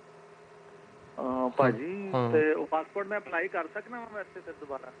 ਭਾਜੀ ਤੇ ਉਹ ਪਾਸਪੋਰਟ ਮੈਂ ਅਪਲਾਈ ਕਰ ਸਕਦਾ ਹਾਂ ਵੈਸੇ ਫਿਰ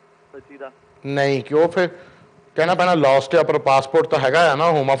ਦੁਬਾਰਾ ਬੱਚੀ ਦਾ? ਨਹੀਂ, ਕਿਉਂ? ਫਿਰ ਕਹਿਣਾ ਪੈਣਾ ਲਾਸਟ ਆ, ਪਰ ਪਾਸਪੋਰਟ ਤਾਂ ਹੈਗਾ ਆ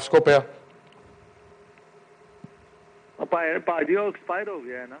ਨਾ, ਹੋਮ ਆਫਿਸ ਕੋ ਪਿਆ। ਭਾਜੀ ਉਹ ਐਕਸਪਾਇਰ ਹੋ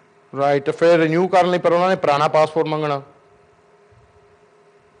ਗਿਆ ਹੈ ਨਾ। ਰਾਈਟ, ਫਿਰ ਰਿਨਿਊ ਕਰਨ ਲਈ ਪਰ ਉਹਨਾਂ ਨੇ ਪੁਰਾਣਾ ਪਾਸਪੋਰਟ ਮੰਗਣਾ।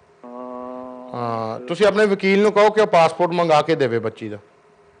 ਹਾਂ, ਤੁਸੀਂ ਆਪਣੇ ਵਕੀਲ ਨੂੰ ਕਹੋ ਕਿ ਉਹ ਪਾਸਪੋਰਟ ਮੰਗਾ ਕੇ ਦੇਵੇ ਬੱਚੀ ਦਾ।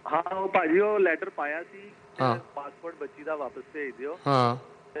 ਹਾਂ ਉਹ ਭਾਜੀ ਉਹ ਲੈਟਰ ਪਾਇਆ ਸੀ ਪਾਸਪੋਰਟ ਬੱਚੀ ਦਾ ਵਾਪਸ ਭੇਜ ਦਿਓ। ਹਾਂ,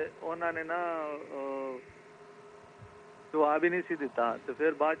 ਤੇ ਉਹਨਾਂ ਨੇ ਨਾ ਜਵਾਬ ਹੀ ਨਹੀਂ ਸੀ ਦਿੱਤਾ ਤੇ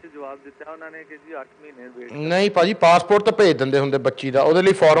ਫਿਰ ਬਾਅਦ ਚ ਜਵਾਬ ਦਿੱਤਾ ਉਹਨਾਂ ਨੇ ਕਿ ਜੀ 8 ਮਹੀਨੇ ਵੇਟ। ਨਹੀਂ ਭਾਜੀ, ਪਾਸਪੋਰਟ ਤਾਂ ਭੇਜ ਦਿੰਦੇ ਹੁੰਦੇ ਬੱਚੀ ਦਾ, ਉਹਦੇ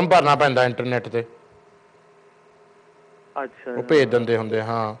ਲਈ ਫਾਰਮ ਭਰਨਾ ਪੈਂਦਾ ਇੰਟਰਨੈਟ ਤੇ। ਅੱਛਾ, ਉਹ ਭੇਜ ਦਿੰਦੇ ਹੁੰਦੇ।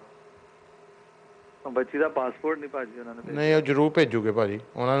 ਹਾਂ, ਬੱਚੀ ਦਾ ਪਾਸਪੋਰਟ ਨਹੀਂ ਭਾਜੀ ਉਹਨਾਂ ਨੇ? ਨਹੀਂ, ਉਹ ਜ਼ਰੂਰ ਭੇਜੂਗੇ ਭਾਜੀ।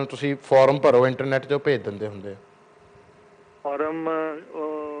 ਉਹਨਾਂ ਨੂੰ ਤੁਸੀਂ ਫਾਰਮ ਭਰੋ ਇੰਟਰਨੈਟ ਤੇ, ਉਹ ਭੇਜ ਦਿੰਦੇ ਹੁੰਦੇ। ਫਾਰਮ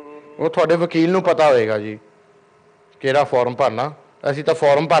ਉਹ ਤੁਹਾਡੇ ਵਕੀਲ ਨੂੰ ਪਤਾ ਹੋਏਗਾ ਜੀ ਕਿਹੜਾ ਫਾਰਮ ਭਰਨਾ। ਅਸੀਂ ਤਾਂ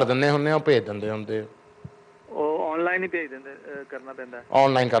ਫਾਰਮ ਭਰ ਦਿੰਦੇ ਹੁੰਦੇ, ਉਹ ਭੇਜ ਦਿੰਦੇ ਹੁੰਦੇ। ਉਹ ਆਨਲਾਈਨ ਹੀ ਭੇਜ ਦਿੰਦੇ, ਕਰਨਾ ਪੈਂਦਾ?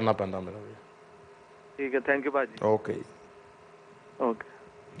 ਆਨਲਾਈਨ ਕਰਨਾ ਪੈਂਦਾ ਮੇਰਾ ਵੀ। ਠੀਕ ਹੈ, ਥੈਂਕ ਯੂ ਭਾਜੀ। Okay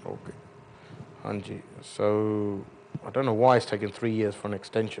okay. ਹਾਂਜੀ, so I don't know why it's taken 3 years for an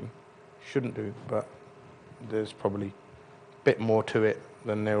extension. Shouldn't do, but there's probably a bit more to it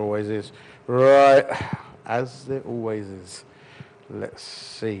than there always is. Right, as there always is. Let's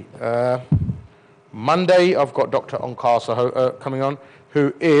see. Monday, I've got Dr. Onkar coming on, who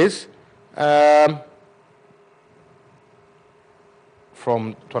is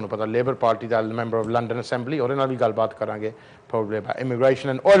from Labour Party, the member of London Assembly. ਉਹਦੇ ਨਾਲ ਵੀ ਗੱਲਬਾਤ ਕਰਾਂਗੇ probably about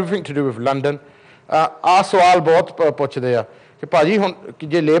immigration and everything to do with London. ਆ ਸਵਾਲ ਬਹੁਤ ਪੁੱਛਦੇ ਆ ਕਿ ਭਾਜੀ ਹੁਣ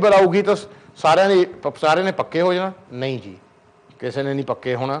ਜੇ ਲੇਬਰ ਆਊਗੀ ਤਾਂ ਸਾਰਿਆਂ ਨੇ ਪੱਕੇ ਹੋ ਜਾਣਾ। ਨਹੀਂ ਜੀ, ਕਿਸੇ ਨੇ ਨਹੀਂ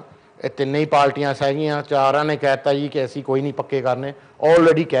ਪੱਕੇ ਹੋਣਾ। ਇਹ ਤਿੰਨੇ ਹੀ ਪਾਰਟੀਆਂ ਹੈਗੀਆਂ, ਚਾਰਾਂ ਨੇ ਕਹਿ ਦਿੱਤਾ ਜੀ ਕਿ ਅਸੀਂ ਕੋਈ ਨਹੀਂ ਪੱਕੇ ਕਰਨੇ,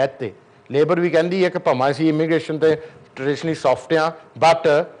 ਆਲਰੇਡੀ ਕਹਿ ਦਿੱਤੇ। ਲੇਬਰ ਵੀ ਕਹਿੰਦੀ ਹੈ ਕਿ ਭਾਵੇਂ ਅਸੀਂ ਇਮੀਗ੍ਰੇਸ਼ਨ 'ਤੇ ਟ੍ਰੈਡੀਸ਼ਨਲੀ ਸੌਫਟ ਹਾਂ, ਬਟ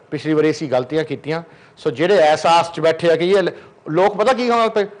ਪਿਛਲੀ ਵਾਰੀ ਅਸੀਂ ਗਲਤੀਆਂ ਕੀਤੀਆਂ। ਸੋ ਜਿਹੜੇ ਐਸ-ਆਸ 'ਚ ਬੈਠੇ ਆ ਕਿ ਇਹ ਲੋਕ ਪਤਾ ਕੀ ਹੋਣਾ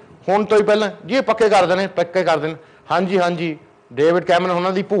ਪਏ ਹੁਣ ਤੋਂ ਹੀ ਪਹਿਲਾਂ ਜੀ ਇਹ ਪੱਕੇ ਕਰ ਦੇਣੇ, ਪੱਕੇ ਕਰ ਦੇਣ। ਹਾਂਜੀ, ਡੇਵਿਡ ਕੈਮਰਨ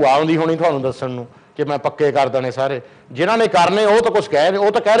ਉਹਨਾਂ ਦੀ ਭੂਆ ਆਉਂਦੀ ਹੋਣੀ ਤੁਹਾਨੂੰ ਦੱਸਣ ਨੂੰ ਕਿ ਮੈਂ ਪੱਕੇ ਕਰ ਦੇਣੇ ਸਾਰੇ। ਜਿਨ੍ਹਾਂ ਨੇ ਕਰਨੇ ਉਹ ਤਾਂ ਕੁਛ ਕਹਿ ਰਹੇ,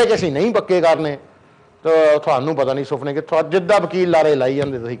 ਉਹ ਤਾਂ ਕਹਿ ਰਹੇ ਕਿ ਅਸੀਂ ਨਹੀਂ ਪੱਕੇ ਕਰਨੇ। ਤਾਂ ਤੁਹਾਨੂੰ ਪਤਾ ਨਹੀਂ ਸੁਪਨੇ ਕਿ ਜਿੱਦਾਂ ਵਕੀਲ ਲਾਰੇ ਲਾਈ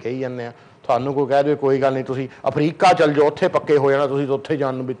ਜਾਂਦੇ ਤੁਸੀਂ ਕਹੀ ਜਾਂਦੇ ਆ। ਤੁਹਾਨੂੰ ਕੋਈ ਕਹਿ ਦੇਵੇ ਕੋਈ ਗੱਲ ਨਹੀਂ, ਤੁਸੀਂ ਅਫਰੀਕਾ ਚੱਲ ਜਾਓ, ਉੱਥੇ ਪੱਕੇ ਹੋ ਜਾਣਾ, ਤੁਸੀਂ ਤਾਂ ਉੱਥੇ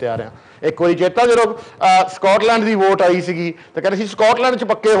ਜਾਣ ਨੂੰ ਵੀ ਤਿਆਰ ਆ। ਇੱਕ ਵਾਰੀ ਚੇਤਾ ਜਦੋਂ ਸਕਾਟਲੈਂਡ ਦੀ ਵੋਟ ਆਈ ਸੀਗੀ ਤਾਂ ਕਹਿੰਦੇ ਸੀ ਸਕਾਟਲੈਂਡ 'ਚ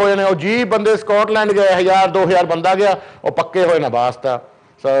ਪੱਕੇ ਹੋ ਜਾਣੇ। ਉਹ ਜੀ ਬੰਦੇ ਸਕਾਟਲੈਂਡ ਗਏ, 1000-2000 ਬੰਦਾ ਗਿਆ, ਉਹ ਪੱਕੇ ਹੋਏ ਨਾ ਵਾਸਤਾ।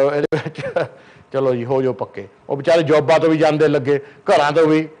 ਸੋ ਇਹਦੇ ਵਿੱਚ ਚਲੋ ਜੀ ਹੋ ਜਾਓ ਪੱਕੇ। ਉਹ ਵਿਚਾਰੇ ਜੋਬਾਂ ਤੋਂ ਵੀ ਜਾਂਦੇ ਲੱਗੇ, ਘਰਾਂ ਤੋਂ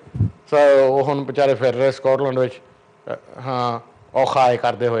ਵੀ। ਸੋ ਉਹ ਹੁਣ ਵਿਚਾਰੇ ਫਿਰ ਰਹੇ ਸਕਾਟਲੈਂਡ ਵਿੱਚ। ਹਾਂ, ਔਖਾ ਹੈ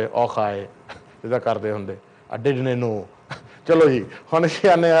ਕਰਦੇ ਹੋਏ, ਔਖਾ ਹੈ ਜਿੱਦਾਂ ਕਰਦੇ ਹੁੰਦੇ ਅੱਡੇ ਜਨੇ ਨੂੰ। ਚਲੋ ਜੀ, ਹੁਣ ਅਸੀਂ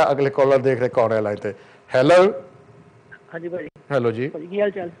ਆਉਂਦੇ ਹਾਂ ਅਗਲੇ ਕਾਲਰ ਦੇਖ ਰਹੇ ਕੌਣ ਹੈ ਲਾਈਨ ਤੇ। ਹੈਲੋ। ਹਾਂਜੀ ਭਾਜੀ। ਹੈਲੋ ਜੀ, ਕੀ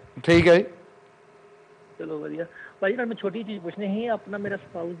ਹਾਲ ਚਾਲ? ਠੀਕ ਹੈ ਜੀ। ਚਲੋ ਵਧੀਆ ਭਾਜੀ। ਮੈਂ ਛੋਟੀ ਚੀਜ਼ ਪੁੱਛਣੀ ਸੀ। ਆਪਣਾ ਮੇਰਾ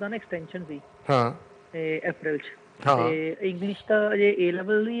ਸਪਾਊਸ ਦਾ ਨਾ ਐਕਸਟੈਂਸ਼ਨ ਸੀ ਅਪ੍ਰੈਲ 'ਚ, ਤੇ ਇੰਗਲਿਸ਼ ਤਾਂ ਅਜੇ A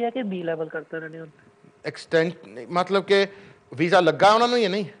ਲੈਵਲ ਹੀ ਹੈ ਕਿ B ਲੈਵਲ ਕਰਤਾ ਇਹਨਾਂ ਨੇ ਹੁਣ? ਮਤਲਬ ਕਿ ਵੀਜ਼ਾ ਲੱਗਾ ਉਹਨਾਂ ਨੂੰ ਜਾਂ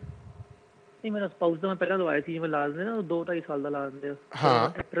ਨਹੀਂ? ਨਹੀਂ, ਮੇਰਾ ਸਪਾਊਸ ਦਾ ਮੈਂ ਪਹਿਲਾਂ ਲਵਾਇਆ ਸੀ, ਜਿਵੇਂ ਲਾ ਦਿੰਦੇ ਨਾ 2-2.5 ਸਾਲ ਦਾ ਲਾ ਦਿੰਦੇ ਆ।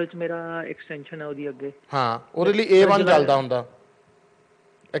 ਅਪ੍ਰੈਲ 'ਚ ਮੇਰਾ ਐਕਸਟੈਂਸ਼ਨ ਹੈ ਉਹਦੀ ਅੱਗੇ। ਹਾਂ, ਉਹਦੇ ਲਈ A1 ਚੱਲਦਾ ਹੁੰਦਾ,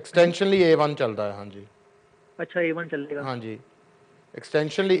 ਐਕਸਟੈਂਸ਼ਨ ਲਈ A1 ਚੱਲਦਾ ਹੈ। ਹਾਂਜੀ, ਅੱਛਾ, A1 ਚੱਲੇਗਾ। ਹਾਂਜੀ,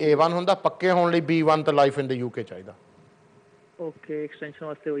 ਐਕਸਟੈਂਸ਼ਨ ਲਈ A1 ਹੁੰਦਾ, ਪੱਕੇ ਹੋਣ ਲਈ B1 ਤੇ ਲਾਈਫ ਇਨ ਦ UK ਚਾਹੀਦਾ। ਓਕੇ, ਐਕਸਟੈਂਸ਼ਨ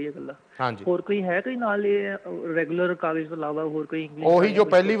ਵਾਸਤੇ ਉਹੀ ਹੈ ਗੱਲਾਂ। ਹਾਂਜੀ, ਹੋਰ ਕੋਈ ਹੈ ਕੋਈ ਨਾਲ ਰੈਗੂਲਰ ਕਾਗਜ਼ ਤੋਂ ਇਲਾਵਾ ਹੋਰ ਕੋਈ ਇੰਗਲਿਸ਼? ਉਹੀ ਜੋ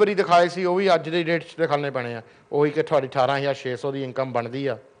ਪਹਿਲੀ ਵਾਰੀ ਦਿਖਾਏ ਸੀ ਉਹ ਵੀ ਅੱਜ ਦੀ ਡੇਟ 'ਚ ਦਿਖਾਉਣੇ ਪੈਣੇ ਆ। ਉਹੀ ਕਿ ਤੁਹਾਡੀ 18,600 ਦੀ ਇਨਕਮ ਬਣਦੀ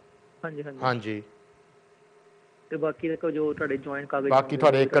ਆ। ਹਾਂਜੀ, ਤੇ ਬਾਕੀ ਦੇਖੋ ਜੋ ਤੁਹਾਡੇ ਜੁਆਇੰਟ ਕਾਗਜ਼, ਬਾਕੀ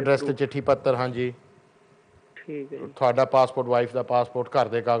ਤੁਹਾਡੇ ਇੱਕ ਐਡਰੈਸ ਤੇ ਚਿੱਠੀ ਪੱਤਰ। ਹਾਂਜੀ, ਠੀਕ ਹੈ। ਤੁਹਾਡਾ ਪਾਸਪੋਰਟ, ਵਾਈਫ ਦਾ ਪਾਸਪੋਰਟ, ਘਰ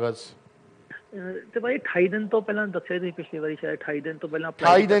ਦੇ ਕਾਗਜ਼। ਤੇ ਭਾਈ 28 ਦਿਨ ਤੋਂ ਪਹਿਲਾਂ ਦੱਸਿਆ ਤੁਸੀਂ ਪਿਛਲੀ ਵਾਰੀ, ਸ਼ਾਇਦ 28 ਦਿਨ ਤੋਂ ਪਹਿਲਾਂ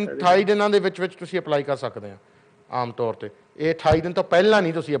 28 ਦਿਨਾਂ ਦੇ ਵਿੱਚ ਤੁਸੀਂ ਅਪਲਾਈ ਕਰ ਸਕਦੇ ਆ। ਆਮ ਤੌਰ 'ਤੇ। ਇਹ 28 ਦਿਨ ਤੋਂ ਪਹਿਲਾਂ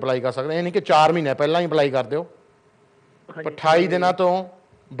ਨਹੀਂ ਤੁਸੀਂ ਅਪਲਾਈ ਕਰ ਸਕਦੇ, ਇਹ ਨਹੀਂ ਕਿ 4 ਮਹੀਨੇ ਪਹਿਲਾਂ ਹੀ ਅਪਲਾਈ ਕਰ ਦਿਓ। 28 ਦਿਨਾਂ ਤੋਂ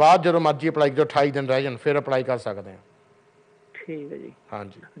ਬਾਅਦ ਜਦੋਂ ਮਰਜ਼ੀ ਅਪਲਾਈ ਕਰੋ, 28 ਦਿਨ ਰਹਿ ਜਾਣ ਫਿਰ ਅਪਲਾਈ ਕਰ ਸਕਦੇ ਹਾਂ। ਠੀਕ ਹੈ ਜੀ।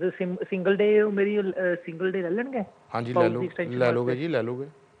 ਹਾਂਜੀ ਸਿੰਗਲ ਡੇ ਮੇਰੀ ਸਿੰਗਲ ਡੇ ਲੈ ਲੈਣਗੇ? ਹਾਂਜੀ ਲੈ ਲਓਗੇ ਜੀ, ਲੈ ਲਓਗੇ।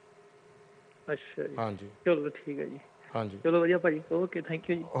 ਅੱਛਾ ਜੀ। ਹਾਂਜੀ ਚਲੋ ਠੀਕ ਹੈ ਜੀ। ਹਾਂਜੀ ਚਲੋ ਵਧੀਆ ਭਾਜੀ, ਓਕੇ ਥੈਂਕ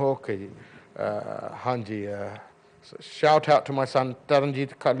ਯੂ ਜੀ। ਓਕੇ ਜੀ। ਹਾਂਜੀ shout out to my son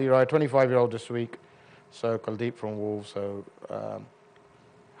Taranjeet Khatli Rai, 25-year-old this week. So Kuldeep from Wolves, so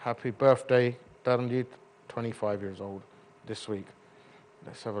happy birthday Taranjeet, 25 years old this week.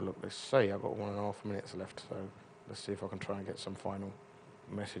 Let's have a look. Let's say I've got 1.5 minutes left, so let's see if I can try and get some final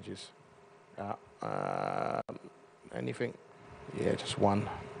messages out. Anything? Yeah, just one.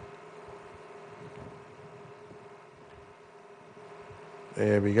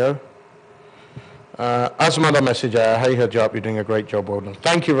 There we go. Asma, the message. Hey Harjap, you're doing a great job. Well done.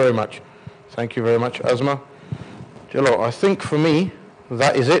 Thank you very much. Thank you very much, Asma. Chalo, I think for me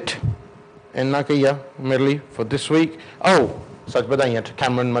that is it. In Nakaya Medley for this week. Oh, such badaiyan to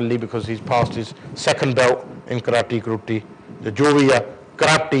Cameron Mully because he's passed his second belt in karate Kruti. The Jovia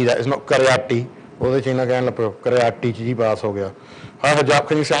karate, that is not karate. ਉਹਦੇ 'ਚ ਇਹਨਾਂ ਕਹਿਣ ਲੱਗ ਪਿਓ ਕਰਿਆਟੀ 'ਚ ਜੀ ਪਾਸ ਹੋ ਗਿਆ। Hi Harjap,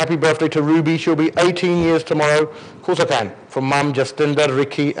 can you say happy birthday to Ruby? She'll be 18 years tomorrow. Of course I can. From Mum, Jastinder,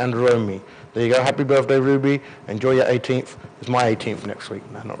 Ricky and Romy. There you go. Happy birthday, Ruby. Enjoy your 18th. It's my 18th next week.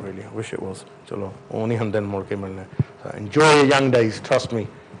 No, not really. I wish it was. Chalo, only hundan more ke milne. So enjoy your young days, trust me.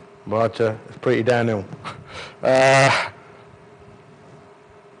 But it's pretty downhill.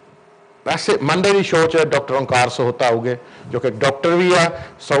 That's it. Monday the show 'ਚ doctor Onkar ਸੋਹਤਾ ਆਉਗੇ ਜੋ ਕਿ doctor ਵੀ ਆ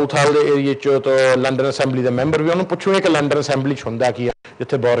south ਹਾਲ ਦੇ ਏਰੀਏ 'ਚ ਤੋਂ London assembly ਦੇ ਮੈਂਬਰ ਵੀ। ਉਹਨੂੰ ਪੁੱਛੂਗੇ ਕਿ ਲੰਡਨ ਅਸੈਂਬਲੀ 'ਚ ਹੁੰਦਾ ਕੀ ਆ,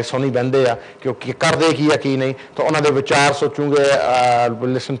 ਜਿੱਥੇ ਬੋਰਿਸ ਹੋਣੀ ਬਹਿੰਦੇ ਆ, ਕਿ ਉਹ ਕੀ ਕਰਦੇ ਕੀ ਆ ਕੀ ਨਹੀਂ। ਤਾਂ ਉਹਨਾਂ ਦੇ ਵਿਚਾਰ ਸੋਚੂਗੇ,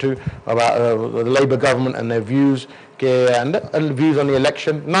 listen to about labour government and there views and views on the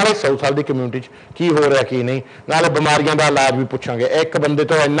election. ਨਾਲੇ ਸਾਊਥ ਹਾਲ ਦੀ ਕਮਿਊਨਿਟੀ 'ਚ ਕੀ ਹੋ ਰਿਹਾ ਕੀ ਨਹੀਂ, ਨਾਲੇ ਬਿਮਾਰੀਆਂ ਦਾ ਇਲਾਜ ਵੀ ਪੁੱਛਾਂਗੇ। ਇੱਕ ਬੰਦੇ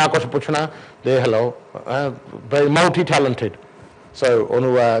ਤੋਂ ਇੰਨਾ ਕੁਛ ਪੁੱਛਣਾ, ਦੇਖ ਲਓ, ਮਲਟੀ ਟੈਲੈਂਟਡ। ਸੋ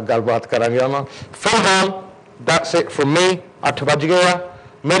ਉਹਨੂੰ ਗੱਲਬਾਤ ਕਰਾਂਗੇ ਉਹਨਾਂ। ਫਿਲਹਾਲ ਦੈਟਸ ਇਟ ਫਰੋਮ ਮੀ। 8 ਵੱਜ ਗਏ ਆ।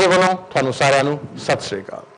 ਮੇਰੇ ਵੱਲੋਂ ਤੁਹਾਨੂੰ ਸਾਰਿਆਂ ਨੂੰ ਸਤਿ ਸ਼੍ਰੀ ਅਕਾਲ।